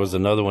wish there was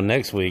another one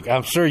next week.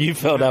 I'm sure you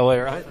felt that way,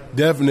 right?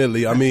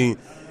 Definitely. I mean,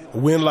 a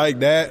win like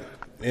that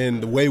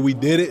and the way we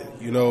did it,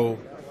 you're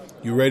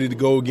ready to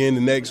go again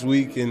the next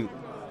week, and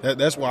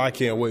that's why I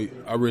can't wait.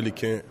 I really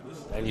can't.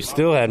 And you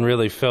still hadn't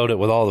really felt it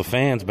with all the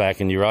fans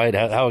backing you, right?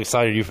 How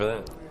excited are you for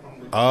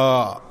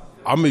that?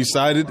 I'm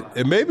excited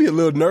and maybe a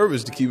little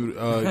nervous to keep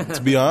it.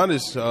 To be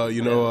honest,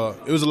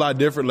 it was a lot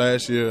different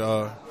last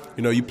year.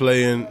 You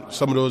play in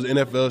some of those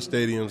NFL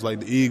stadiums like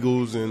the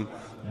Eagles and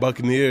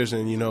Buccaneers,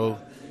 and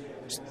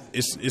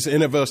it's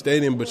an NFL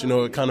stadium, but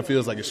it kind of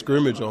feels like a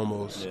scrimmage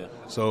almost. Yeah.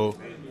 So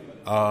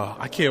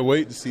I can't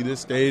wait to see this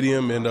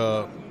stadium and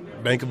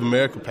Bank of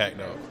America packed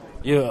out.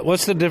 Yeah,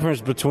 what's the difference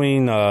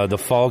between the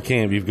fall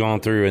camp you've gone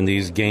through and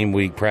these game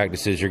week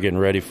practices you're getting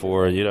ready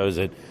for? Is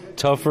it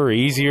tougher,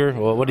 easier?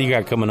 Well, what do you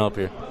got coming up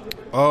here?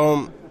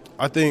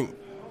 I think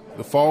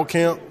the fall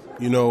camp,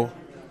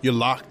 you're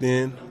locked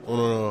in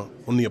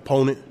on the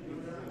opponent.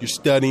 You're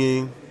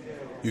studying,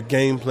 you're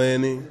game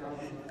planning,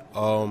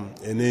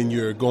 and then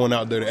you're going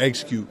out there to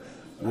execute.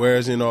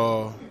 Whereas in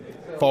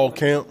fall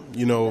camp,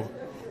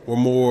 we're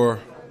more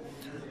 –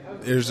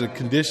 there's a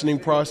conditioning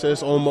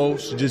process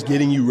almost, just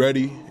getting you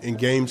ready in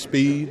game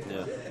speed,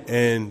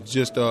 and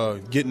just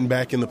getting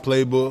back in the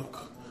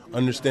playbook,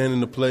 understanding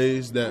the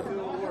plays.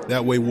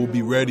 That way we'll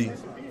be ready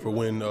for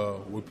when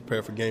we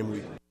prepare for game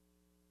week.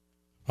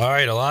 All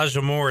right,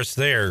 Elijah Morris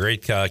there.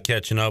 Great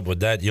catching up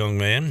with that young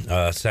man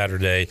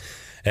Saturday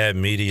at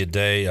Media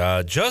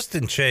Day.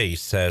 Justin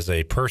Chase has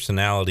a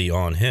personality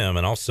on him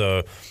and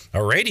also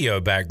a radio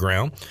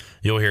background.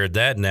 You'll hear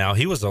that now.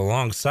 He was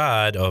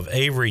alongside of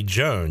Avery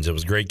Jones. It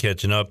was great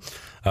catching up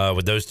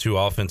with those two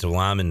offensive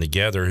linemen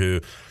together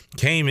who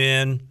came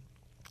in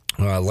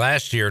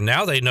last year.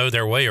 Now they know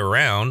their way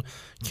around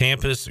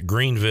campus,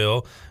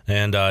 Greenville,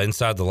 and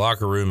inside the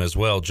locker room as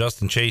well.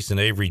 Justin Chase and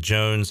Avery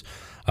Jones,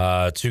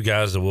 two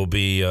guys that will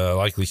be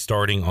likely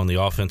starting on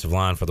the offensive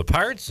line for the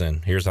Pirates,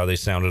 and here's how they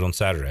sounded on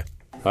Saturday.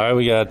 All right,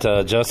 we got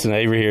Justin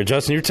Avery here.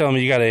 Justin, you're telling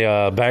me you got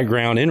a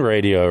background in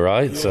radio,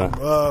 right?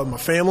 Yeah, my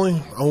family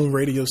own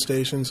radio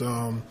stations,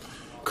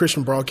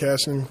 Christian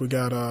Broadcasting. We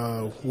got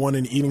one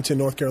in Edenton,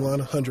 North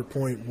Carolina,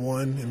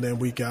 100.1, and then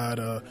we got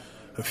a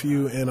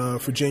few in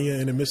Virginia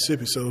and in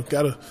Mississippi. So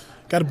got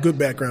a good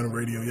background in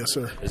radio, yes,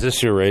 sir. Is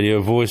this your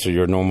radio voice or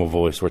your normal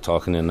voice we're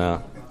talking in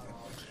now?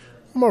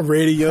 My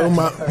radio,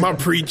 my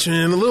preaching,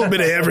 a little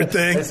bit of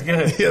everything. That's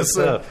good. Yes,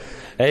 sir.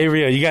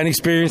 Avery, you got any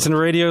experience in the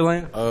radio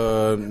land?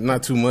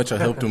 Not too much. I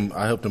helped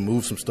him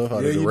move some stuff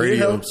out of the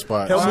radio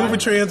spot. Help move a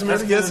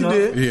transmitter. Yes, he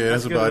did. Yeah,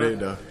 that's about it,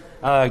 though.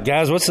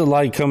 Guys, what's it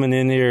like coming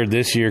in here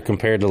this year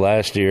compared to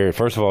last year?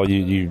 First of all,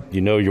 you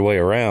know your way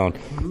around,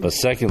 but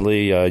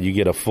secondly, you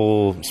get a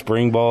full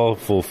spring ball,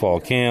 full fall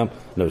camp,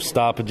 no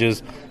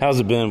stoppages. How's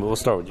it been? We'll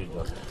start with you,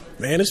 Justin.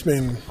 Man,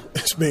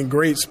 it's been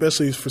great,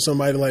 especially for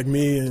somebody like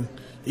me and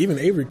even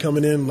Avery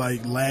coming in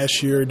like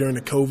last year during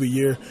the COVID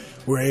year.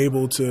 We're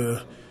able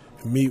to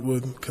meet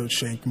with Coach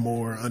Shank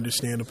more,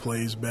 understand the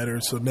plays better.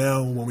 So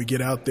now when we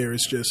get out there,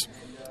 it's just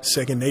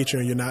second nature,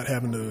 and you're not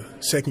having to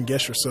second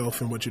guess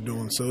yourself in what you're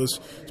doing. So it's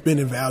been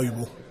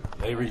invaluable.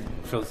 Avery, you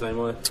feel the same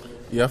way?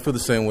 Yeah, I feel the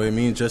same way.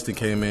 Me and Justin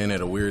came in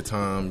at a weird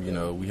time.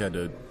 We had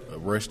to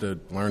rush to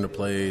learn the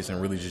plays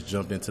and really just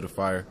jumped into the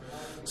fire.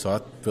 So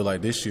I feel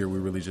like this year we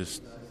really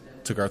just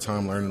took our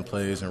time learning the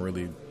plays and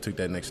really took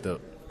that next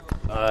step.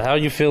 How are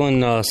you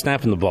feeling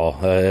snapping the ball?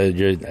 I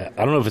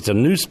don't know if it's a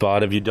new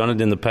spot. Have you done it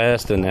in the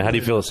past, and how do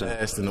you feel?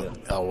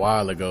 A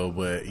while ago,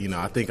 but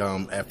I think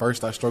at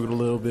first I struggled a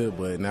little bit,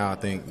 but now I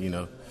think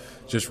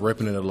just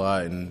repping it a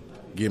lot and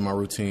getting my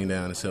routine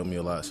down has helped me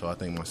a lot. So I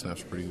think my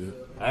snaps are pretty good.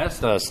 I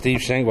asked Steve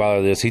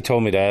Shankweiler this. He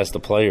told me to ask the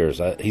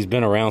players. He's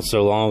been around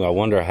so long. I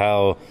wonder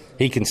how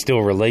he can still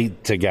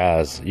relate to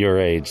guys your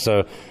age.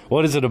 So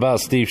what is it about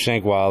Steve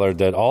Shankweiler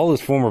that all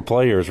his former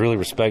players really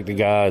respect the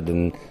guy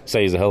and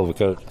say he's a hell of a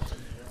coach?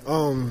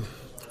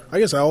 I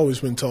guess I've always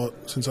been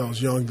taught since I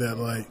was young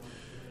that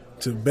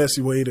the best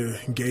way to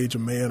engage a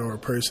man or a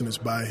person is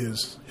by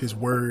his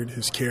word,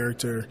 his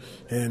character,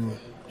 and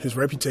his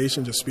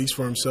reputation just speaks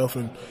for himself,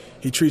 and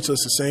he treats us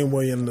the same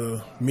way in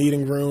the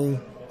meeting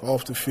room,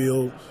 off the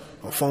field,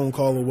 a phone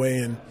call away.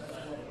 And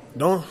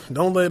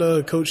don't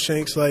let Coach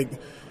Shanks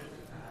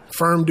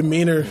firm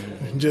demeanor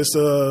just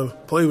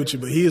play with you.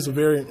 But he's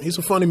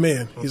a funny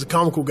man. He's a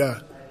comical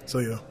guy. So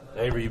yeah.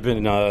 Avery, you've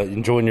been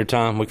enjoying your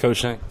time with Coach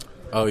Shanks?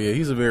 Oh yeah,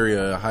 he's a very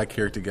high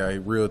character guy,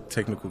 real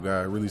technical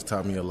guy. Really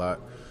taught me a lot.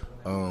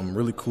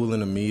 Really cool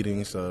in the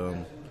meetings.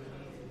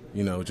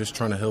 Just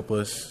trying to help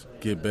us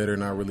get better,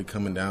 not really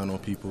coming down on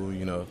people.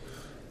 We're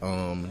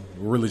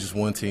really just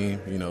one team.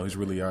 He's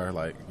really our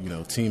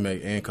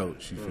teammate and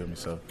coach. You feel me?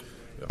 So.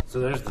 Yeah. So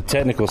there's the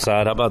technical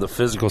side. How about the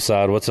physical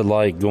side? What's it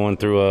like going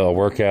through a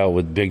workout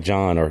with Big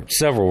John, or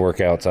several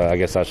workouts, I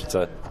guess I should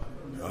say?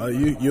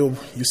 You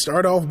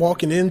start off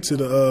walking into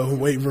the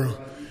weight room,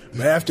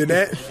 but after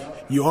that,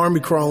 you army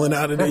crawling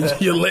out of there.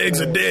 Your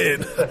legs are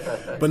dead.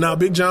 But now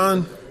Big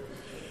John,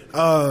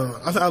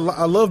 I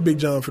love Big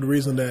John for the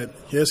reason that,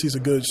 yes, he's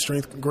a great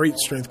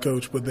strength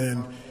coach, but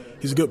then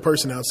he's a good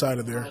person outside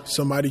of there.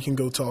 Somebody you can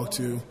go talk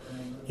to.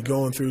 You're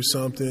going through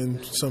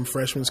something. Some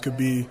freshmen could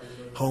be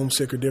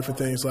homesick or different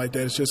things like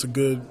that. It's just a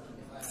good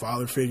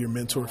father figure,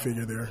 mentor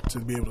figure there to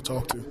be able to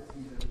talk to.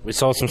 We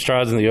saw some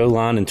strides in the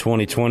O-line in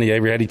 2020.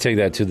 Avery, how do you take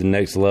that to the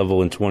next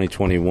level in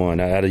 2021?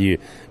 How do you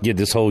get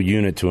this whole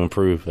unit to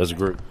improve as a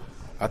group?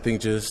 I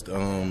think just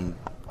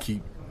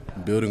keep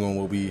building on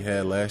what we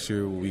had last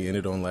year, what we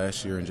ended on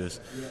last year, and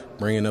just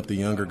bringing up the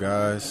younger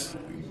guys,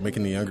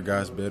 making the younger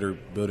guys better,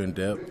 building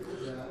depth,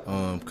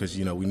 because,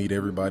 we need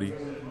everybody.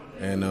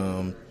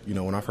 And,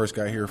 when I first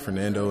got here,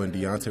 Fernando and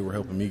Deontay were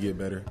helping me get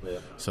better. Yeah.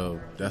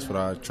 So that's what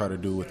I try to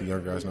do with the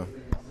young guys now.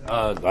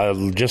 I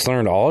just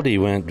learned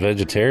Aldi went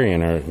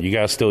vegetarian. Are you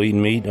guys still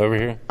eating meat over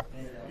here?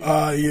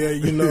 Yeah,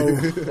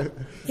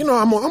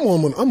 I'm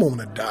on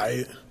a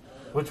diet.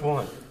 Which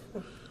one?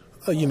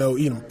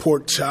 Eating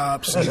pork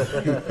chops.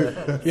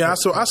 Yeah,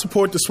 so I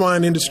support the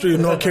swine industry of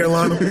North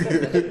Carolina.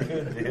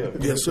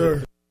 Yes,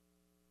 sir.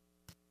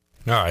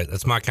 All right,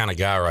 that's my kind of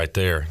guy right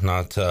there.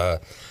 Not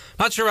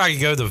sure I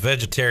could go the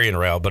vegetarian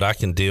route, but I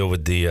can deal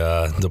with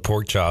the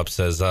pork chops.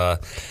 As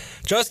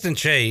Justin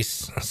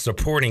Chase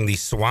supporting the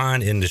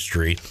swine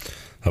industry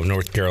of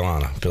North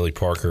Carolina. Billy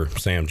Parker,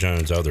 Sam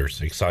Jones,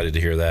 others. Excited to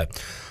hear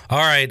that. All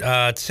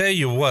right, tell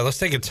you what, let's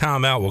take a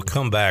timeout. We'll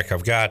come back.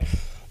 I've got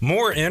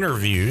more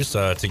interviews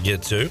to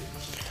get to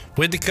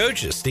with the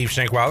coaches. Steve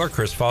Shankweiler,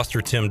 Chris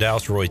Foster, Tim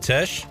Dowse, Roy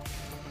Tesh.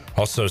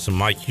 Also some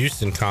Mike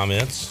Houston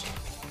comments.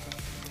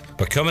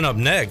 But coming up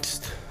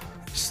next,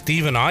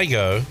 Stephen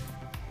Igo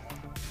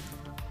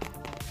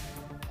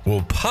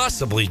will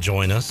possibly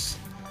join us.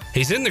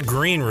 He's in the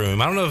green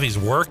room. I don't know if he's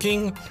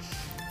working.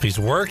 If he's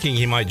working,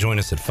 he might join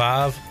us at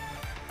 5.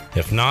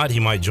 If not, he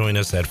might join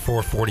us at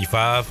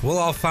 4:45. We'll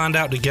all find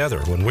out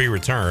together when we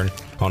return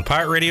on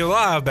Pirate Radio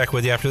Live. Back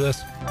with you after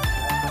this.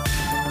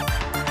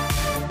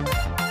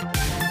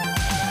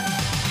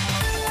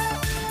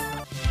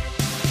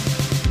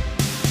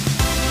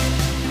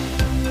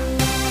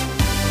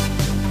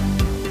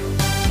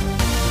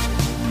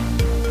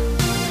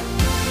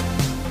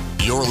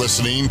 You're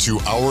listening to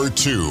Hour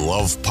 2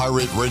 of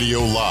Pirate Radio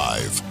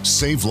Live.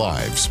 Save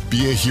lives,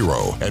 be a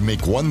hero, and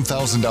make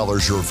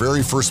 $1,000 your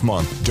very first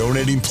month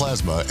donating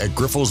plasma at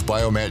Grifols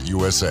Biomat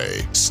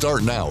USA.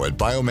 Start now at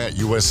Biomat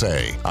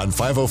USA on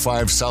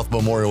 505 South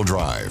Memorial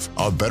Drive.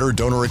 A better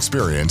donor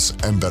experience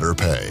and better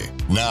pay.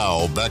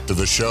 Now, back to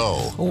the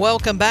show.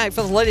 Welcome back.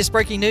 For the latest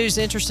breaking news,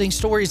 interesting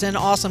stories, and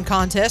awesome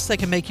contests that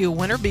can make you a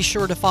winner, be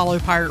sure to follow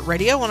Pirate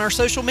Radio on our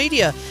social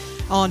media.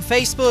 On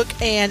Facebook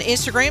and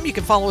Instagram, you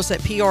can follow us at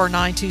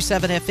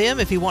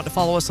PR927FM. If you want to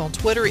follow us on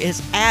Twitter,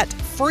 it's at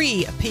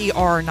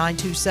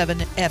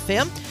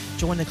FreePR927FM.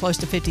 Join the close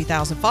to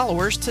 50,000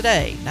 followers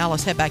today. Now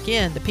let's head back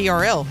in to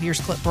PRL. Here's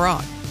Clip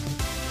Brock.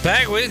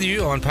 Back with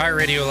you on Pirate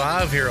Radio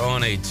Live here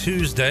on a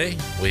Tuesday.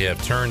 We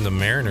have turned the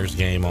Mariners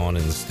game on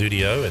in the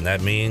studio, and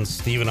that means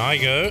Stephen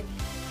Igo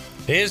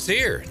is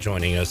here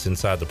joining us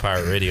inside the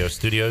Pirate Radio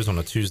studios on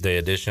a Tuesday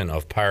edition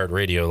of Pirate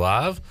Radio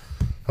Live.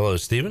 Hello,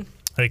 Stephen.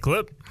 Hey,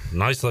 Clip.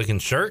 Nice looking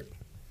shirt.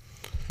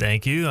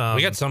 Thank you.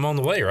 We got some on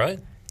the way, right?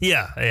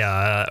 Yeah.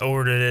 I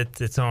ordered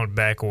it. It's on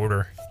back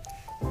order.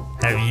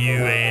 Have you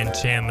and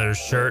Chandler's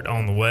shirt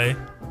on the way?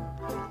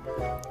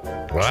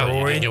 Wow,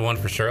 you didn't get one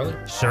for Shirley?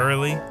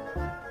 Shirley.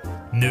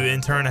 New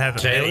intern, I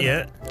haven't met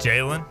yet.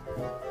 Jalen.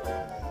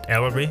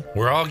 Ellerby.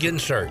 We're all getting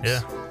shirts.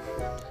 Yeah.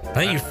 I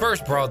think you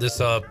first brought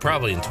this up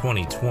probably in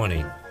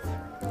 2020.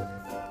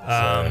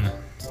 So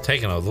it's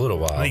taken a little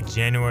while. I think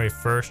January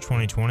 1st,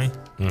 2020.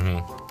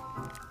 Mm-hmm.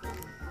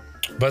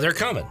 But they're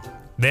coming.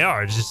 They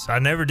are. Just I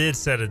never did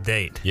set a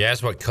date. You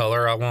asked what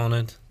color I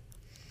wanted?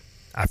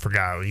 I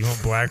forgot. You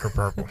want black or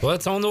purple? Well,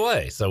 it's on the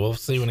way, so we'll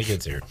see when it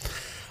gets here.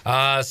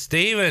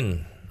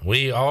 Steven,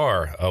 we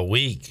are a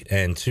week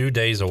and 2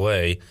 days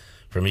away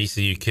from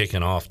ECU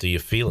kicking off. Do you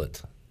feel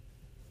it?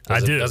 I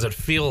do. Does it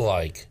feel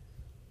like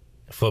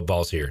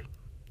football's here?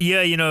 Yeah,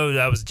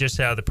 I was just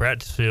out of the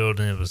practice field,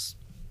 and it was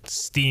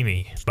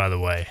steamy, by the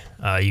way.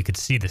 You could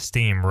see the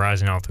steam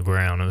rising off the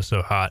ground. It was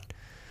so hot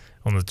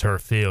on the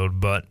turf field.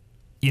 But,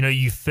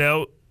 you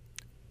felt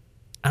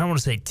I don't want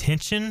to say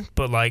tension,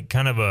 but like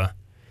kind of a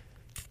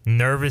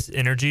nervous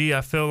energy.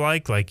 I feel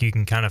like you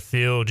can kind of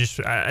feel.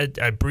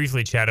 I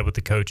briefly chatted with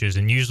the coaches,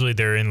 and usually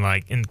they're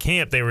in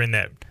camp they were in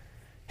that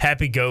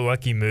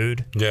happy-go-lucky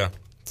mood. Yeah.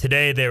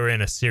 Today they were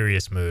in a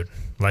serious mood.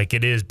 Like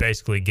it is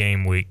basically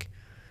game week,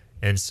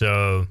 and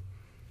so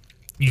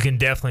you can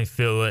definitely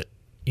feel it.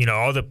 You know,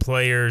 all the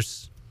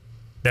players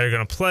that are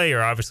going to play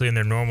are obviously in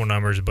their normal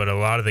numbers, but a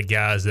lot of the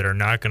guys that are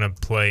not going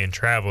to play and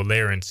travel,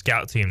 they are in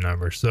scout team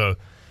numbers. So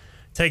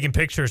taking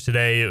pictures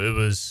today, it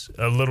was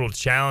a little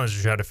challenge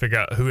to try to figure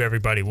out who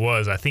everybody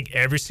was. I think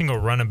every single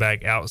running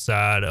back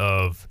outside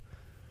of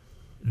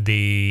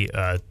the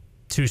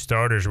two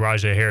starters,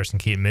 Rajay Harris and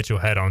Keaton Mitchell,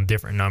 had on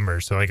different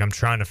numbers. So, I'm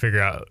trying to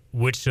figure out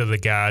which of the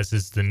guys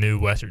is the new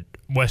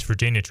West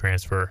Virginia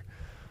transfer.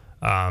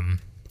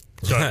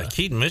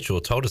 Keaton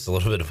Mitchell told us a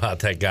little bit about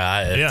that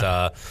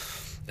guy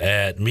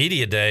at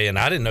Media Day, and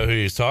I didn't know who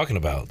he was talking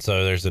about.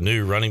 So there's a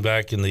new running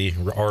back in the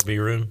RB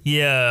room?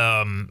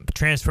 Yeah,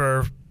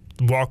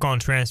 walk-on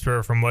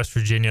transfer from West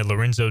Virginia,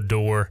 Lorenzo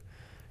Dorr,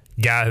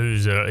 guy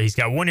who's he's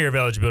got 1 year of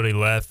eligibility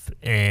left,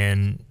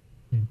 and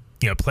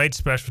played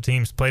special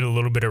teams, played a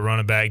little bit of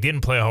running back,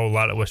 didn't play a whole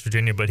lot at West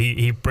Virginia, but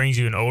he brings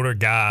you an older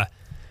guy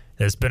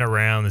that's been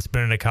around, that's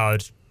been in a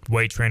college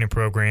weight training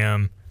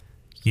program.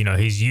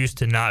 He's used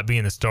to not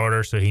being the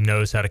starter, so he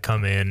knows how to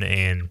come in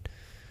and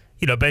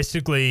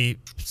basically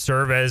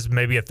serve as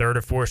maybe a third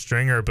or fourth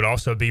stringer, but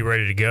also be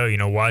ready to go.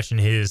 Watching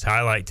his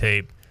highlight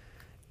tape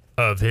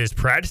of his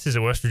practices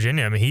at West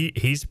Virginia, I mean,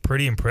 he's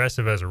pretty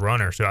impressive as a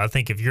runner. So I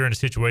think if you're in a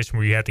situation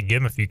where you have to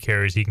give him a few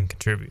carries, he can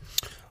contribute.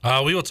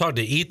 We will talk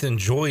to Ethan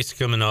Joyce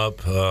coming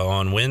up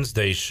on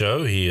Wednesday's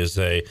show. He is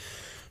a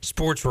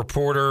sports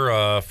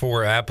reporter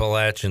for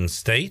Appalachian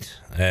State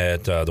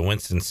at the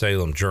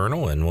Winston-Salem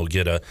Journal, and we'll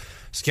get a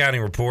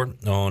scouting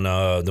report on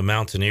the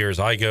Mountaineers.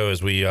 I go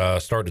as we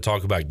start to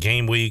talk about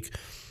game week.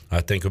 I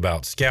think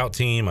about scout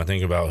team. I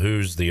think about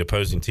who's the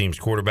opposing team's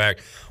quarterback.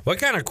 What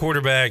kind of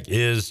quarterback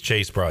is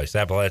Chase Brice,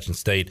 Appalachian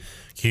State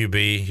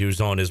QB? He was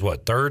on his,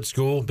 third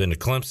school, been to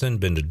Clemson,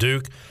 been to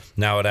Duke,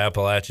 now at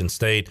Appalachian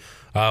State.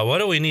 What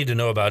do we need to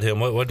know about him?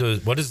 What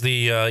does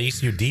the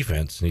ECU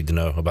defense need to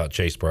know about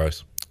Chase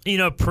Brice?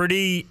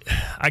 Pretty,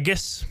 I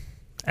guess,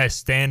 as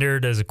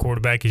standard as a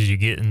quarterback as you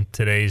get in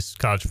today's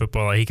college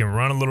football. He can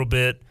run a little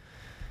bit.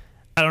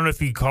 I don't know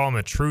if you call him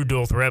a true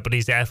dual threat, but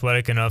he's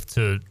athletic enough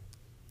to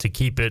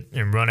keep it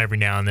and run every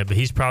now and then. But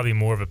he's probably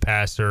more of a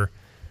passer.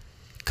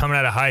 Coming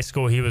out of high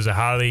school, he was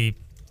a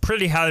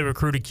pretty highly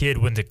recruited kid.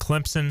 Went to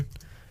Clemson.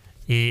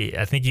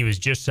 I think he was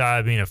just shy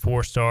of being a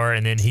 4-star,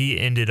 and then he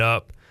ended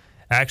up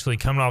actually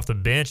coming off the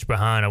bench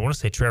behind, I want to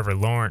say, Trevor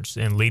Lawrence,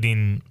 and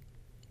leading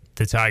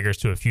the Tigers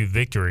to a few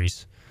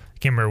victories. I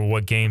can't remember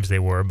what games they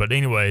were, but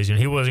anyways,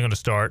 he wasn't going to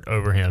start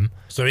over him.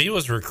 So he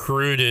was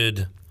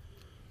recruited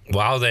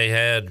while they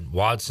had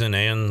Watson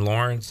and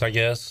Lawrence, I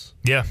guess?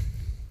 Yeah.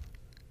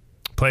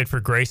 Played for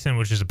Grayson,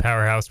 which is a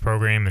powerhouse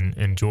program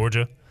in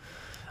Georgia.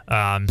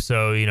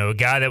 So, a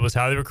guy that was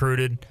highly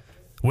recruited,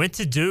 went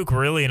to Duke,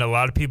 really, and a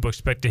lot of people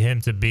expected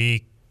him to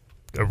be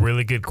a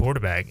really good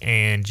quarterback,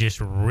 and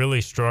just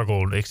really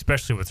struggled,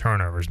 especially with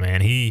turnovers,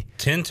 man.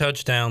 10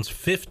 touchdowns,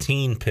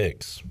 15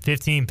 picks.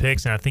 15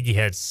 picks, and I think he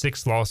had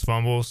 6 lost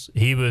fumbles.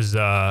 He was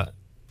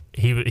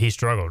he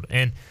struggled.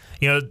 And,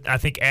 I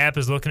think App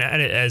is looking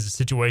at it as a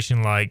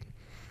situation like,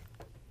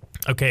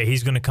 okay,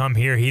 he's going to come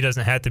here. He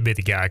doesn't have to be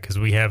the guy because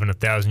we have an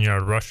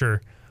 1,000-yard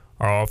rusher.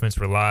 Our offense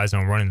relies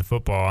on running the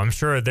football. I'm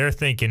sure they're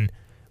thinking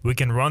we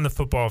can run the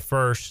football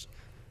first,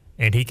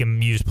 and he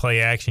can use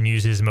play action,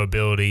 use his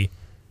mobility,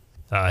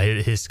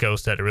 his skill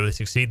set to really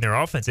succeed in their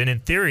offense. And in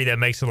theory, that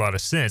makes a lot of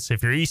sense.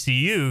 If you're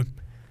ECU,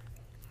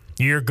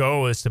 your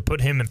goal is to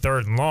put him in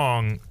third and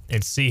long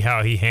and see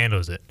how he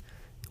handles it.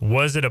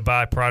 Was it a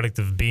byproduct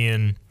of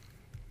being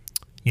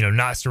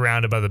not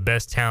surrounded by the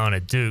best talent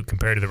at Duke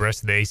compared to the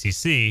rest of the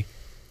ACC?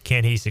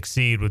 Can he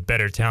succeed with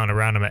better talent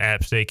around him at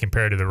App State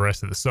compared to the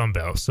rest of the Sun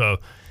Belt? So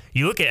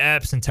you look at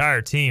App's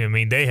entire team, I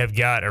mean, they have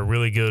got a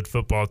really good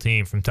football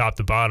team from top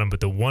to bottom, but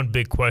the one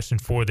big question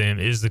for them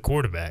is the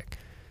quarterback.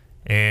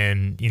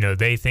 And,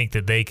 they think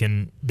that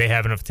they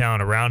have enough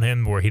talent around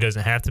him where he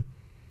doesn't have to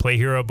play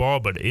hero ball,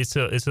 but he's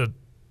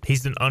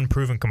an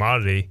unproven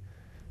commodity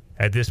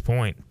at this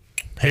point.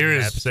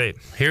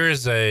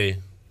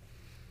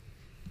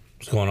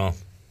 What's going on?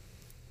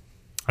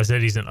 I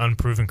said he's an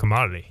unproven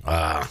commodity.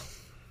 Yeah.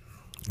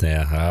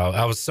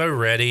 I was so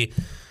ready.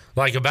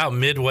 Like about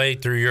midway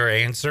through your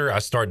answer, I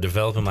start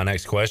developing my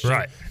next question.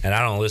 Right. And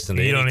I don't listen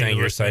to anything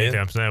you're saying.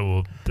 I'm saying,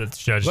 well, that's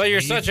judge. Well,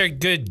 you're such a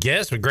good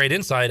guest with great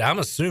insight. I'm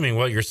assuming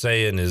what you're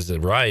saying is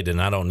right,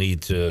 and I don't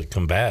need to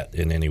combat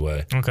in any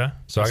way. Okay.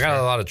 So I got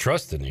a lot of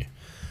trust in you.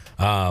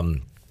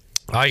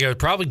 I go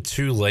probably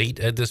too late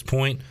at this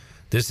point.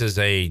 This is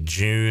a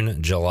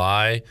June,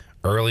 July,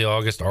 early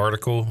August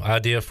article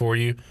idea for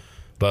you.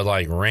 But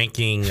like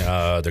ranking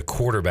the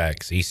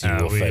quarterbacks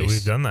ECU will face.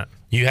 We've done that.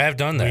 You have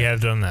done that? We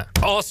have done that.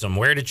 Awesome.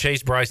 Where did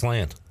Chase Brice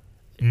land?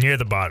 Near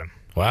the bottom.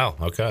 Wow.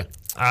 Okay.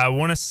 I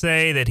want to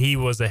say that he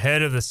was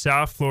ahead of the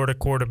South Florida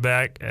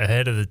quarterback,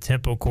 ahead of the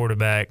Temple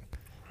quarterback,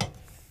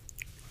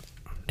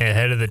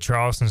 ahead of the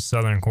Charleston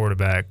Southern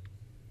quarterback.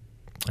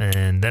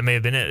 And that may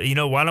have been it. You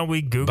know, why don't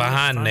we Google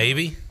behind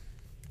Navy?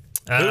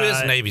 Who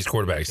is Navy's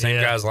quarterback?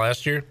 Same guys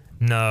last year?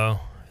 No,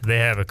 they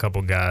have a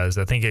couple guys.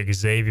 I think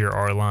Xavier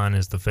Arline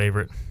is the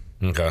favorite.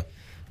 Okay.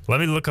 Let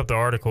me look up the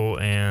article,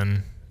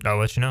 and I'll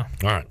let you know.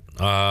 All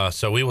right.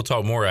 So we will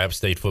talk more App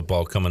State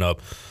football coming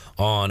up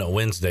on a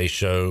Wednesday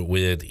show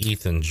with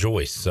Ethan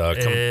Joyce. Got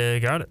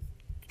it.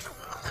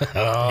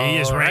 He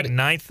is ranked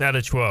 9th out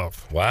of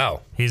 12.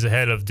 Wow. He's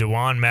ahead of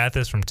DeJuan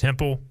Mathis from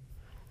Temple,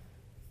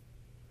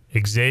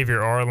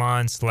 Xavier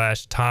Arline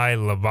 / Ty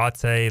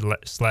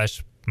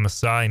Lavate /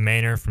 Masai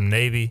Maynor from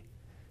Navy,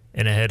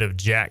 and ahead of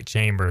Jack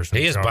Chambers.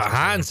 He is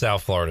behind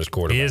South Florida's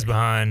quarterback. He is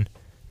behind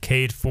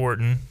Cade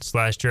Fortin /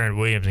 Jaron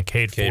Williams, and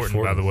Cade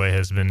Fortin, by the way,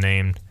 has been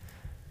named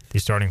the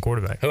starting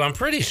quarterback. Who I'm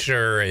pretty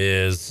sure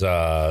is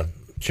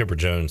Chipper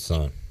Jones'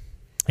 son.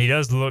 He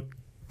does look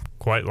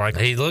quite like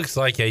him. He looks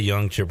like a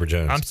young Chipper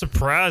Jones. I'm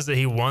surprised that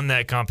he won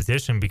that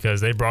competition because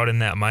they brought in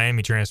that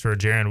Miami transfer,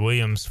 Jaron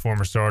Williams,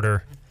 former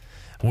starter,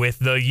 with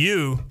the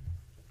U,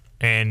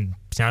 and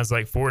sounds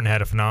like Fortin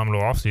had a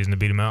phenomenal offseason to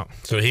beat him out.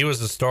 So he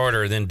was the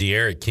starter, then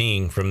De'Aaron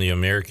King from the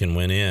American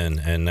went in,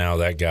 and now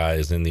that guy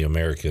is in the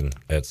American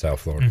at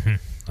South Florida.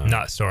 Mm-hmm.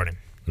 Not starting.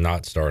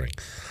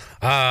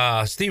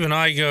 Stephen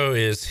Igo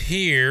is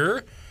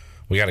here.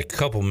 We got a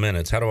couple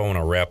minutes. How do I want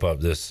to wrap up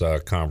this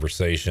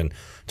conversation?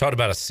 Talked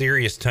about a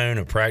serious tone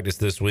of practice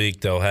this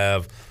week. They'll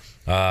have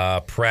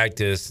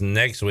practice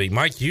next week.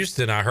 Mike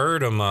Houston, I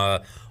heard him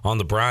on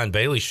the Brian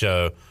Bailey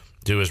show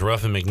do his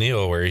Ruffin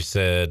McNeil where he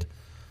said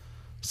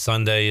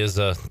Sunday is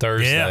a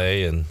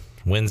Thursday and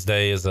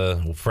Wednesday is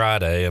a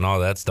Friday and all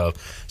that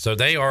stuff. So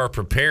they are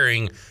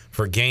preparing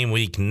for game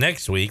week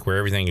next week where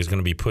everything is going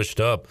to be pushed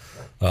up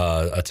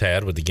a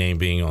tad with the game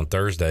being on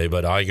Thursday.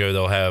 But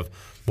they'll have,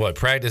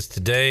 practice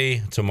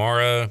today,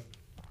 tomorrow.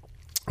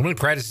 How many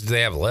practices do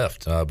they have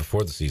left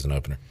before the season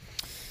opener?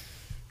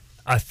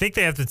 I think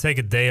they have to take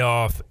a day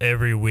off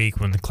every week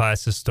when the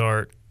classes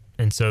start.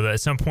 And so at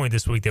some point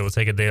this week they will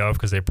take a day off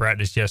because they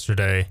practiced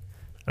yesterday.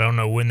 I don't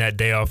know when that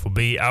day off will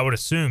be. I would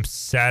assume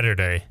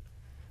Saturday.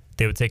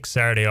 They would take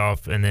Saturday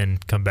off and then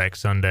come back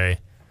Sunday.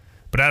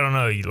 But I don't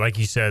know. Like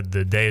you said,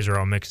 the days are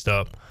all mixed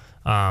up.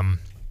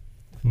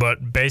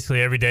 But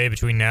basically every day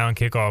between now and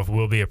kickoff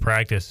will be a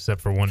practice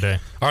except for one day.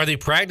 Are the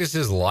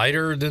practices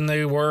lighter than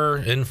they were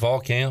in fall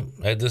camp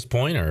at this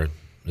point, or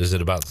is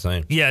it about the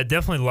same? Yeah,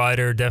 definitely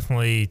lighter.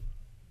 Definitely,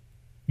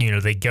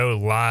 they go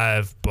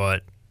live,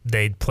 but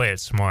they play it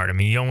smart. I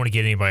mean, you don't want to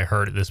get anybody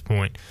hurt at this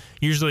point.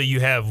 Usually you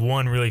have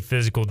one really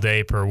physical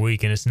day per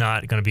week, and it's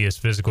not going to be as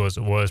physical as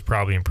it was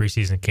probably in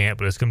preseason camp,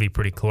 but it's going to be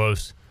pretty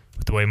close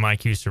with the way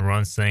Mike Houston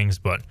runs things.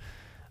 But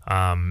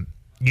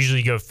usually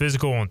you go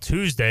physical on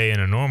Tuesday in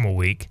a normal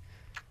week.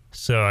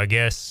 So I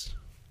guess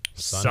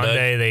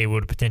Sunday they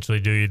would potentially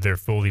do their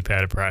fully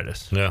padded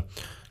practice. Yeah.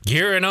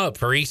 Gearing up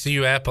for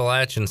ECU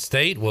Appalachian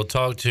State. We'll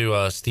talk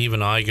to Stephen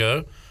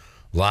Igo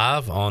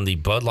live on the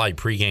Bud Light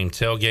pregame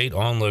tailgate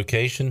on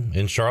location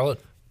in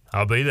Charlotte.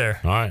 I'll be there.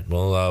 All right.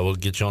 Well, we'll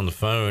get you on the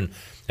phone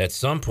at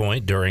some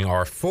point during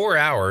our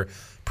 4-hour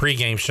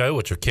pregame show,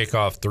 which will kick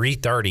off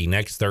 3:30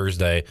 next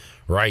Thursday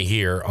right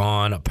here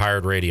on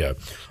Pirate Radio. All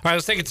right,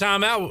 let's take a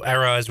time out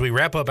as we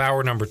wrap up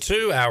hour number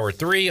 2. Hour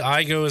 3,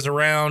 Igo is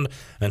around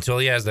until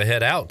he has to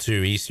head out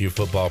to ECU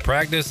football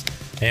practice.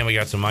 And we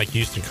got some Mike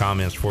Houston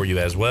comments for you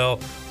as well.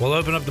 We'll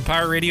open up the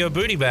Pirate Radio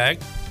booty bag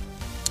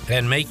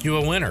and make you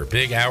a winner.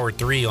 Big hour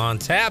 3 on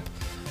tap.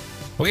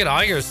 We'll get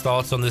Igo's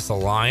thoughts on this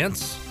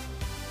alliance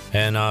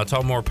and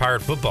talk more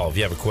Pirate football. If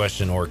you have a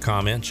question or a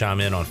comment,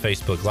 chime in on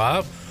Facebook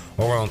Live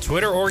or on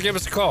Twitter, or give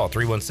us a call,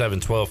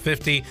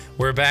 317-1250.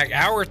 We're back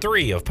hour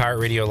 3 of Pirate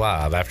Radio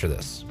Live after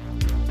this.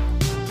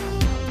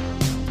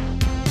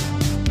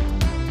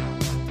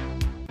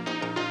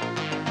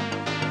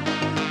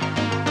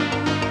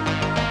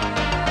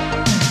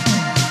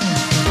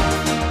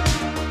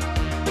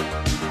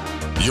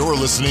 You're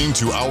listening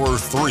to Hour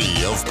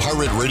 3 of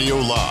Pirate Radio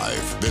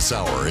Live. This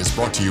hour is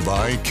brought to you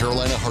by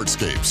Carolina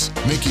Hardscapes.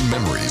 Making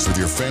memories with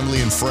your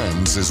family and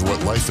friends is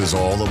what life is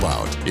all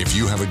about. If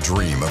you have a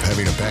dream of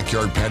having a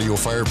backyard patio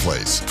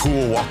fireplace,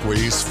 pool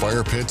walkways,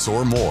 fire pits,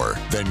 or more,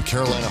 then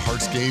Carolina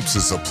Hardscapes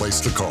is the place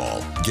to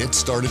call. Get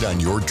started on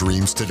your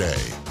dreams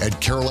today at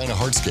Carolina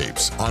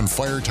Hardscapes on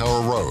Fire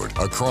Tower Road,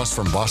 across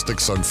from Bostic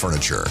Sugg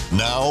Furniture.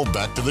 Now,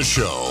 back to the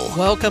show.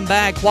 Welcome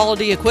back.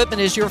 Quality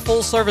Equipment is your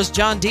full-service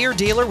John Deere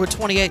dealer with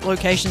 28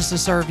 locations to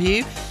serve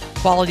you.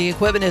 Quality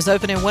Equipment is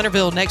open in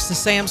Winterville next to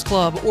Sam's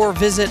Club, or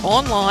visit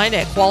online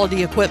at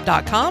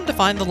qualityequip.com to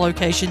find the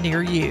location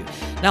near you.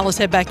 Now let's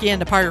head back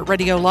into Pirate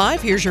Radio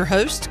Live. Here's your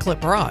host,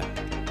 Clip Rock.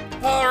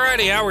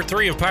 Alrighty, hour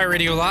 3 of Pirate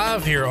Radio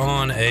Live here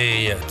on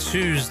a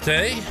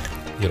Tuesday.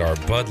 Get our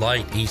Bud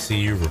Light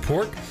ECU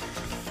report.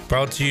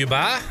 Brought to you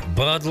by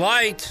Bud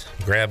Light.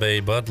 Grab a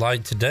Bud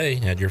Light today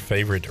at your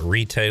favorite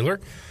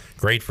retailer.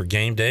 Great for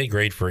game day,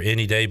 great for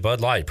any day.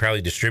 Bud Light,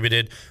 proudly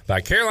distributed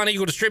by Carolina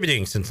Eagle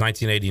Distributing since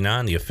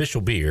 1989, the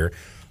official beer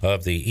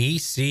of the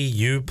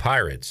ECU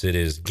Pirates. It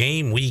is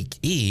game week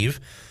eve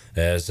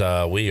as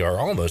we are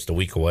almost a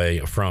week away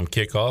from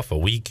kickoff, a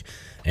week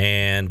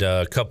and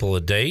a couple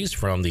of days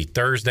from the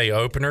Thursday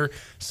opener,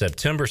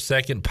 September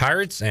 2nd,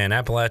 Pirates and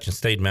Appalachian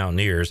State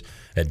Mountaineers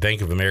at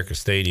Bank of America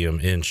Stadium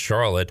in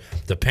Charlotte.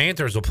 The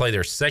Panthers will play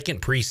their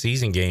second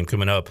preseason game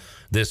coming up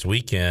this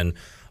weekend,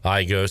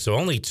 so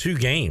only 2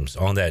 games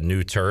on that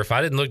new turf.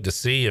 I didn't look to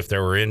see if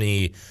there were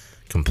any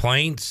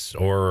complaints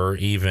or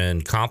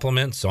even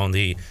compliments on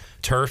the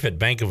turf at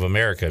Bank of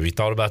America. Have you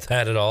thought about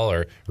that at all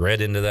or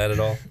read into that at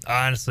all?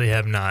 I honestly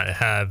have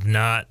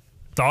not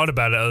thought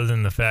about it, other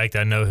than the fact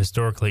I know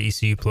historically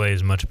ECU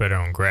plays much better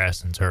on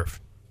grass than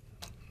turf.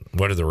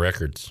 What are the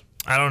records?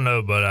 I don't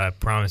know, but I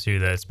promise you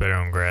that it's better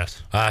on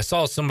grass. I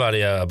saw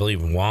somebody, I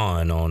believe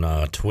Juan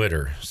on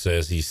Twitter,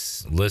 says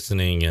he's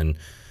listening and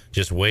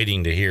just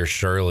waiting to hear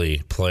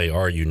Shirley play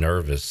Are You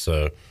Nervous?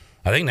 So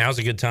I think now's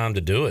a good time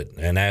to do it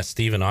and ask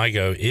Stephen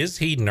Igo, is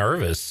he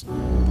nervous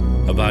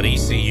about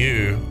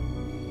ECU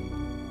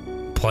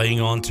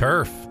playing on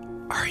turf?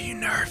 Are you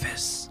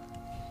nervous?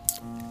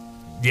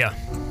 Yeah.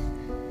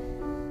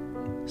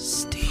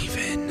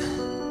 Steven,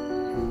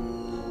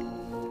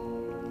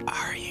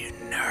 are you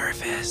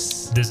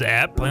nervous? Does the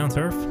app play on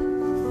turf?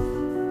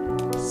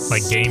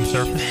 Like game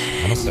surface?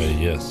 I'm going to say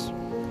yes.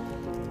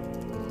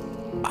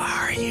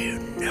 Are you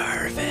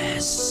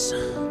nervous?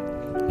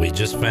 We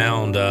just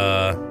found,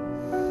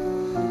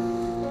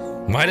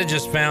 might have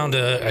just found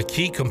a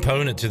key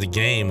component to the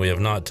game we have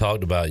not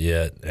talked about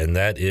yet, and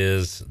that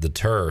is the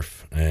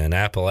turf and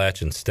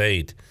Appalachian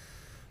State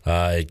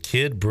at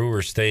Kidd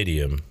Brewer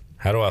Stadium.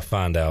 How do I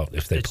find out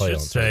if they play on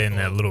turf? It should say in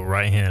that little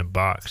right-handed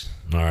box.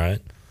 All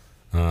right.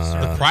 So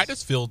the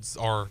practice fields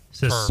are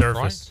turf,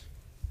 surface.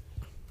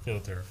 Right?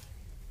 Field turf.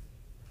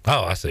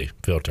 Oh, I see.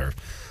 Field turf.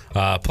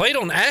 Played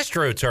on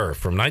AstroTurf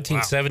from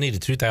 1970 to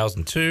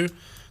 2002.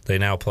 They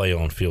now play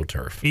on field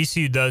turf.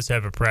 ECU does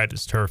have a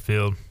practice turf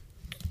field.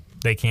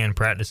 They can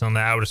practice on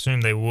that. I would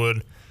assume they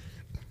would.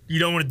 You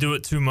don't want to do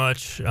it too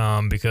much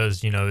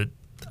because,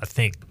 I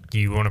think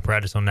you want to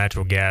practice on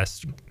natural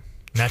gas.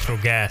 Natural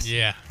gas.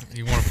 Yeah,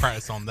 you want to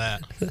practice on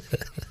that.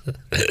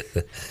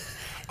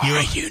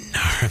 Are you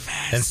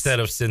nervous? Instead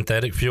of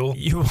synthetic fuel?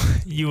 You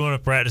want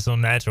to practice on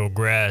natural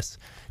grass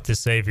to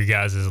save your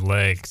guys'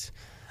 legs.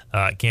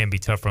 It can be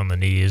tougher on the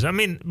knees. I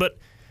mean, but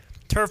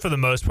turf for the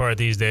most part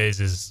these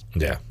days is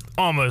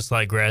almost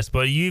like grass.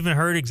 But you even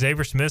heard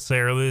Xavier Smith say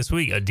earlier this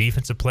week, a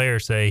defensive player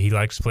say he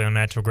likes to play on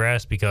natural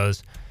grass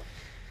because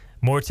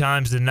more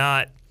times than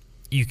not,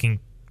 you can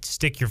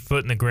stick your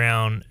foot in the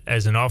ground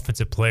as an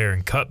offensive player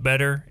and cut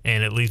better,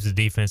 and it leaves the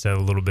defense at a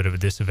little bit of a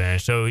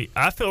disadvantage. So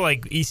I feel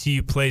like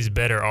ECU plays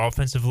better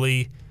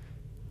offensively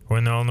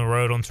when they're on the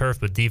road on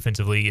turf, but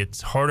defensively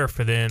it's harder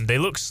for them. They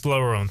look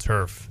slower on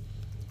turf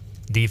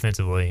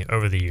defensively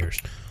over the years.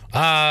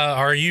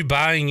 Are you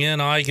buying in,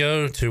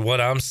 Igo, to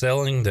what I'm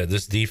selling, that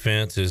this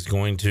defense is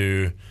going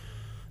to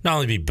not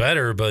only be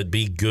better, but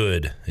be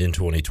good in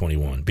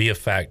 2021, be a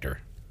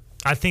factor?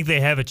 I think they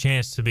have a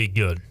chance to be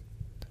good.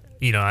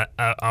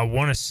 I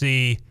want to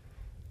see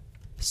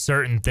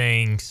certain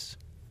things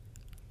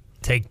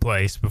take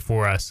place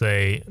before I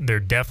say they're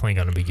definitely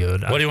going to be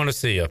good. What do you want to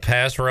see? A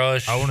pass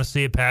rush? I want to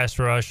see a pass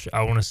rush.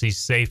 I want to see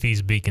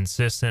safeties be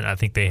consistent. I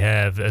think they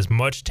have as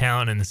much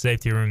talent in the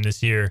safety room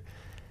this year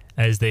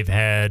as they've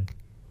had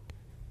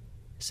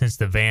since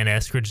the Van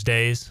Eskridge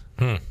days.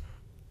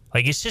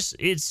 Like,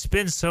 it's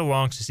been so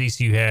long since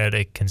ECU had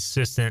a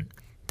consistent,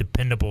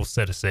 dependable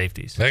set of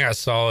safeties. I think I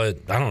saw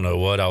it. I don't know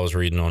what I was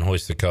reading on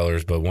Hoist the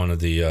Colors, but one of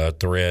the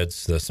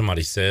threads,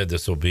 somebody said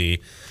this will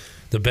be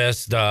the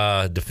best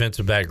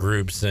defensive back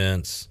group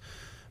since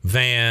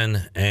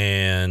Van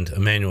and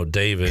Emmanuel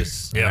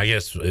Davis. Yeah. I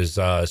guess is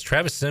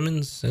Travis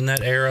Simmons in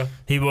that era?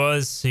 He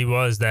was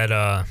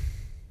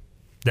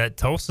that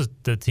Tulsa,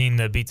 the team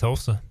that beat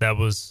Tulsa. That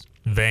was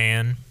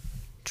Van,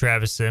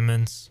 Travis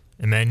Simmons,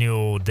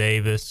 Emmanuel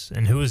Davis,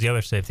 and who was the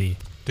other safety?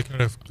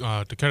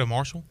 Dakota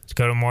Marshall.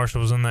 Dakota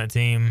Marshall was on that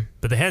team,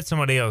 but they had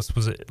somebody else.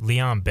 Was it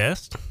Leon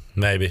Best?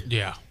 Maybe.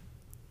 Yeah.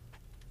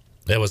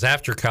 It was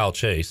after Kyle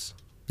Chase.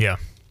 Yeah.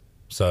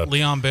 So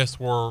Leon Best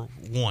wore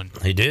one.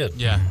 He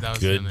did. Yeah,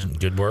 that was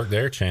good work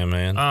there, Chan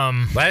man.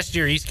 Last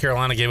year, East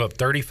Carolina gave up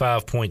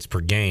 35 points per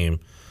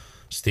game.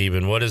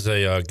 Stephen, what is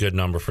a good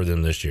number for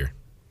them this year?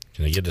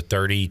 Can they get to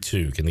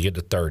 32? Can they get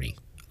to 30?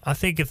 I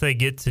think if they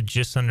get to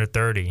just under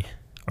 30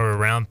 or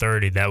around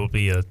 30, that would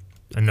be a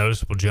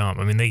noticeable jump.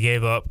 I mean, they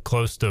gave up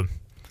 40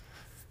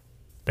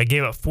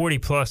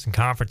 plus in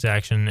conference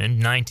action in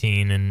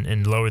 19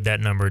 and lowered that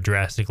number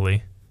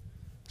drastically.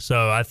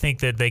 So I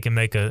think that they can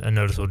make a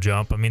noticeable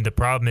jump. I mean, the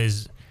problem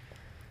is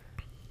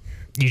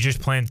you're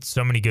just playing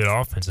so many good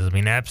offenses. I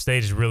mean, App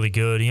State is really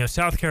good.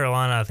 South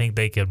Carolina, I think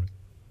they can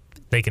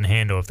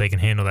handle if they can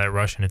handle that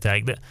rushing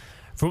attack.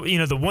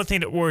 The one thing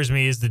that worries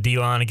me is the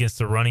D-line against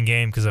the running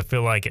game, because I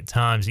feel like at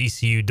times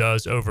ECU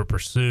does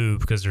over-pursue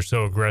because they're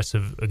so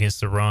aggressive against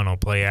the run on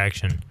play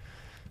action.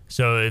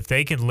 So if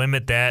they can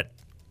limit that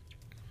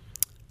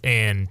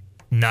and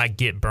not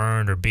get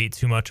burned or beat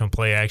too much on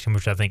play action,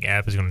 which I think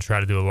App is going to try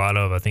to do a lot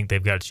of, I think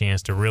they've got a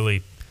chance to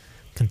really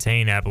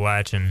contain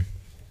Appalachian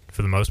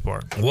for the most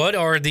part. What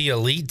are the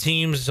elite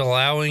teams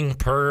allowing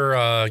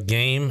per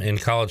game in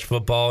college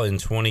football in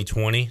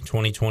 2020,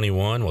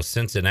 2021? Well,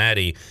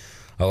 Cincinnati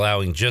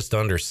allowing just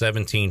under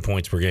 17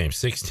 points per game,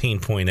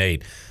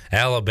 16.8.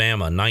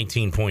 Alabama,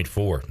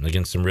 19.4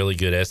 against some really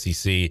good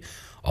SEC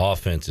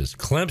offenses.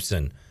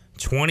 Clemson,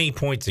 20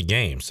 points a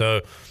game.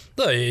 So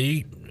look,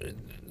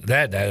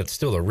 that's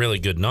still a really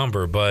good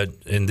number, but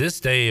in this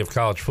day of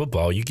college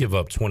football, you give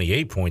up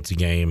 28 points a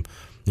game,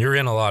 you're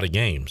in a lot of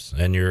games,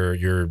 and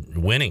you're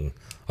winning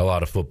a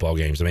lot of football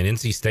games. I mean,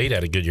 NC State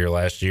had a good year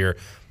last year.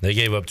 They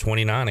gave up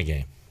 29 a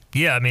game.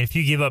 Yeah, I mean, if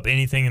you give up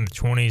anything in the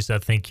 20s, I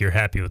think you're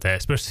happy with that,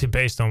 especially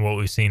based on what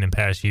we've seen in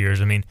past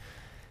years. I mean,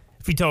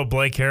 if you told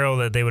Blake Harrell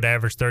that they would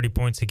average 30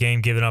 points a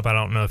game giving up, I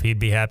don't know if he'd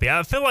be happy.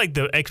 I feel like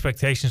the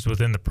expectations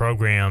within the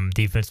program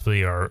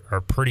defensively are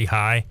pretty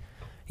high.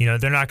 You know,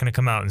 they're not going to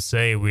come out and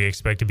say we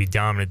expect to be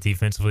dominant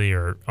defensively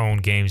or own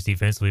games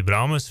defensively, but I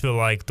almost feel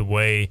like the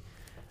way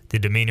the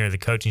demeanor of the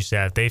coaching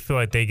staff, they feel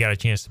like they got a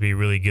chance to be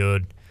really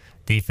good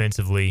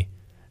defensively.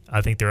 I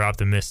think they're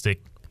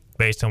optimistic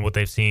based on what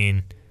they've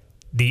seen.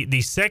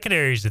 The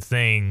secondary is the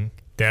thing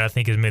that I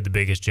think has made the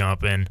biggest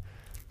jump, and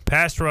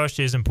pass rush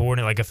is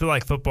important. Like, I feel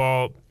like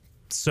football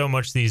so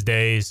much these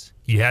days,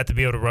 you have to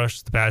be able to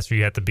rush the passer,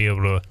 you have to be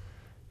able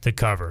to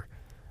cover.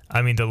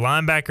 I mean, the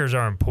linebackers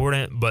are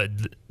important, but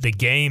the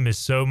game is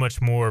so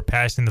much more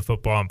passing the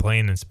football and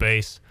playing in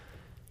space.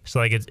 So,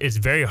 like, it's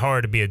very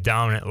hard to be a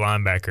dominant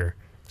linebacker.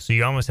 So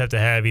you almost have to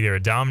have either a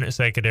dominant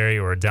secondary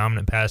or a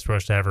dominant pass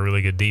rush to have a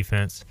really good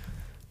defense.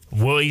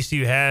 Will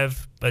ECU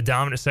have a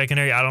dominant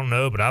secondary? I don't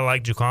know, but I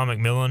like Jaquan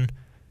McMillan.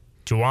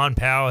 Juwan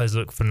Powell has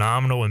looked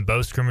phenomenal in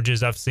both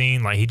scrimmages I've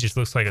seen. Like, he just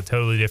looks like a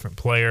totally different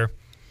player.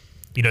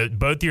 You know,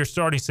 both your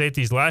starting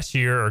safeties last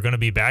year are going to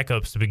be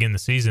backups to begin the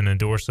season in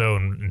Dorso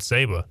and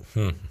Saba.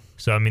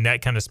 So, I mean,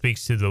 that kind of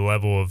speaks to the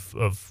level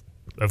of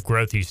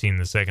growth you've seen in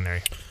the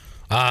secondary.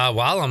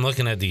 While I'm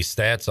looking at these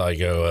stats, I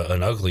go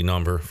an ugly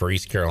number for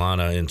East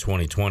Carolina in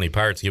 2020.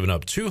 Pirates giving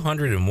up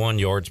 201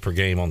 yards per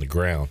game on the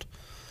ground.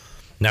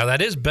 Now,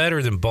 that is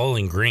better than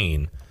Bowling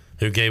Green,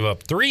 who gave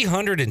up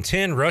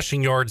 310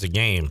 rushing yards a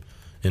game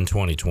in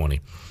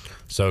 2020.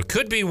 So it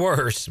could be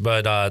worse,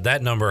 but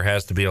that number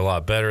has to be a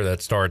lot better.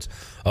 That starts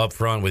up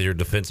front with your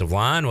defensive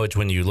line, which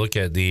when you look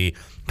at the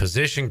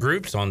position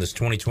groups on this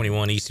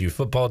 2021 ECU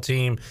football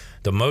team,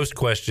 the most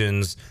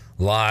questions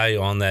lie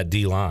on that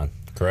D-line.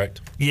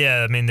 Correct?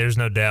 Yeah, I mean, there's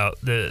no doubt.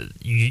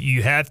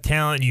 You have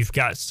talent, you've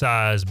got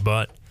size,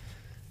 but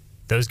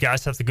those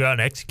guys have to go out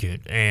and execute.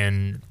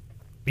 And,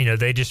 you know,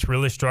 they just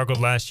really struggled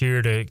last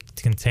year to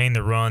contain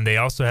the run. They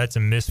also had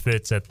some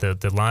misfits at the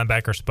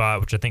linebacker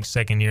spot, which I think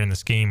second year in the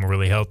scheme will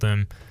really help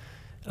them.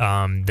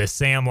 The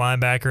Sam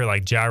linebacker,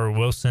 like Jairo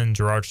Wilson,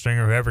 Gerard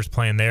Stringer, whoever's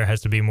playing there,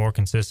 has to be more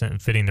consistent in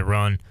fitting the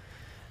run.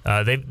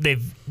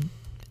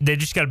 They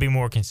just got to be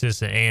more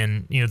consistent.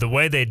 And, you know, the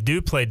way they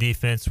do play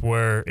defense,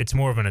 where it's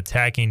more of an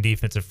attacking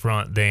defensive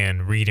front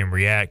than read and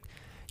react,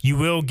 you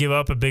will give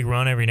up a big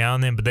run every now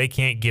and then, but they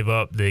can't give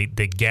up the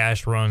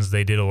gash runs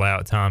they did allow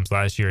at times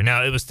last year.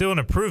 Now, it was still an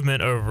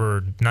improvement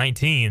over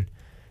 19.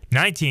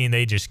 19,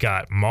 they just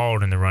got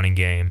mauled in the running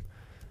game.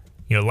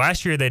 You know,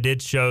 last year they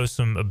did show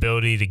some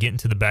ability to get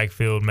into the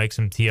backfield, make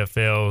some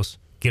TFLs,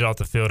 get off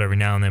the field every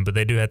now and then, but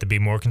they do have to be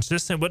more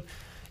consistent. But,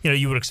 you know,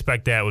 you would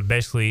expect that with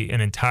basically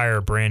an entire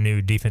brand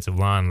new defensive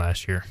line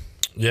last year.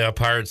 Yeah,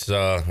 Pirates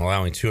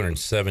allowing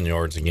 207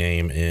 yards a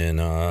game in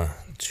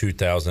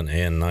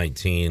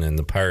 2019, and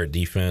the Pirate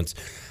defense,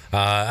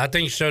 I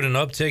think, showed an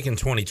uptick in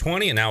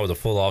 2020, and now with a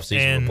full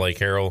offseason with Blake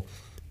Harrell.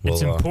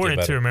 It's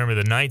important to remember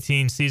the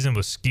 19 season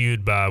was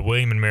skewed by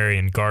William & Mary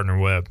and Gardner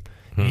Webb.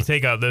 You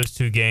take out those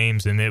two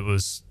games, and it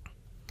was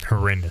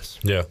horrendous.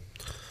 Yeah.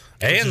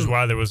 Which is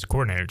why there was a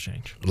coordinator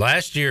change.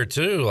 Last year,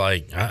 too,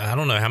 like, I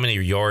don't know how many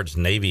yards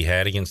Navy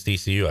had against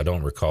ECU. I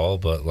don't recall,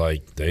 but,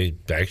 like, they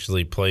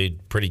actually played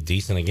pretty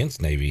decent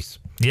against Navy's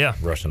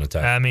rushing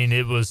attack. I mean,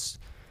 it was,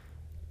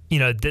 you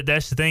know,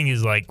 that's the thing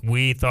is, like,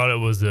 we thought it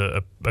was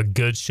a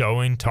good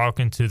showing.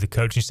 Talking to the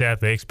coaching staff,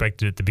 they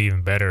expected it to be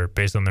even better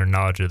based on their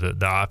knowledge of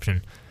the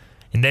option.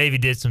 And Navy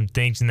did some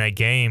things in that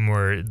game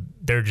where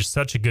they're just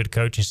such a good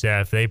coaching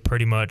staff. They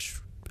pretty much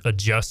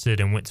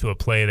adjusted and went to a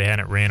play they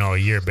hadn't ran all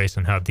year based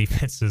on how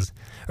defenses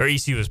or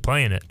ECU was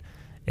playing it.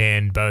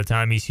 And by the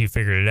time ECU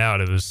figured it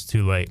out, it was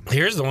too late.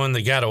 Here's the one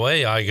that got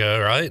away,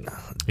 right?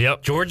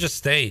 Yep. Georgia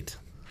State.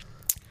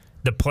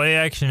 The play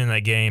action in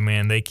that game,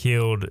 man, they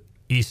killed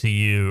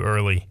ECU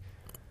early.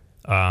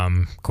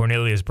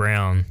 Cornelius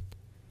Brown.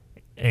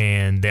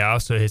 And they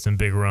also hit some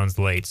big runs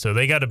late. So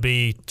they got to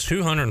be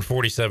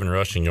 247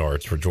 rushing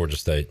yards for Georgia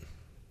State.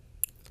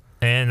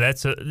 And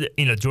that's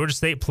Georgia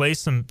State plays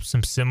some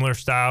similar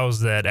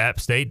styles that App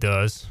State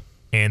does,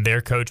 and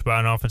they're coached by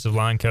an offensive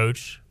line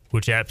coach,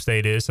 which App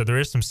State is. So there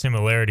is some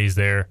similarities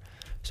there.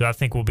 So I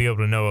think we'll be able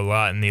to know a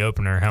lot in the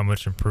opener how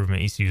much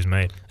improvement ECU's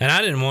made. And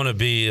I didn't want to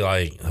be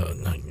like,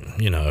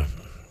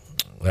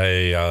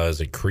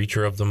 as a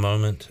creature of the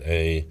moment,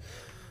 the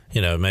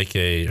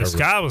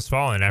sky was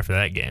falling after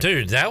that game.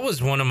 Dude, that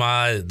was one of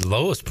my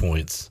lowest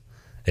points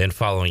in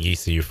following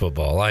ECU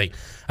football. Like,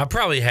 I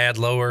probably had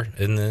lower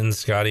in the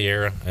Scotty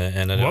era.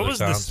 And what was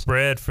the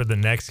spread for the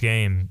next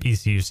game,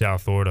 ECU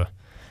South Florida?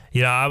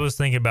 I was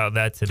thinking about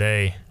that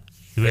today.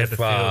 Do we have the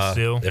Phil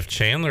Steele? If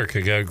Chandler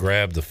could go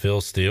grab the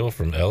Phil Steele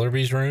from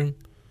Ellerby's room.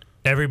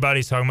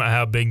 Everybody's talking about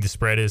how big the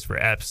spread is for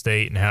App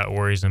State and how it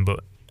worries them,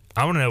 but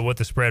I want to know what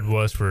the spread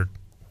was for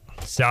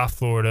South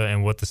Florida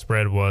and what the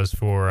spread was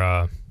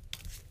for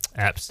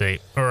App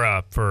State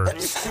or for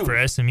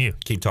SMU.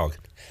 Keep talking.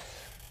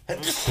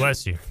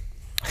 Bless you.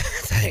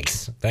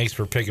 Thanks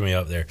for picking me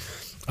up there.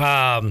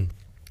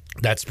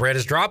 That spread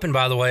is dropping,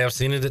 by the way. I've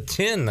seen it at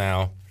 10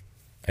 now.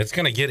 It's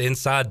going to get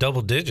inside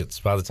double digits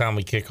by the time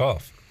we kick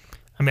off.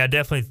 I mean, I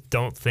definitely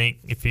don't think,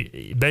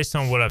 based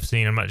on what I've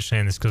seen, I'm not just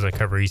saying this because I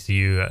cover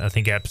ECU. I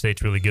think App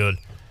State's really good.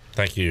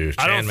 Thank you,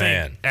 I don't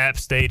think App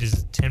State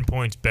is 10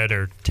 points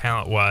better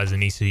talent-wise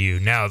than ECU.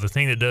 Now, the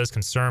thing that does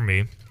concern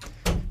me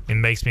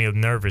and makes me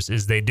nervous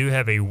is they do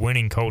have a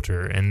winning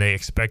culture, and they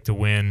expect to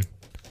win,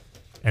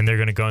 and they're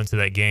going to go into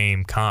that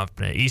game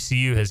confident.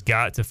 ECU has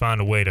got to find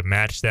a way to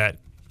match that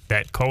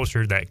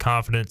culture, that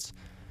confidence.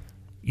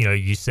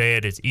 You say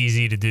it, it's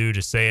easy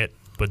to say it,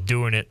 but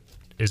doing it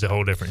is a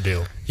whole different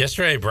deal.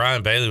 Yesterday,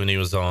 Brian Bailey, when he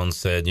was on,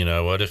 said,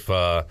 what if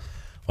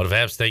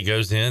App State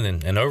goes in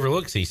and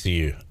overlooks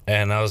ECU?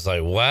 And I was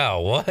like,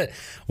 wow,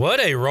 what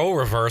a role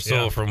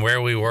reversal from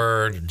where we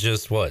were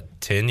just,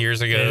 10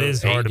 years ago, it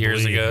is 8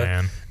 years believe, ago,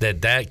 man.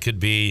 that could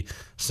be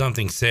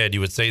something said. You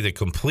would say the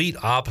complete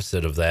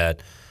opposite of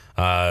that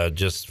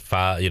just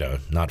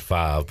 5, not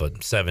 5,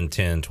 but 7,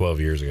 10, 12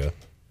 years ago.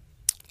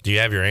 Do you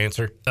have your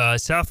answer?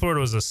 South Florida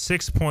was a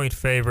 6-point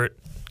favorite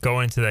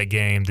going into that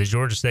game. The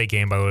Georgia State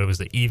game, by the way, was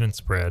the even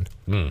spread.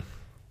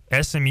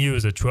 SMU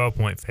is a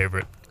 12-point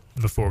favorite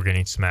before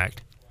getting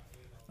smacked.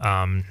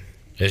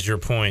 Is your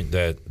point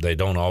that they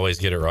don't always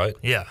get it right?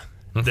 Yeah.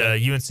 The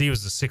UNC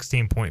was a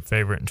 16-point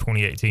favorite in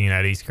 2018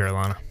 at East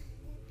Carolina.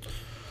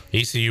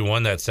 ECU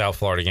won that South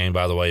Florida game,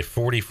 by the way,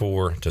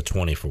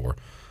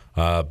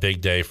 44-24.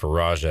 Big day for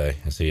Rajay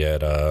as he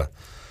had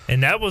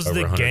and that was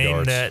the game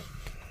yards. that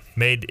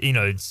made,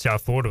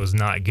 South Florida was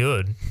not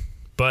good,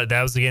 but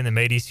that was the game that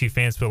made ECU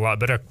fans feel a lot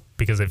better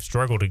because they've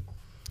struggled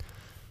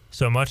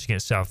so much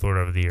against South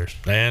Florida over the years.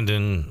 And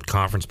in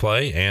conference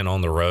play and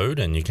on the road,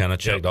 and you kind of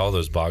checked all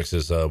those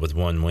boxes with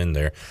one win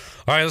there.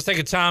 All right, let's take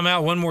a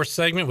timeout. One more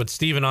segment with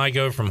Stephen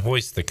Igo from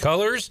Hoist the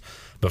Colors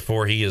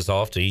before he is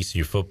off to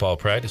ECU football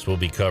practice. We'll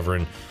be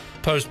covering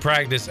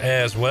post-practice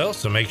as well,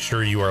 so make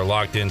sure you are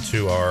locked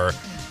into our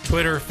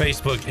Twitter,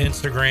 Facebook,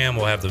 Instagram.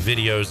 We'll have the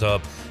videos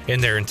up in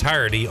their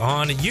entirety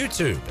on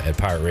YouTube at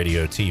Pirate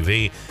Radio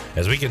TV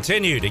as we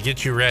continue to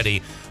get you ready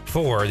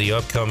for the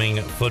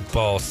upcoming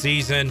football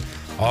season.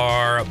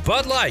 Our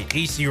Bud Light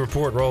ECU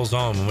report rolls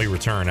on when we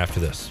return after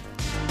this.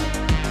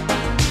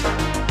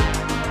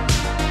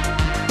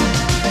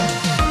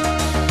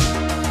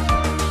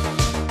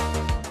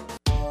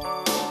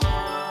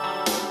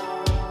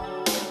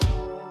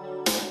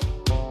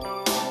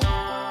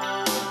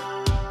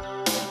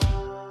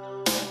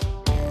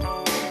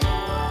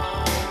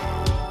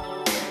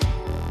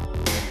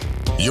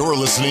 You're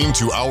listening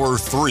to Hour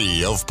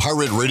 3 of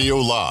Pirate Radio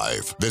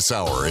Live. This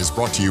hour is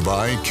brought to you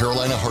by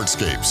Carolina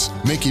Hardscapes.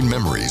 Making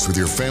memories with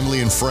your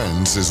family and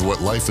friends is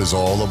what life is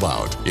all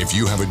about. If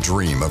you have a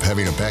dream of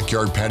having a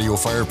backyard patio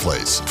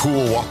fireplace,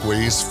 pool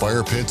walkways,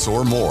 fire pits,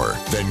 or more,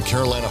 then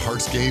Carolina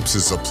Hardscapes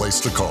is the place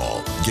to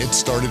call. Get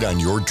started on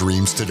your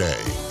dreams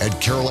today at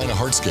Carolina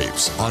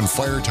Hardscapes on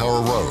Fire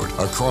Tower Road,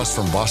 across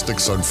from Bostic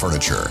Sugg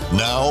Furniture.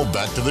 Now,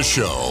 back to the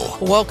show.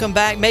 Welcome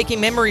back. Making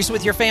memories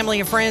with your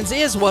family and friends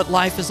is what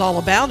life is all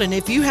about. And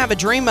if you have a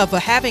dream of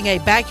having a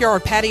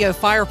backyard patio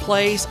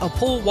fireplace, a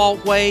pool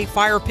walkway,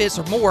 fire pits,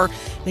 or more,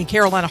 then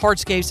Carolina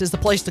Hardscapes is the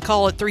place to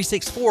call at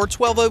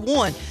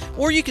 364-1201.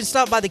 Or you can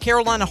stop by the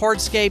Carolina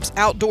Hardscapes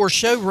Outdoor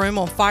Showroom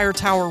on Fire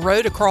Tower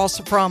Road across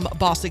from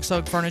Bostic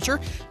Sugg Furniture.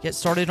 Get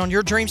started on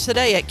your dreams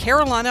today at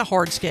Carolina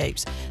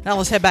Hardscapes. Now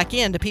let's head back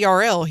in to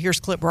PRL. Here's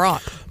Clip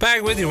Brock.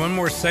 Back with you. One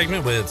more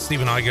segment with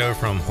Stephen Igo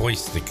from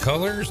Hoist the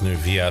Colors. New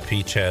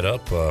VIP chat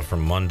up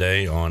from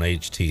Monday on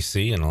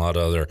HTC and a lot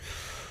of other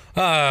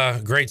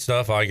great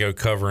stuff. Igo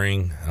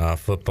covering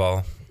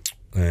football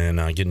and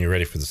getting you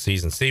ready for the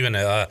season. Stephen,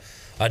 a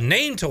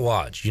name to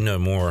watch. You know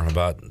more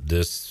about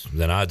this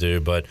than I do,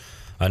 but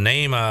a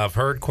name I've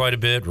heard quite a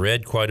bit,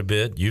 read quite a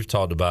bit. You've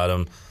talked about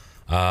him.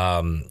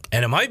 And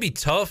it might be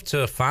tough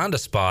to find a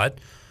spot.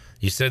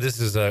 You said this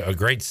is a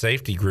great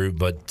safety group,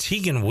 but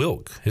Tegan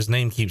Wilk, his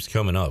name keeps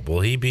coming up. Will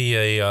he be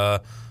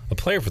a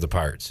player for the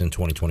Pirates in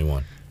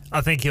 2021?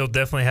 I think he'll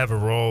definitely have a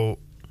role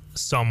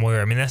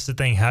somewhere. I mean, that's the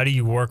thing. How do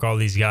you work all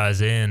these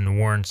guys in?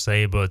 Warren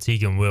Saba,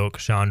 Tegan Wilk,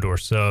 Sean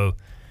Dorso.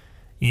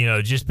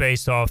 Just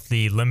based off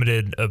the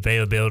limited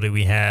availability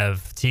we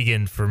have,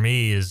 Tegan, for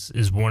me,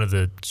 is one of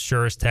the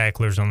surest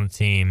tacklers on the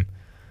team.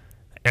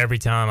 Every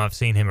time I've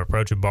seen him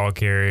approach a ball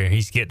carrier,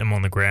 he's getting them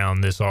on the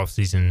ground this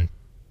offseason.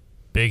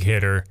 Big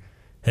hitter.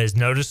 Has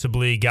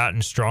noticeably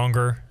gotten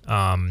stronger.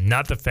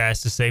 Not the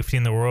fastest safety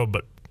in the world,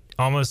 but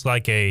almost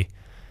like a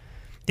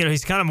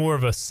he's kind of more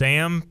of a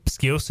Sam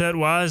skill set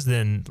wise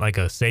than like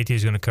a safety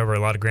who's going to cover a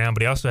lot of ground,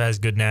 but he also has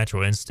good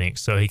natural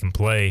instincts, so he can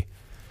play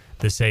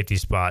the safety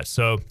spot.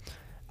 So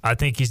I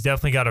think he's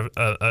definitely got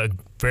a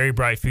very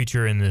bright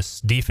future in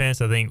this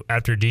defense. I think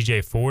after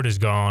DJ Ford is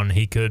gone,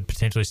 he could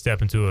potentially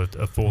step into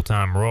a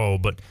full-time role,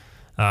 but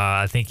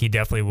I think he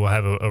definitely will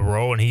have a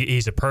role, and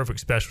he's a perfect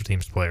special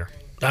teams player.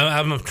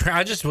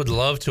 I just would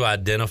love to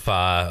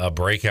identify a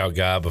breakout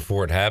guy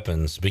before it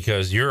happens,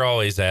 because you're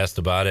always asked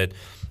about it.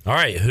 All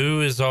right,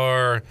 who's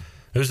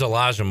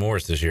Elijah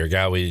Morris this year? A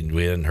guy we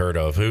hadn't heard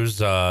of. Who's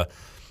the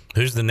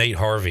Nate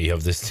Harvey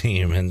of this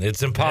team? And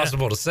it's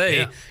impossible to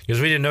say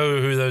because we didn't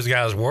know who those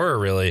guys were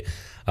really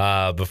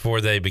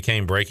before they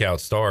became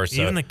breakout stars.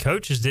 So even the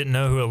coaches didn't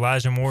know who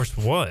Elijah Morris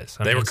was.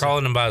 They were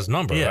calling him by his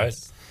number, right?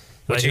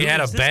 Which he had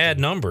a bad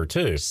number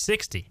too,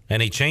 60,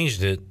 and he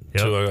changed it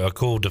to a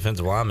cool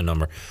defensive lineman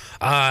number.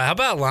 How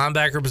about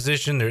linebacker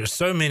position? There's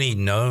so many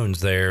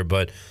knowns there,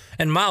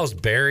 and Miles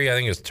Berry I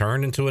think has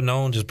turned into a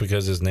known just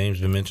because his name's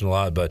been mentioned a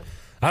lot. But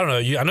I don't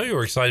know. I know you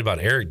were excited about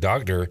Eric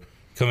Doctor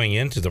coming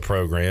into the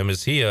program.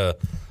 Is he a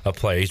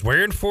player? He's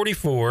wearing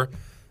 44.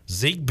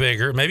 Zeke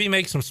Bigger, maybe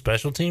make some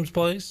special teams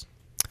plays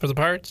for the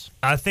Pirates.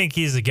 I think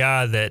he's a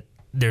guy that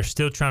they're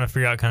still trying to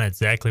figure out kind of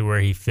exactly where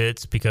he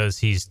fits because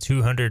he's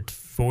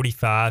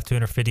 245,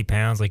 250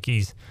 pounds. Like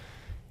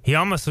he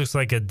almost looks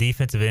like a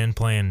defensive end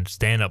playing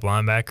stand-up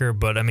linebacker,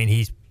 but I mean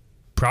he's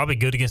probably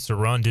good against the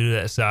run due to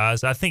that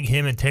size. I think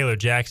him and Taylor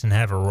Jackson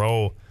have a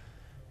role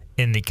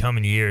in the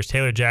coming years.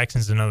 Taylor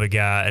Jackson's another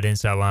guy at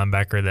inside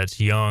linebacker that's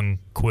young,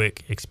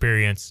 quick,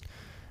 experienced.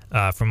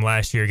 From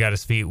last year, got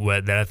his feet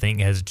wet that I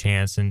think has a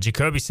chance. And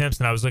Jacoby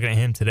Simpson, I was looking at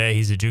him today.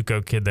 He's a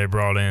JUCO kid they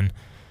brought in.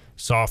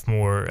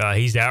 Sophomore.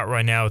 He's out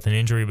right now with an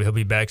injury, but he'll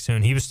be back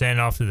soon. He was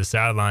standing off to the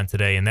sideline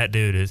today, and that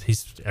dude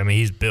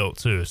he's built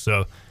too.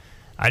 So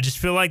I just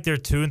feel like they're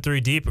 2 and 3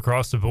 deep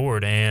across the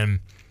board. And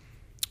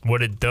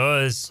what it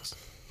does,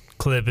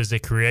 Clip, is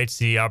it creates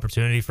the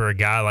opportunity for a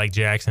guy like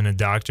Jackson and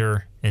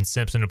Doctor and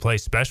Simpson to play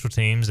special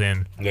teams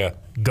and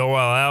go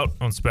all out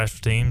on special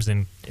teams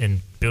and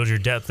build your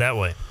depth that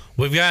way.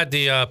 We've got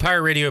the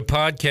Pirate Radio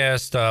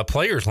Podcast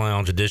Players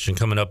Lounge edition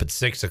coming up at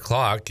 6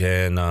 o'clock,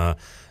 and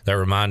that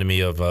reminded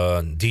me of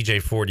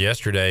DJ Ford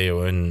yesterday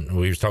when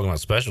we was talking about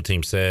special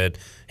teams. Said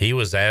he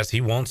was asked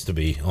he wants to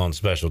be on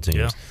special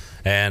teams,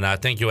 and I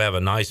think you'll have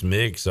a nice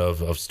mix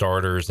of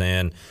starters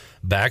and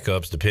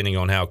backups depending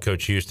on how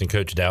Coach Houston,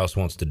 Coach Dallas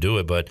wants to do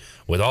it. But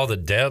with all the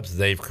depth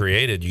they've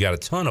created, you got a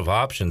ton of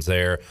options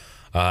there,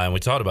 and we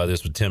talked about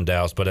this with Tim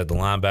Dallas, but at the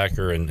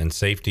linebacker and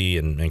safety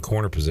and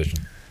corner position.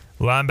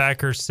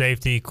 Linebackers,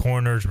 safety,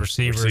 corners,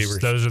 receivers,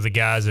 those are the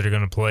guys that are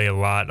going to play a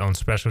lot on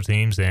special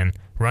teams and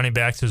running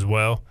backs as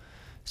well.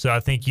 So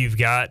I think you've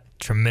got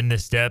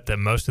tremendous depth at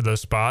most of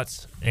those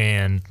spots,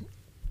 and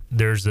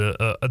there's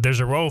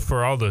a role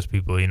for all those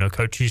people. You know,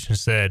 Coach Houston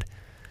said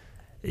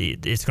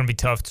it's going to be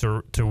tough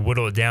to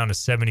whittle it down to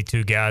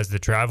 72 guys to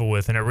travel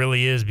with, and it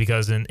really is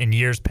because in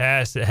years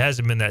past it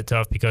hasn't been that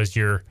tough because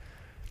your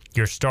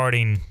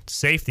starting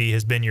safety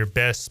has been your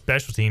best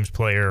special teams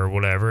player or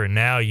whatever, and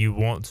now you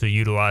want to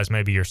utilize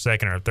maybe your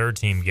second or third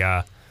team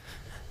guy.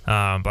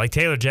 Like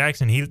Taylor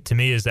Jackson, he to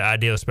me is the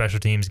ideal special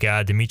teams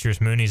guy.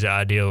 Demetrius Mooney's the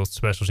ideal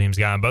special teams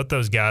guy, and both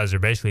those guys are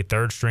basically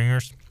third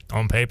stringers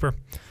on paper.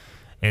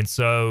 And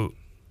so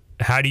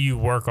how do you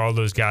work all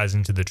those guys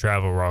into the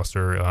travel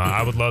roster?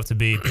 I would love to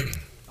be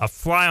a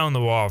fly on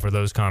the wall for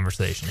those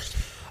conversations.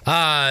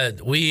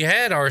 We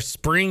had our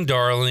spring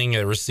darling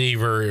at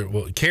receiver,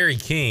 Kerry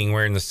King,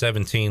 wearing the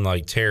 17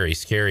 like Terry,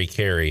 scary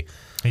Kerry.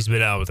 He's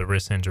been out with a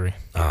wrist injury.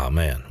 Oh,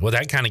 man. Well,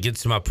 that kind of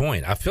gets to my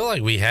point. I feel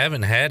like we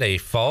haven't had a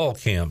fall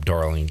camp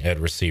darling at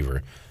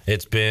receiver.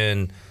 It's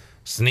been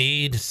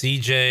Snead,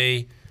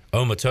 CJ,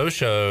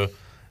 Omatosho,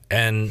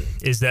 and...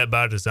 Is that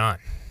by design?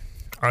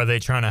 Are they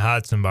trying to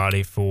hide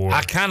somebody for...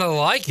 I kind of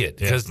like it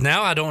because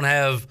now I don't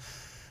have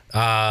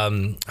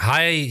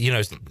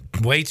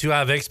way too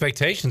high of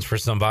expectations for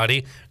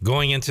somebody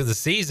going into the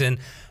season.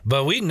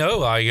 But we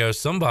know,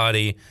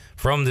 somebody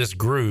from this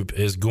group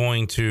is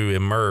going to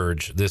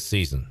emerge this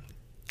season.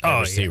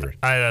 Receiver.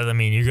 Yeah. I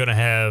mean, you're going to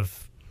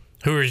have...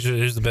 Who's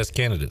the best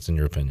candidates in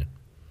your opinion?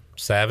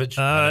 Savage?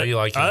 I know you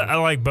like him. I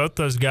like both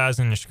those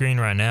guys on the screen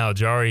right now.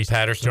 Jari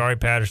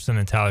Patterson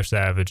and Tyler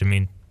Savage. I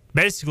mean,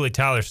 basically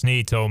Tyler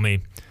Snead told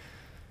me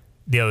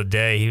the other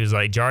day, he was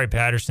like, Jari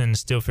Patterson is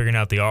still figuring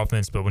out the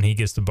offense, but when he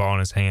gets the ball in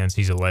his hands,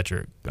 he's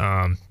electric.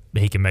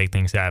 He can make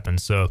things happen.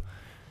 So,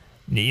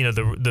 you know,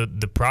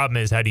 the problem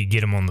is how do you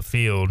get him on the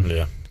field?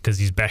 Yeah. Because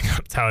he's backing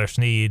up Tyler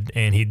Snead,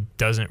 and he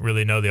doesn't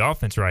really know the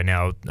offense right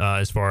now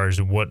as far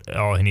as what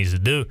all he needs to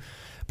do.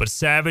 But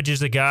Savage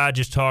is a guy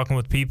just talking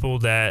with people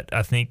that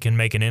I think can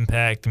make an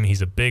impact. I mean,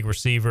 he's a big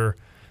receiver.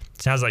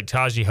 Sounds like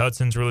Tajee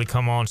Hudson's really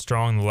come on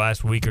strong the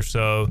last week or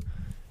so.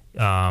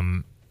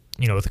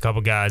 With a couple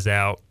guys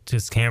out,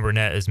 just Cam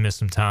Burnett has missed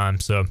some time.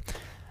 So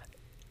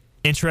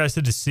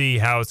interested to see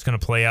how it's going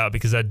to play out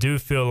because I do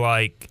feel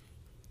like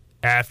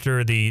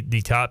after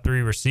the top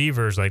three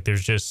receivers, like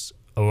there's just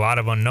a lot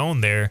of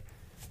unknown there.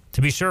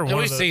 To be sure,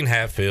 we've seen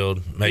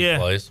Hatfield make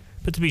plays.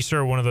 But to be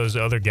sure, one of those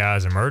other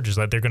guys emerges.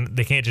 Like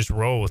they can't just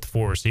roll with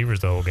 4 receivers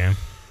the whole game.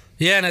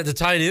 Yeah, and at the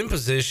tight end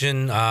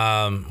position,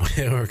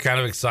 we're kind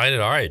of excited.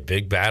 All right,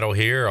 big battle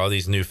here, all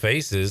these new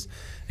faces.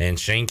 And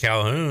Shane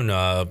Calhoun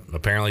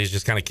apparently has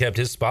just kind of kept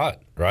his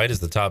spot, right, as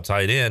the top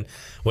tight end,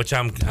 which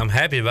I'm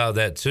happy about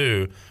that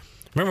too.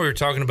 Remember we were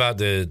talking about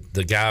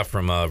the guy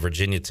from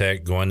Virginia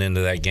Tech going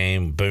into that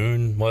game,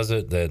 Boone, was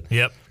it?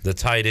 Yep. The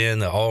tight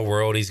end, the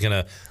all-world. He's going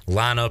to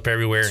line up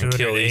everywhere and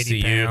kill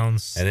ECU.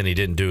 Pounds. And then he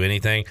didn't do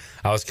anything.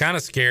 I was kind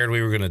of scared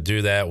we were going to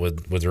do that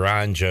with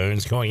Ryan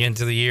Jones going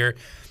into the year.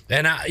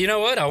 And you know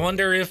what? I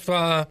wonder if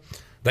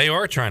they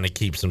are trying to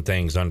keep some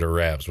things under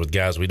wraps with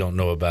guys we don't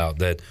know about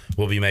that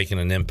will be making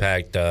an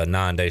impact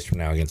 9 days from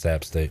now against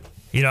App State.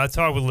 You know, I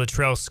talked with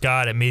Latrell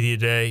Scott at Media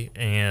Day,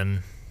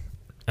 and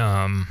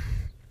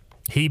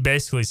he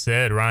basically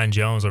said Ryan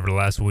Jones over the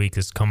last week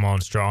has come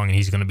on strong, and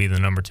he's going to be the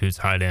number 2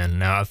 tight end.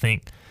 Now, I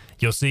think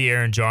you'll see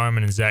Aaron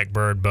Jarman and Zach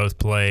Bird both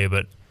play,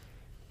 but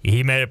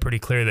he made it pretty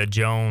clear that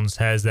Jones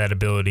has that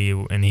ability,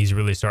 and he's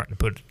really starting to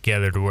put it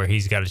together to where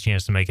he's got a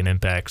chance to make an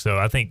impact. So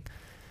I think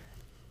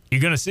you're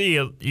going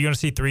to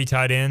see 3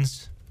 tight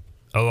ends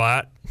a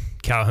lot: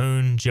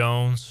 Calhoun,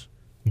 Jones,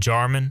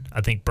 Jarman. I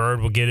think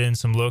Bird will get in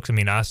some looks. I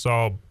mean, I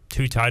saw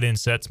 2 tight end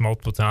sets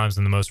multiple times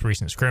in the most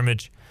recent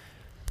scrimmage.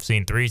 I've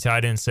seen 3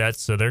 tight end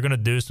sets, so they're going to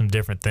do some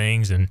different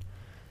things, and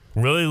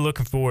really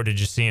looking forward to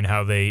just seeing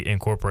how they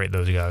incorporate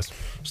those guys.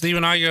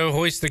 Stephen Igo,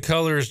 Hoist the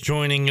Colors,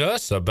 joining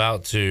us,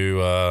 about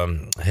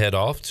to head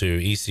off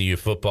to ECU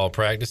football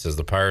practice as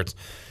the Pirates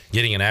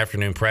getting an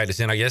afternoon practice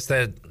in. I guess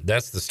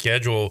that's the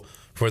schedule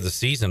for the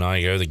season,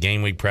 Igo. The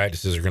game week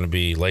practices are going to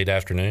be late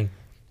afternoon.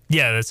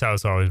 Yeah, that's how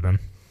it's always been,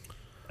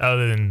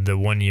 other than the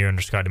 1 year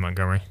under Scotty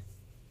Montgomery.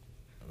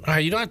 All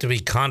right, you don't have to be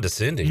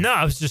condescending. No,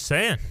 I was just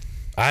saying.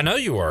 I know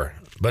you were,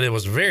 but it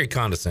was very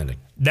condescending.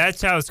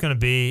 That's how it's going to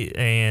be,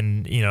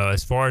 and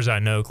as far as I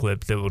know,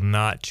 Clip, that will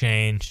not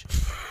change.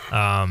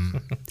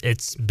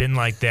 It's been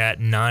like that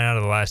 9 out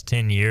of the last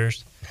 10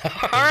 years. All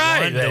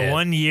right, the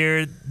 1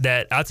 year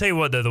that I'll tell you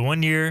what, the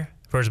 1 year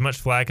for as much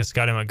flack as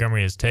Scotty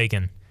Montgomery has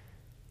taken,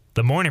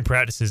 the morning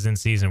practices in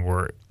season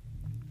were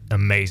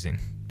amazing.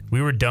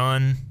 We were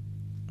done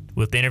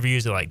with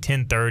interviews at like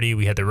 10:30.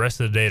 We had the rest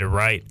of the day to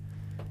write.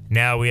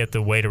 Now we have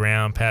to wait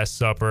around past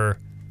supper,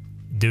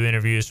 do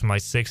interviews from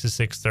like 6 to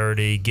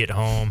 6:30, get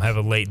home, have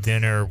a late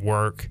dinner,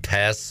 work.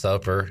 Past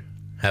supper,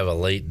 have a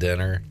late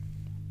dinner.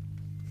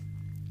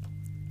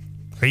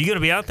 Are you going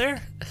to be out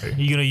there? Or are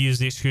you going to use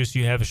the excuse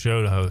you have a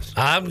show to host?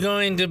 I'm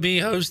going to be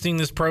hosting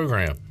this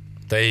program.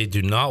 They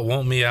do not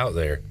want me out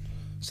there.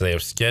 So they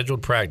have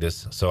scheduled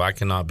practice, so I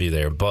cannot be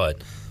there.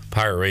 But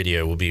Pirate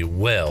Radio will be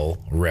well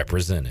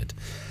represented.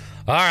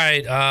 All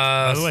right.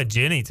 By the way,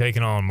 Jenny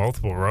taking on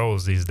multiple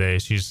roles these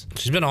days. She's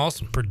been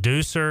awesome.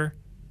 Producer,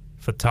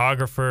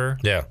 photographer.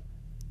 Yeah.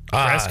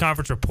 Press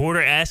conference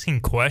reporter,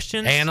 asking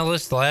questions.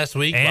 Analyst last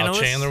week while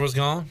Chandler was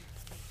gone.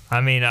 I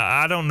mean,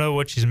 I don't know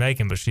what she's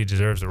making, but she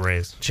deserves a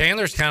raise.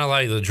 Chandler's kind of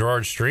like the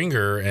Gerard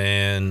Stringer,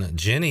 and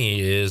Jenny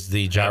is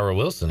the Gyra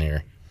Wilson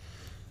here.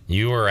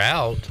 You were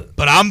out.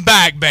 But I'm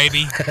back,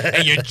 baby,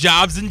 and your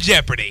job's in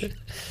jeopardy.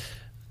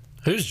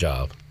 Whose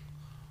job?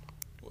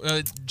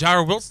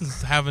 Gyra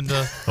Wilson's having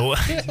to...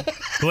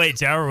 Wait,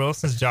 Gyra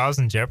Wilson's job's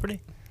in jeopardy?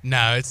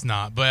 No, it's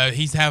not. But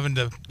he's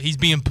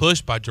being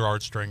pushed by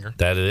Gerard Stringer.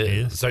 That it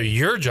is. So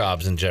your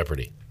job's in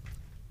jeopardy.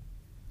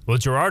 Well,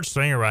 Gerard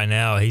Stringer right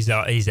now, he's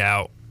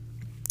out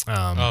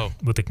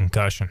with a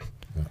concussion.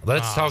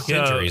 Let's talk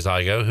injuries,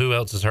 Igo. Who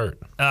else is hurt?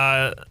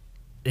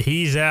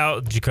 He's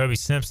out. Jacoby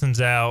Simpson's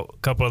out. A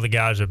couple other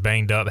guys are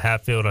banged up.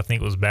 Hatfield, I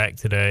think, was back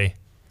today.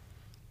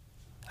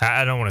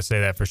 I don't want to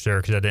say that for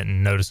sure because I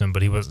didn't notice him,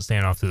 but he wasn't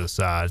standing off to the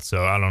side,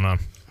 so I don't know.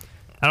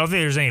 I don't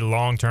think there's any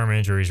long-term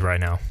injuries right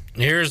now.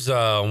 Here's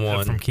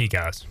one from key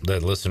guys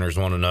that listeners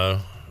want to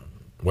know.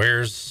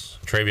 Where's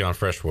Travion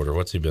Freshwater?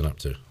 What's he been up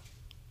to?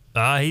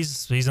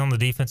 He's on the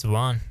defensive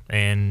line,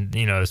 and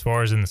as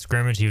far as in the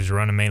scrimmage, he was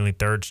running mainly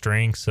third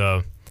string,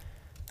 so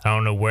I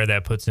don't know where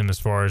that puts him as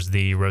far as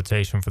the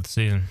rotation for the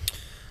season.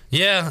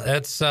 Yeah,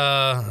 that's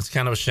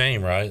kind of a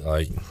shame, right?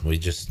 Like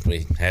we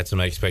had some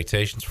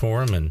expectations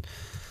for him, and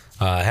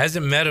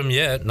hasn't met him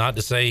yet. Not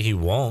to say he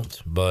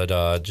won't,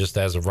 but just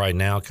as of right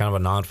now, kind of a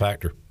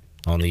non-factor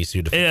on the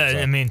ECU defense. Yeah,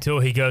 side. I mean,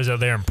 until he goes out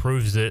there and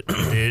proves it,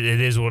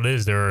 it is what it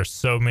is. There are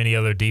so many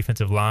other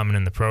defensive linemen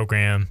in the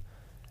program.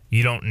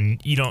 You're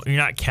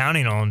not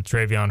counting on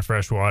Travion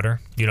Freshwater.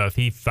 If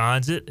he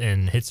finds it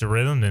and hits the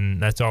rhythm, then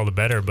that's all the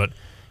better. But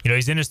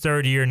he's in his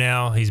third year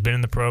now. He's been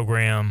in the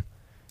program.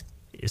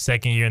 His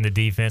second year in the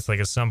defense. Like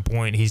at some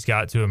point, he's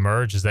got to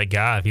emerge as that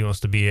guy if he wants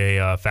to be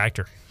a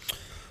factor.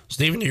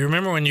 Stephen, do you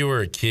remember when you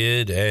were a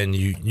kid and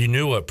you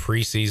knew what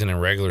preseason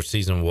and regular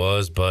season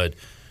was, but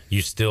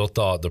you still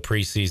thought the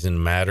preseason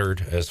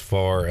mattered as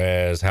far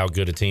as how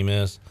good a team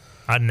is?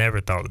 I never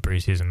thought the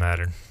preseason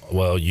mattered.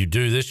 Well, you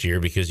do this year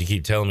because you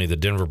keep telling me the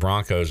Denver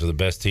Broncos are the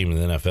best team in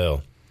the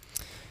NFL.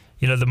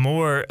 They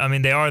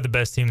are the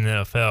best team in the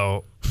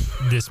NFL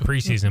this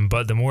preseason,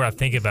 but the more I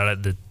think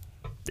about it,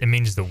 it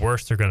means the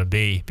worse they're going to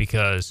be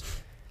because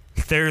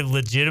they're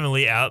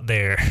legitimately out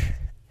there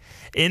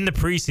in the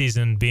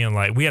preseason being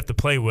like, we have to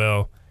play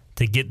well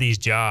to get these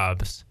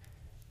jobs,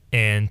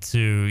 and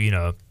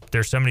to,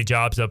 there's so many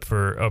jobs up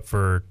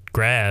for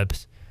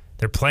grabs.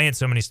 They're playing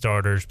so many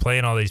starters,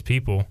 playing all these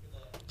people.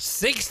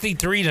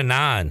 63-9 in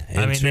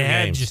I mean, two they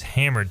had games. just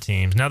hammered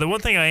teams. Now, the one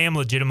thing I am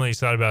legitimately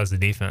excited about is the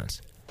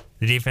defense.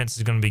 The defense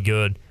is going to be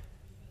good.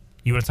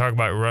 You want to talk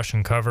about rush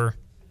and cover?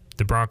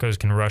 The Broncos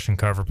can rush and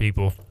cover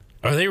people.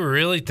 Are they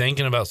really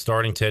thinking about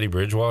starting Teddy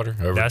Bridgewater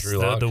over That's Drew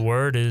Lock? the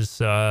word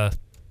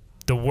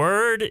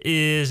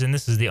is, and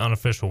this is the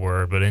unofficial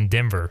word, but in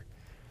Denver,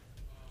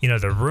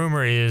 the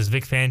rumor is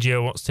Vic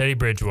Fangio wants Teddy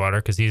Bridgewater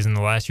because he's in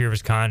the last year of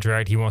his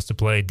contract. He wants to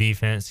play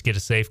defense, get a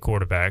safe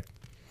quarterback.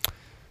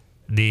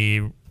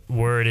 The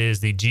word is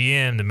the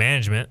GM, the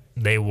management,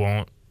 they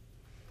want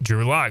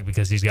Drew Lock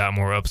because he's got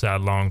more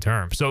upside long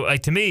term. So,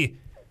 to me,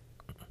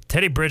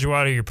 Teddy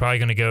Bridgewater, you're probably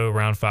going to go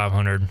around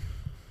 500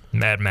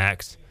 at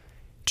max.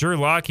 Drew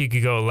Lock, you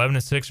could go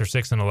 11-6 or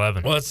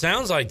 6-11. Well, it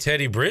sounds like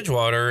Teddy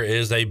Bridgewater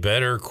is a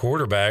better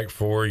quarterback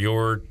for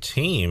your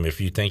team if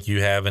you think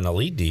you have an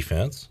elite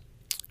defense.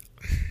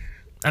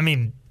 I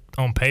mean,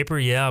 on paper,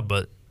 yeah,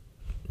 but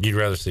you'd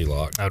rather see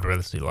Lock. I'd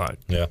rather see Lock.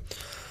 Yeah.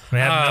 I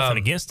mean, I have nothing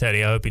against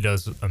Teddy. I hope he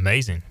does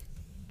amazing.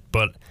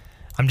 But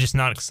I'm just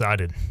not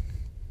excited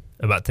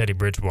about Teddy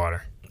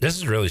Bridgewater. This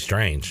is really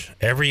strange.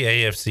 Every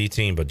AFC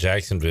team but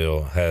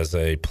Jacksonville has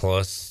a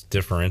plus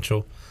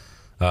differential,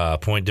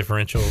 point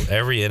differential.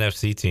 Every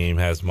NFC team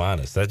has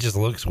minus. That just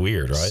looks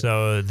weird, right?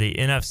 So the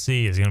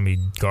NFC is going to be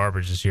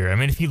garbage this year. I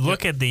mean, if you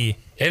look at the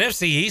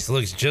NFC East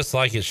looks just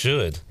like it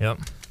should. Yep.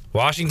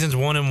 Washington's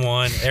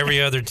 1-1.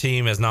 Every other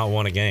team has not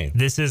won a game.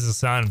 This is a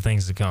sign of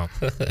things to come.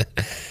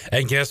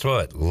 And guess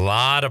what? A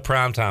lot of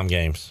primetime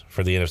games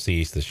for the NFC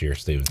East this year,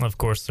 Steven. Of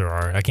course there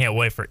are. I can't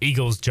wait for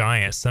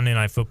Eagles-Giants, Sunday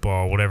Night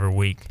Football, whatever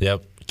week.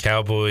 Yep.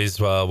 Cowboys,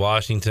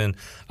 Washington.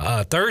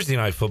 Thursday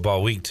Night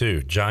Football, week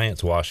 2.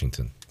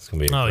 Giants-Washington. It's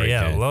going to be a great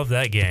game. I love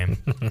that game,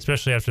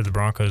 especially after the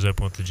Broncos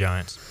open with the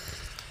Giants.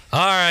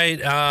 All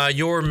right.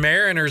 Your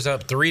Mariners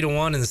up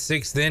 3-1 in the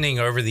 6th inning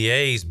over the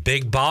A's.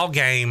 Big ball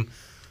game.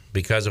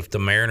 Because if the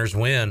Mariners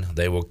win,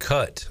 they will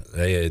cut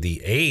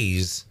the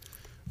A's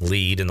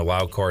lead in the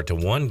wild card to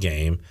 1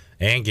 game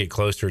and get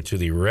closer to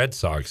the Red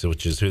Sox,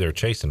 which is who they're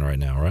chasing right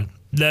now, right?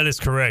 That is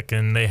correct.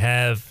 And they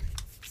have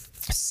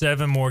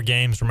 7 more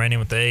games remaining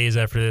with the A's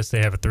after this. They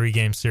have a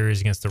 3-game series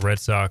against the Red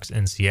Sox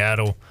in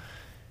Seattle.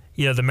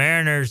 The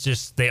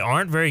Mariners they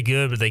aren't very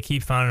good, but they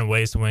keep finding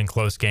ways to win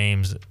close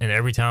games. And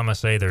every time I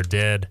say they're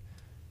dead,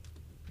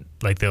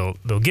 they'll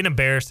get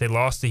embarrassed. They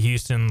lost to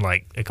Houston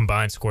a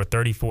combined score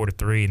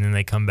 34-3, and then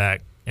they come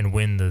back and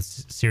win the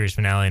series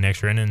finale in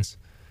extra innings.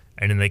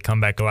 And then they come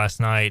back last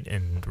night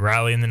and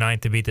rally in the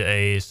 9th to beat the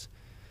A's.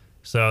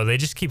 So they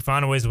just keep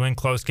finding ways to win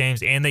close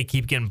games, and they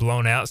keep getting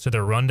blown out. So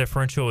their run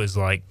differential is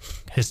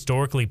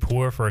historically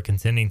poor for a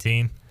contending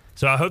team.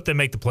 So I hope they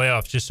make the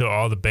playoffs just so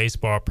all the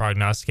baseball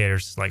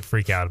prognosticators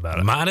freak out about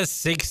it. Minus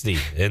 60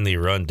 in the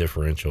run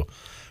differential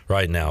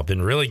right now.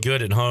 Been really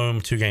good at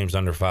home. 2 games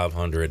under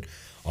 500.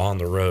 On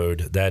the road.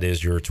 That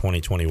is your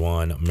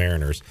 2021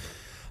 Mariners.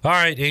 All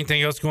right.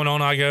 Anything else going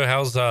on, Igo?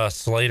 How's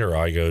Slater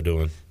Igo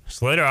doing?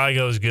 Slater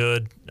Igo is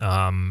good.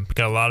 Got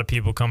a lot of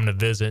people coming to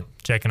visit,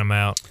 checking them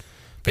out.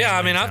 Yeah,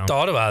 I mean, I've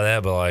thought about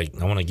that, but I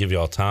want to give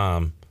y'all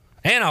time,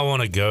 and I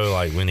want to go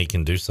when he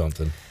can do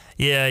something.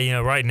 Yeah,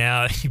 right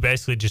now you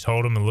basically just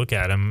hold him and look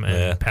at him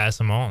and pass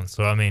him on.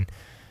 So I mean,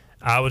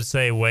 I would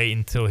say wait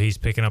until he's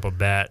picking up a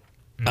bat.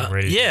 And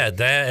ready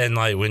that and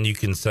when you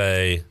can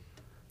say,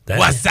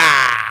 "What's up?"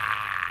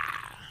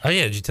 Oh,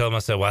 yeah. Did you tell him I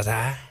said, what's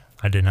that?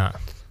 I did not.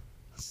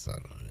 Son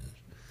of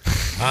a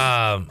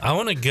bitch. I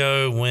want to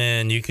go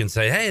when you can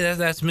say, hey,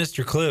 that's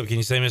Mr. Clip. Can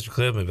you say Mr.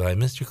 Clip? And be like,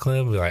 Mr.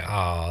 Clip? And be like,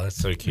 oh, that's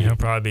so cute. He'll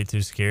probably be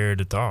too scared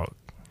to talk.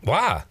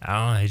 Why? I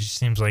don't know. He just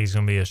seems like he's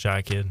going to be a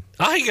shy kid.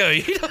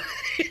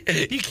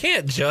 You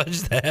can't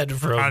judge that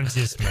from. I'm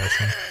just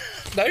messing.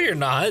 No, you're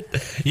not.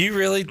 You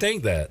really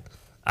think that.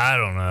 I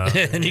don't know.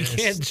 And you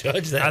can't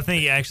judge that. I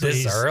think actually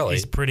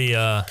he's pretty.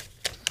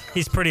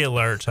 He's pretty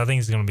alert, so I think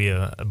he's going to be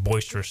a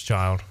boisterous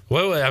child.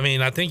 Well, I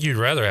mean, I think you'd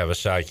rather have a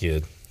shy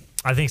kid.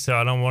 I think so.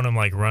 I don't want him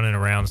running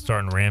around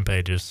starting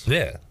rampages.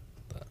 Yeah.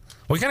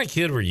 What kind of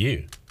kid were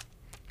you?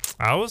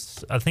 I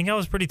think I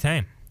was pretty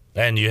tame.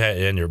 And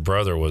your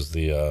brother was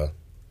the.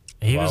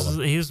 He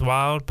was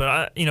wild,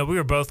 but we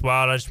were both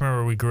wild. I just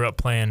remember we grew up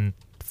playing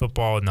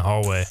football in the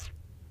hallway.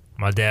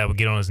 My dad would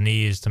get on his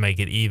knees to make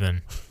it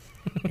even,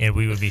 and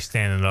we would be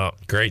standing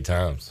up. Great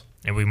times.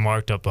 And we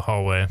marked up the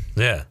hallway.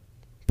 Yeah.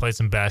 Played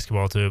some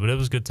basketball too, but it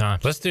was good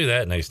times. Let's do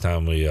that next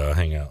time we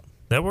hang out.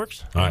 That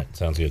works. All right,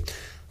 sounds good.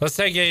 Let's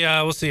take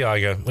we'll see how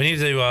I go. We need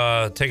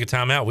to take a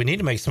timeout. We need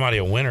to make somebody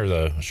a winner,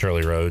 though,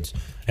 Shirley Rhodes,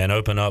 and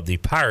open up the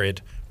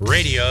Pirate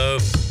Radio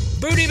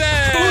Booty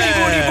Bag. Booty,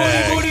 booty,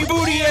 booty, booty,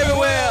 booty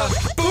everywhere.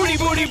 Booty,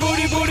 booty,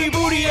 booty, booty,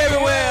 booty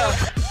everywhere.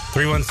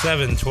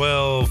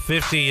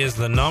 317-1250 is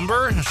the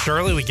number.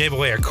 Shirley, we gave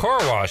away a car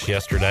wash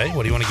yesterday.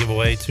 What do you want to give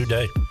away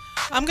today?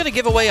 I'm going to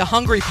give away a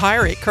Hungry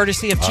Pirate,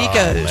 courtesy of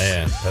Chico's. Oh,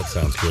 man, that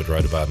sounds good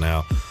right about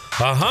now.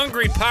 A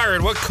hungry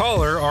pirate. What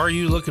caller are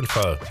you looking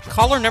for?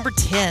 Caller number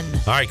 10.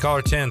 All right,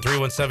 caller 10,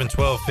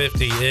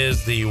 317-1250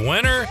 is the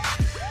winner.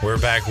 We're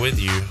back with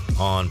you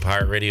on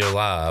Pirate Radio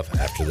Live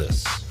after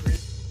this.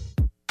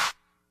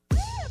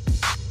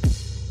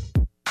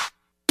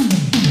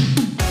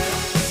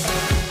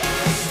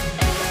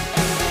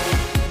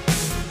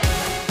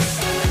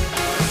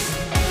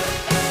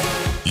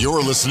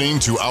 You're listening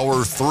to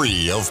Hour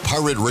 3 of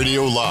Pirate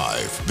Radio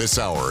Live. This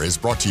hour is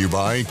brought to you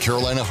by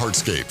Carolina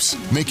Hardscapes.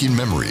 Making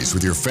memories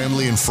with your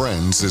family and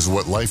friends is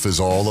what life is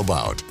all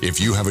about. If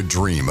you have a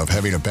dream of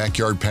having a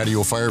backyard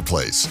patio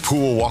fireplace,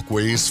 pool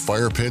walkways,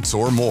 fire pits,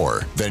 or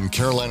more, then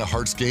Carolina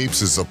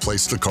Hardscapes is the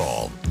place to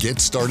call. Get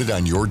started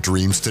on your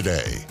dreams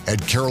today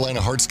at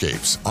Carolina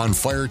Hardscapes on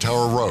Fire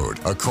Tower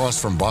Road,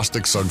 across from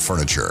Bostic Sugg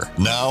Furniture.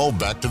 Now,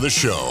 back to the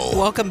show.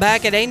 Welcome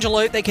back. At Angel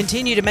Oak, they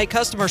continue to make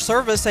customer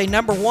service a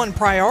number one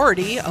priority.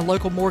 A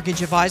local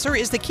mortgage advisor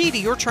is the key to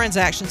your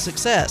transaction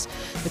success.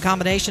 The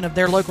combination of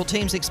their local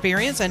team's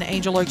experience and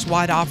Angel Oak's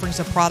wide offerings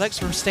of products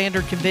from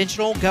standard,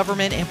 conventional,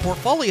 government, and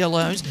portfolio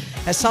loans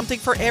has something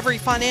for every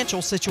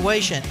financial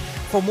situation.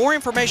 For more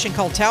information,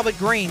 call Talbot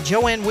Green,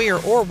 Joanne Weir,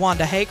 or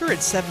Wanda Hager at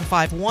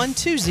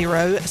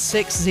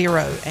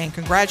 751-2060. And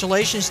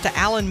congratulations to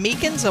Alan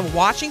Meekins of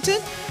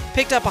Washington.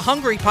 Picked up a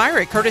hungry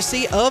pirate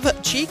courtesy of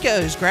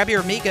Chico's. Grab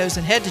your amigos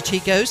and head to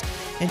Chico's.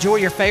 Enjoy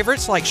your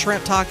favorites like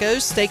shrimp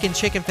tacos, steak and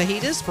chicken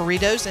fajitas,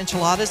 burritos,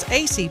 enchiladas,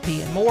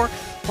 ACP, and more.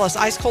 Plus,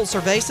 ice-cold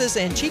cervezas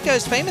and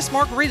Chico's famous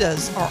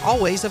margaritas are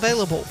always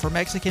available. For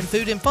Mexican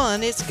food and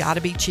fun, it's got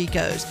to be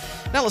Chico's.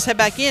 Now let's head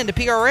back in to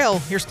PRL.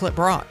 Here's Clip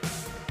Brock.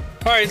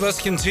 All right, let's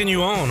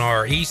continue on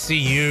our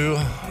ECU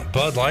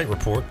Bud Light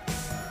report,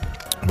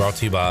 brought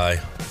to you by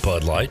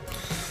Bud Light.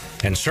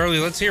 And Shirley,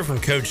 let's hear from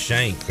Coach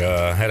Shank.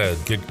 Had a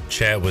good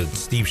chat with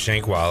Steve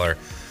Shankweiler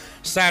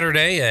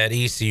Saturday at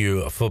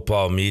ECU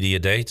Football Media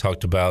Day.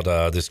 Talked about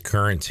this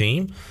current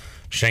team,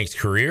 Shank's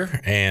career,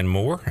 and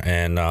more.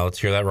 And let's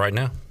hear that right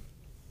now.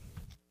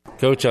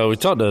 Coach, we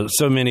talked to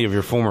so many of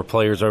your former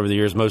players over the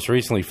years. Most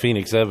recently,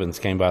 Phoenix Evans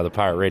came by the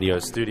Pirate Radio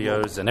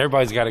studios, and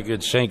everybody's got a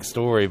good Shank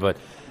story. But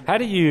how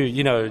do you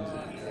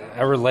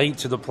relate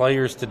to the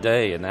players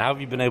today, and how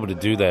have you been able to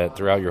do that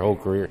throughout your whole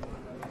career?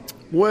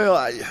 Well,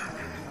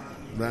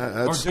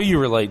 or do you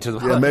relate to the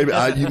players? Yeah, maybe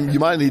you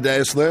might need to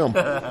ask them.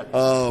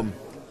 I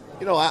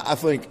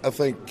think,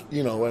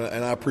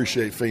 and I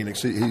appreciate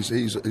Phoenix.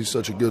 He's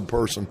such a good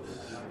person.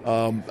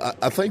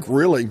 I think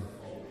really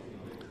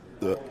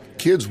the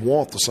kids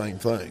want the same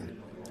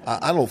thing.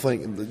 I don't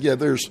think. Yeah,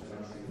 there's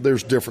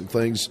different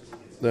things.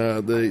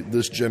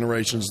 This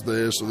generation's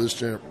this or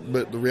this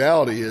but the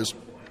reality is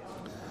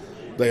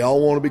they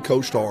all want to be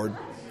coached hard.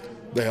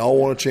 They all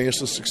want a chance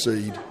to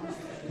succeed.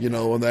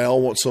 And they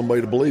all want somebody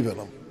to believe in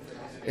them.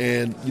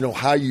 And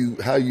how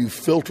you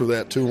filter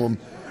that to them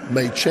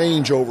may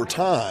change over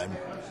time,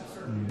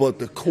 but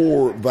the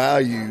core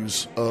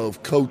values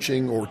of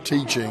coaching or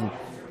teaching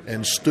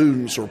and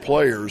students or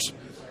players,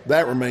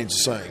 that remains the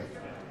same.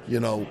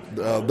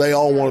 They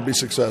all want to be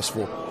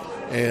successful,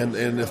 and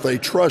if they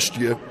trust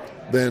you,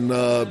 then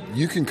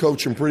you can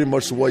coach them pretty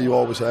much the way you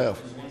always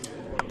have.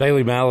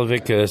 Bailey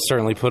Malovic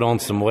certainly put on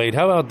some weight.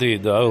 How about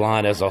the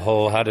O-line as a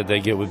whole? How did they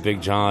get with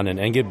Big John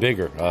and get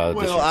bigger?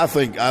 I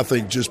think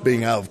just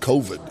being out of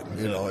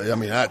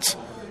COVID, that's,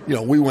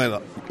 we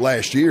went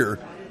last year,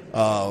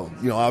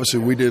 obviously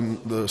we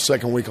didn't, the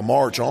second week of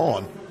March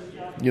on,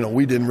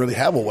 we didn't really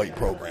have a weight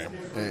program.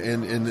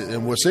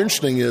 And what's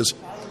interesting is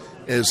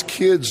as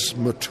kids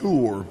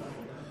mature,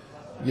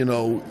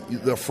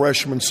 the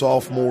freshman,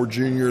 sophomore,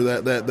 junior,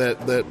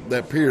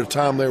 that period of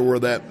time there where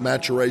that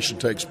maturation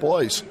takes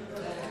place,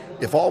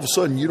 if all of a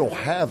sudden you don't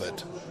have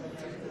it,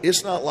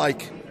 it's not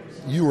like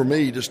you or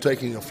me just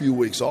taking a few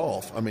weeks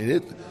off.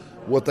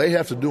 What they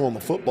have to do on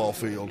the football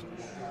field,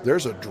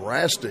 there's a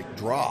drastic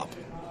drop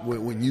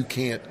when you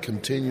can't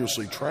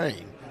continuously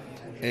train.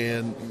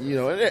 And,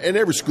 and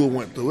every school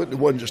went through it. It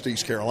wasn't just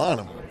East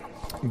Carolina.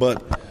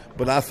 But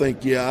I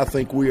think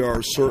we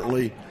are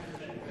certainly,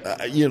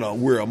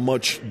 we're a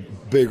much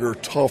bigger,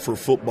 tougher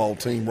football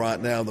team right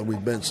now than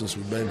we've been since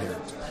we've been here.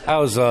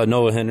 How's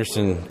Noah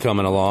Henderson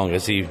coming along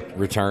as he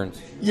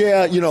returns?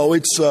 Yeah,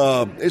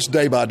 it's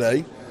day by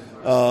day.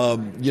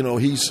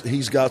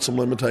 He's got some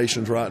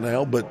limitations right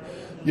now, but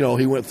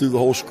he went through the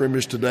whole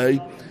scrimmage today,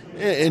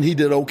 and he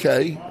did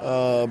okay.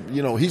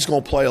 He's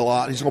going to play a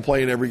lot. He's going to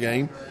play in every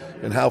game,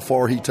 and how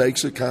far he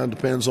takes it kind of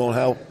depends on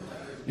how.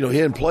 He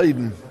hadn't played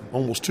in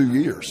almost 2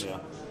 years,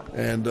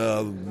 and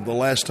the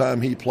last time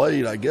he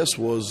played, I guess it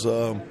would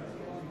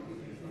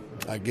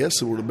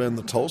have been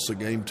the Tulsa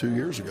game 2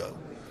 years ago.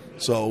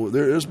 So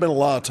there's been a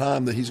lot of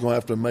time that he's going to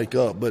have to make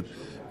up, but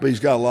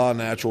he's got a lot of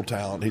natural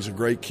talent. He's a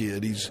great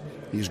kid. He's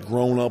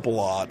grown up a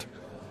lot.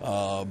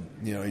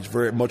 He's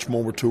very much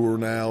more mature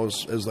now,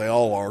 as they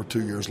all are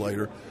 2 years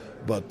later.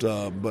 But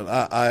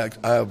I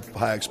have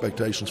high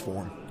expectations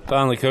for him.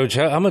 Finally, Coach,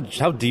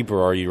 how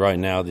deeper are you right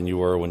now than you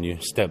were when you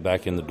stepped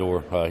back in the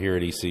door here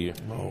at ECU?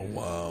 Oh,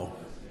 wow.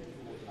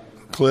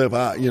 Clip,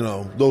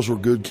 those were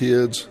good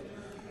kids,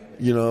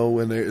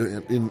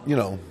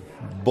 and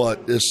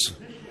but it's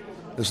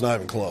not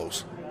even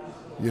close.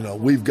 You know,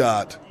 we've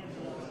got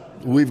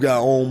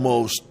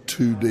almost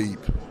 2 deep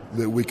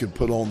that we could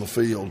put on the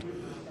field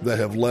that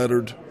have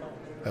lettered,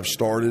 have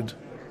started.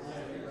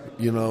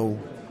 You know,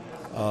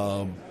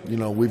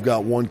 we've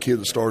got one kid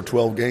that started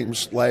 12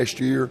 games last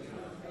year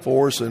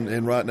for us,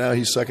 and right now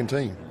he's second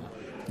team.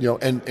 You know,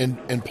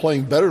 and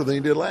playing better than he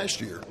did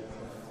last year.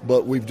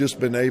 But we've just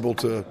been able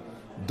to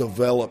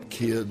develop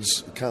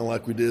kids kind of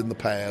like we did in the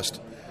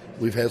past.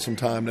 We've had some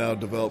time now to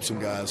develop some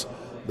guys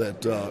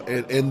that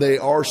and they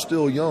are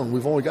still young.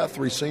 We've only got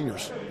 3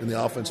 seniors in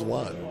the offensive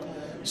line.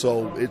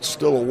 So it's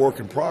still a work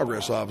in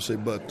progress, obviously,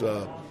 but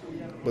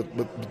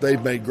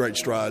they've made great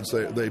strides.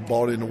 They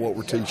bought into what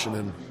we're teaching,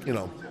 and you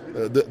know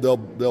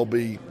they'll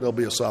be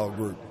a solid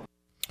group.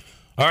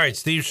 All right,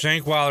 Steve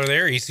Shankweiler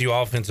there, ECU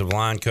offensive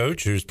line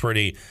coach, who's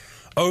pretty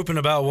open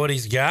about what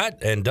he's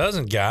got and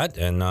doesn't got,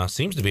 and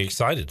seems to be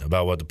excited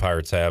about what the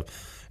Pirates have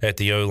at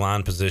the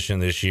O-line position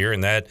this year,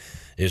 and that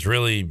is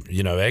really,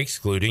 you know,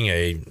 excluding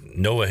a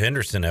Noah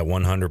Henderson at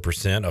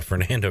 100%, a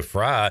Fernando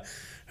Fry,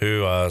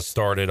 who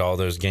started all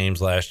those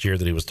games last year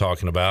that he was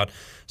talking about.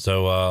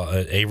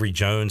 So Avery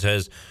Jones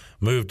has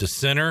moved to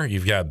center.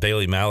 You've got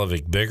Bailey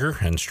Malovic bigger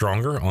and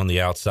stronger on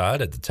the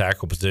outside at the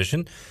tackle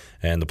position,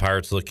 and the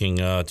Pirates looking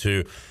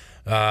to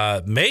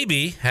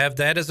maybe have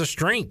that as a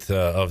strength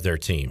of their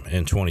team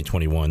in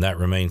 2021. That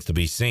remains to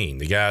be seen.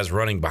 The guys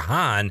running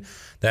behind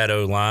that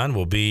O-line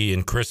will be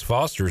in Chris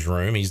Foster's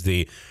room. He's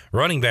the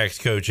running backs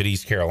coach at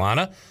East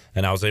Carolina,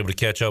 and I was able to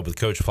catch up with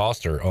Coach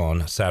Foster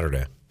on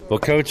Saturday. Well,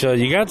 Coach,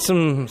 you got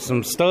some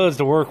studs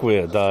to work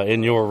with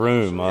in your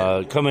room.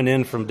 Coming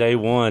in from day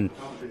one,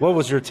 what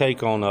was your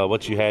take on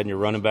what you had in your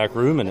running back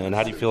room, and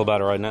how do you feel about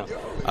it right now?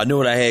 I knew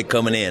what I had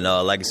coming in.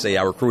 Like I say,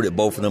 I recruited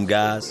both of them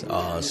guys,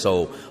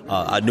 so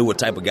I knew what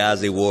type of guys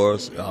they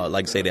was.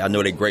 Like I say, I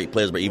know they're great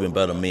players, but even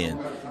better men.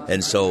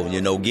 And so,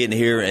 you know, getting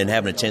here and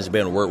having a chance to be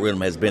able to work with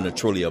them has been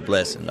truly a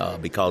blessing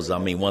because, I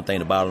mean, one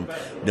thing about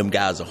them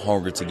guys are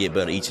hungry to get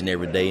better each and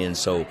every day. And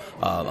so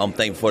I'm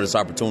thankful for this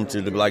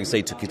opportunity to, like I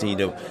say, to continue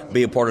to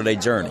be a part of their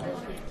journey.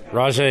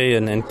 Rajay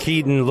and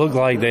Keaton look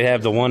like they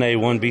have the 1A,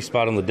 1B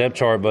spot on the depth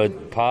chart,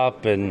 but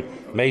Pop and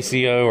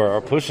Maceo are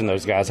pushing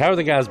those guys. How are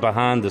the guys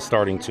behind the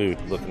starting 2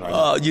 looking right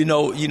now? You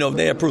know,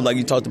 they improved. Like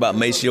you talked about,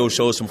 Maceo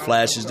showed some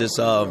flashes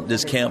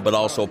this camp, but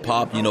also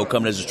Pop, you know,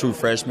 coming as a true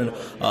freshman,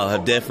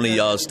 have definitely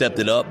stepped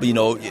it up. You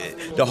know,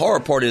 the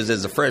hard part is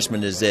as a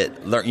freshman is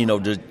that, you know,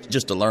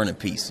 just the learning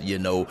piece. You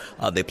know,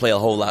 they play a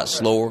whole lot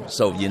slower.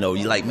 So, you know,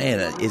 you're like,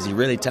 man, is he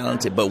really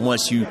talented? But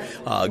once you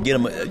get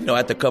him, you know,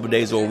 after a couple of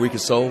days or a week or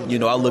so, you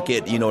know, I look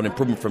at, you know, an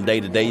improvement from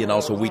day to day and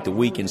also week to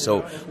week. And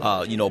so,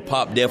 you know,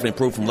 Pop definitely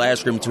improved from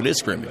last scrimmage to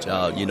this scrimmage.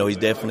 You know, he's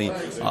definitely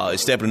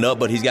stepping up,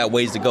 but he's got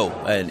ways to go.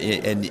 And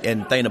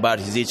thinking about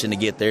it, he's itching to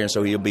get there, and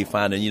so he'll be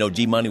fine. And, you know,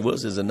 G Money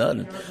Wilson is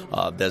another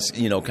that's,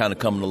 you know, kind of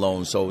coming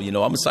along. So, you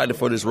know, I'm excited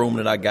for this room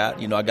that I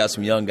got. You know, I got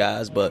some young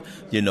guys, but,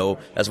 you know,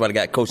 that's why I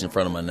got coach in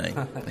front of my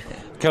name.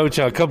 Coach,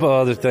 a couple of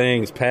other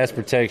things, pass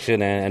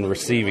protection and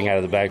receiving out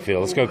of the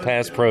backfield. Let's go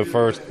pass pro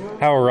first.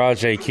 How are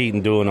Rajay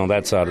Keaton doing on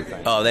that side of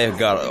things? They've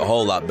got a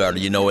whole lot better,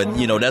 you know. And,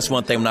 you know, that's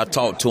one thing when I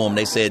talked to them,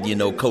 they said, you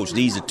know, Coach,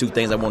 these are 2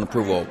 things I want to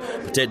improve on,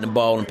 protecting the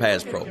ball and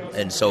pass pro.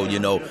 And so, you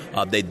know,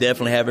 they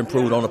definitely have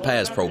improved on the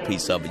pass pro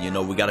piece of it. You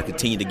know, we got to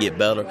continue to get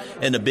better.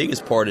 And the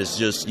biggest part is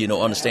just, you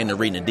know, understanding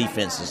reading the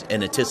defenses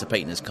and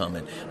anticipating it's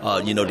coming,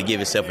 you know, to give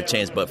yourself a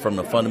chance. But from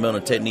the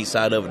fundamental technique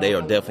side of it, they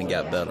are definitely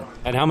got better.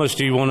 And how much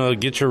do you want to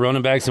get your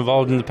running backs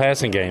involved in the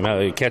passing game,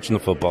 catching the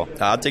football?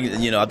 I think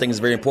it's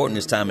very important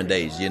this time of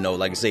days. You know,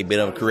 like I say,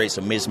 being able to create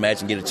some mismatch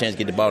and get a chance to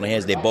get the ball in their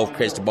hands. They both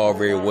catch the ball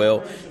very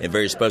well and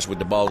very special with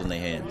the ball in their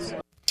hands.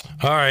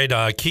 All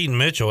right, Keaton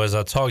Mitchell, as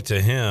I talked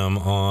to him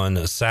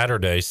on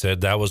Saturday,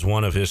 said that was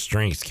one of his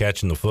strengths,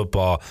 catching the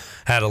football.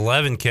 Had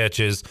 11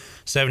 catches,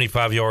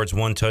 75 yards,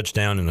 1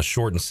 touchdown in a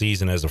shortened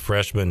season as a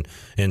freshman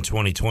in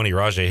 2020.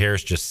 Rajay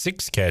Harris, just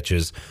 6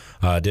 catches,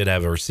 did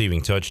have a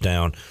receiving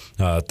touchdown,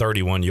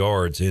 31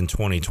 yards in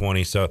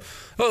 2020. So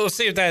we'll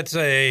see if that's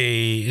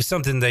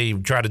something they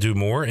try to do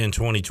more in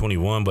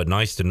 2021, but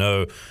nice to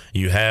know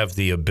you have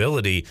the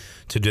ability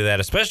to do that,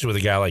 especially with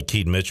a guy like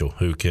Keaton Mitchell,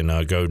 who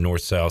can go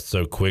north-south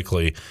so quickly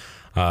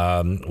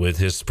with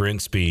his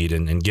sprint speed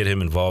and get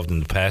him involved in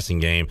the passing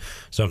game,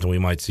 something we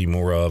might see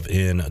more of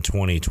in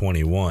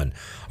 2021.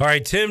 All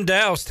right, Tim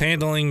Doust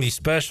handling the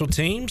special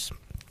teams,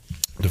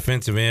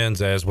 defensive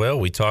ends as well.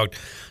 We talked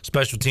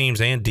special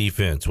teams and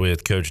defense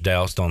with Coach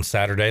Doust on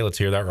Saturday. Let's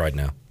hear that right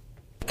now.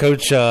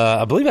 Coach,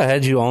 I believe I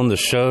had you on the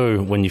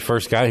show when you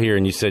first got here,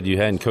 and you said you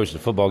hadn't coached a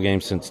football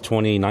game since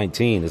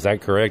 2019. Is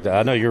that correct?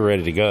 I know you're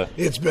ready to go.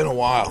 It's been a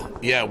while.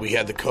 Yeah, we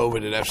had the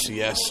COVID at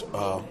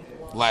FCS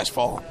last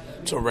fall,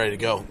 so we're ready to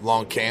go.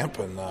 Long camp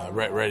and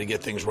ready to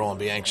get things rolling,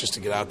 be anxious to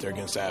get out there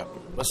against App.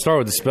 Let's start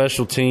with the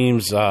special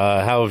teams.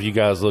 How have you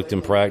guys looked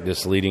in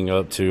practice leading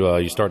up to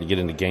you start to get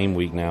into game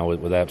week now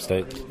with App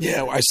State?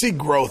 Yeah, I see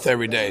growth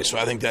every day, so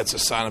I think that's a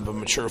sign of a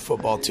mature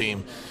football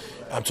team.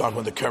 I'm talking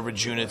with the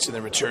coverage units and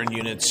the return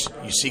units.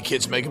 You see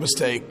kids make a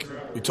mistake.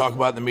 We talk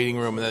about it in the meeting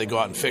room, and then they go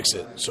out and fix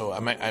it. So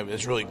I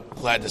was really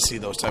glad to see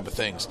those type of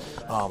things.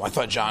 I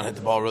thought John hit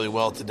the ball really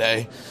well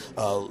today.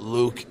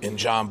 Luke and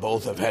John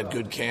both have had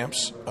good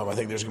camps. I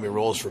think there's going to be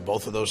roles for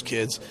both of those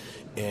kids.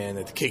 And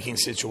at the kicking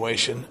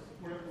situation,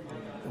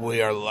 we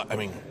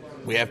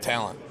have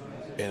talent.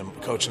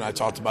 And Coach and I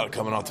talked about it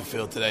coming off the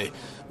field today.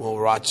 We'll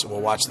watch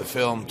the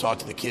film, talk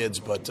to the kids,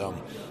 but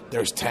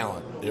there's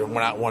talent. We're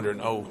not wondering,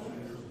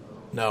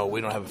 no,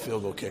 we don't have a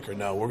field goal kicker.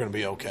 No, we're going to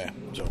be okay.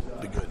 So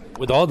be good.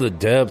 With all the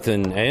depth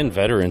and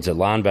veterans at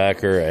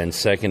linebacker and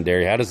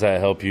secondary, how does that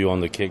help you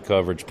on the kick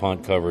coverage,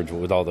 punt coverage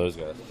with all those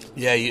guys?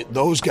 Yeah,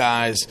 those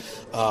guys,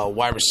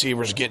 wide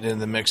receivers getting in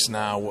the mix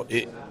now.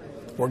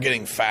 We're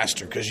getting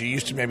faster because you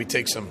used to maybe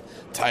take some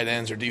tight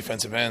ends or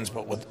defensive ends,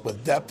 but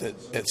with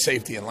depth at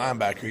safety and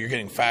linebacker, you're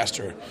getting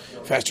faster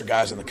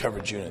guys in the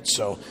coverage units.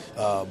 So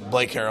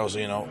Blake Harrell's,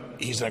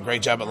 he's done a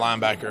great job at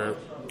linebacker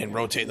in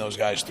rotating those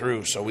guys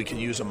through, so we can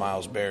use a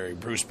Miles Berry.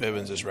 Bruce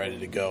Bivens is ready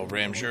to go.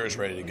 Ramjur is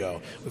ready to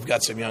go. We've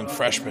got some young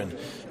freshmen,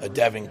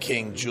 Devin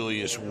King,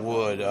 Julius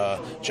Wood,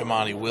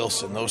 Jamani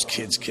Wilson. Those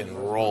kids can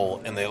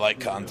roll, and they like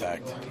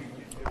contact.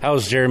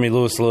 How's Jeremy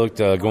Lewis looked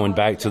going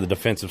back to the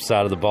defensive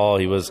side of the ball?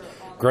 He was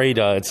great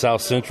at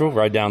South Central,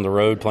 right down the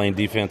road, playing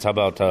defense. How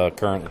about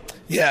currently?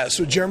 Yeah,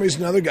 so Jeremy's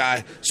another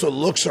guy, so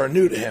looks are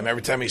new to him.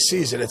 Every time he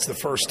sees it, it's the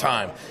first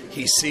time.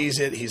 He sees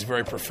it. He's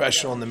very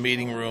professional in the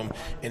meeting room,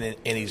 and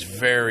he's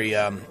very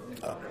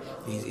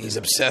he's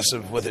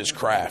obsessive with his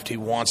craft. He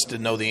wants to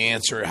know the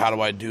answer. How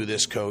do I do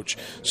this, Coach?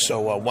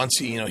 So once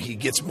he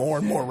gets more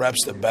and more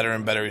reps, the better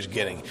and better he's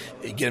getting.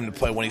 You get him to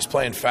play when he's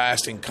playing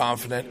fast and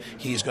confident.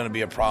 He's going to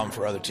be a problem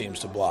for other teams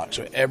to block.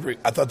 So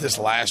I thought this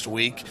last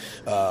week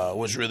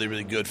was really,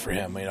 really good for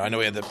him. I know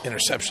he had the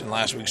interception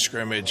last week's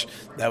scrimmage.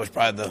 That was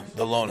probably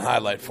the lone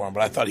highlight for him.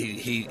 But I thought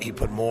he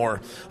put more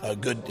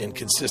good and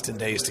consistent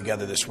days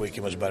together this week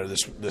and was better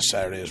this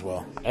Saturday as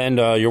well. And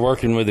you're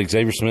working with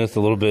Xavier Smith a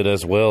little bit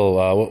as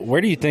well. Where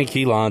do you think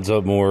he lines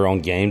up more on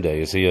game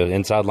day? Is he an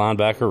inside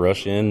linebacker,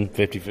 rush in,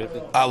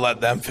 50-50? I'll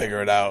let them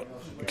figure it out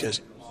because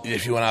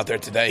if you went out there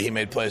today, he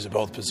made plays at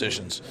both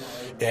positions.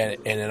 And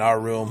in our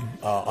room,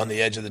 on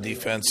the edge of the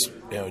defense,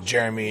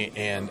 Jeremy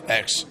and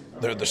X,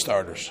 they're the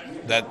starters.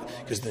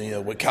 Because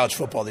with college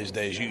football these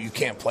days, you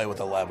can't play with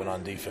 11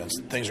 on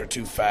defense. Things are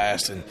too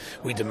fast, and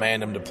we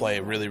demand them to play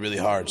really, really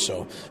hard.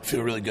 So I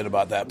feel really good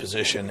about that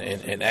position.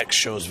 And X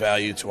shows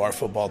value to our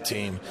football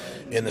team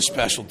in the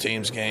special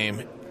teams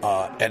game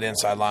at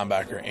inside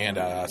linebacker and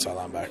outside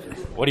linebacker.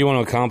 What do you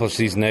want to accomplish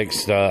these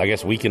next,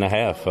 week and a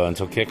half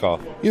until kickoff?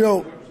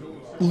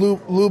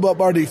 Lube up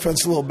our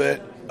defense a little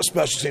bit,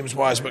 special teams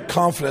wise, but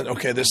confident.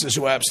 Okay, this is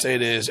who App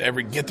State is.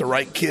 Get the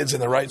right kids in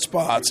the right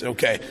spots.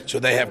 Okay, so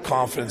they have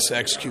confidence to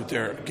execute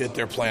get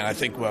their plan. I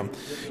think we'll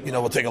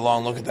take a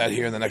long look at that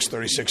here in the next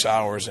 36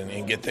 hours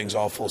and get things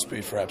all full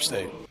speed for App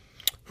State.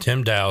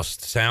 Tim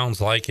Doust sounds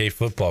like a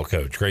football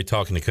coach. Great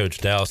talking to Coach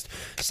Doust.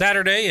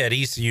 Saturday at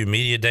ECU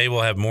Media Day,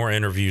 we'll have more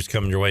interviews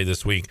coming your way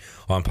this week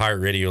on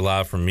Pirate Radio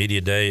Live from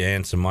Media Day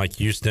and some Mike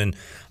Houston.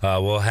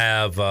 We'll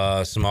have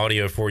some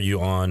audio for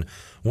you on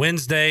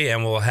Wednesday,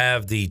 and we'll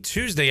have the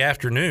Tuesday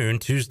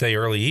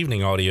early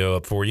evening audio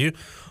up for you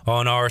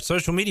on our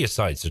social media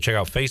sites. So check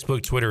out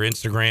Facebook, Twitter,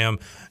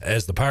 Instagram.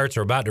 As the Pirates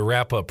are about to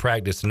wrap up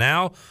practice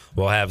now,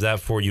 we'll have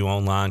that for you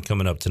online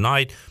coming up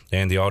tonight,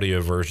 and the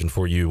audio version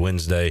for you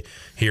Wednesday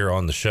here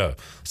on the show.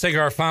 Let's take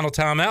our final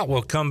time out.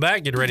 We'll come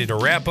back, get ready to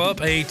wrap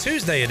up a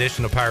Tuesday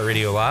edition of Pirate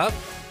Radio Live.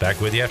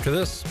 Back with you after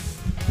this.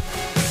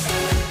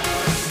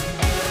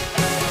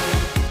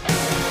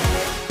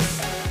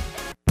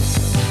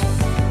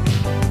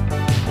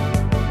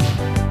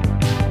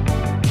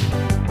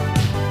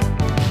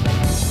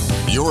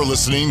 You're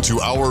listening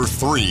to Hour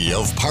 3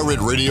 of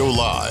Pirate Radio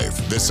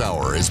Live. This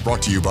hour is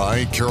brought to you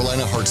by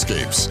Carolina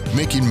Hardscapes.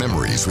 Making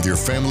memories with your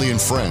family and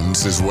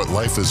friends is what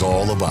life is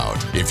all about.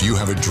 If you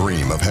have a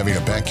dream of having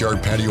a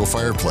backyard patio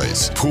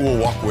fireplace, pool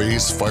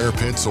walkways, fire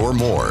pits, or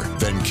more,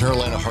 then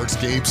Carolina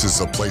Hardscapes is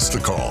the place to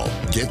call.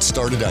 Get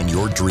started on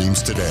your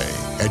dreams today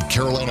at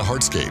Carolina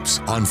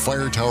Hardscapes on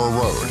Fire Tower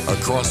Road,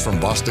 across from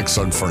Bostic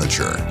Sugg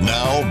Furniture.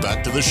 Now,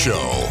 back to the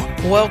show.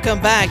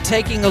 Welcome back.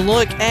 Taking a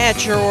look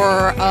at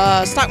your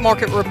stock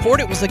market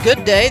report. It was a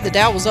good day. The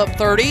Dow was up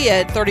 30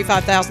 at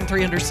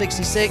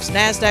 35,366.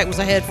 NASDAQ was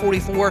ahead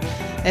 44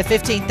 at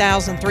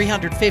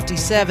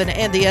 15,357.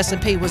 And the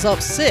S&P was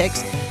up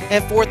 6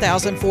 at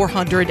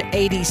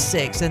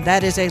 4,486. And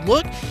that is a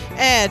look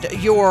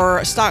at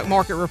your stock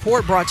market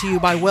report brought to you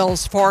by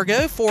Wells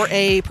Fargo. For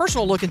a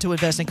personal look into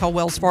investing, call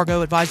Wells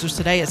Fargo Advisors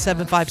today at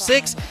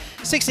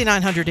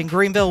 756-6900 in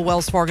Greenville.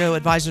 Wells Fargo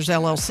Advisors,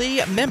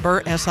 LLC,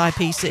 member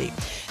SIPC.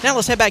 Now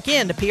let's head back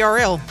in to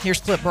PRL. Here's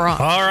Clip Baron.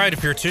 All right,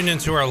 if you're tuned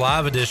into our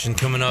live edition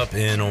coming up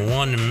in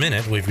 1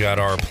 minute, we've got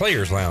our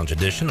Players Lounge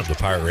edition of the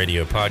Pirate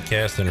Radio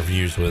podcast,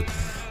 interviews with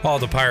all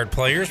the Pirate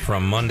players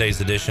from Monday's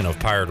edition of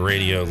Pirate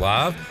Radio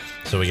Live.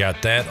 So we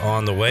got that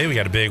on the way. We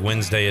got a big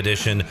Wednesday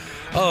edition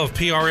of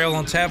PRL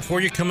on tap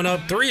for you coming up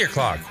 3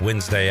 o'clock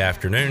Wednesday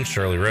afternoon.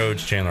 Shirley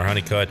Rhodes, Chandler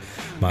Honeycutt,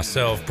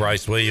 myself,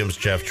 Bryce Williams,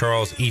 Jeff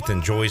Charles,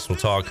 Ethan Joyce. We'll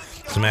talk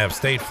some App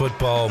State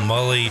football,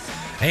 Mully,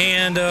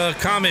 and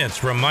comments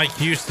from Mike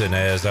Houston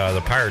as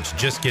the Pirates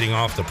just getting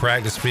off the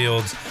practice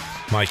fields.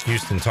 Mike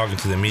Houston talking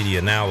to the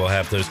media now. We'll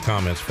have those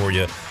comments for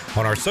you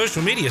on our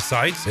social media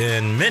sites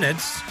in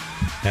minutes,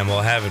 and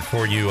we'll have it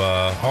for you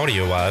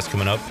audio-wise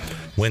coming up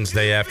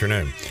Wednesday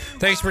afternoon.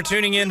 Thanks for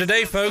tuning in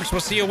today, folks.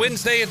 We'll see you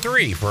Wednesday at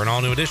 3 for an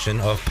all-new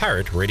edition of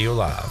Pirate Radio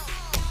Live.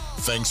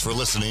 Thanks for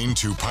listening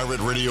to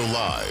Pirate Radio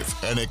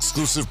Live, an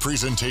exclusive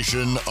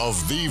presentation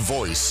of the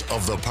voice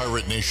of the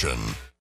Pirate Nation.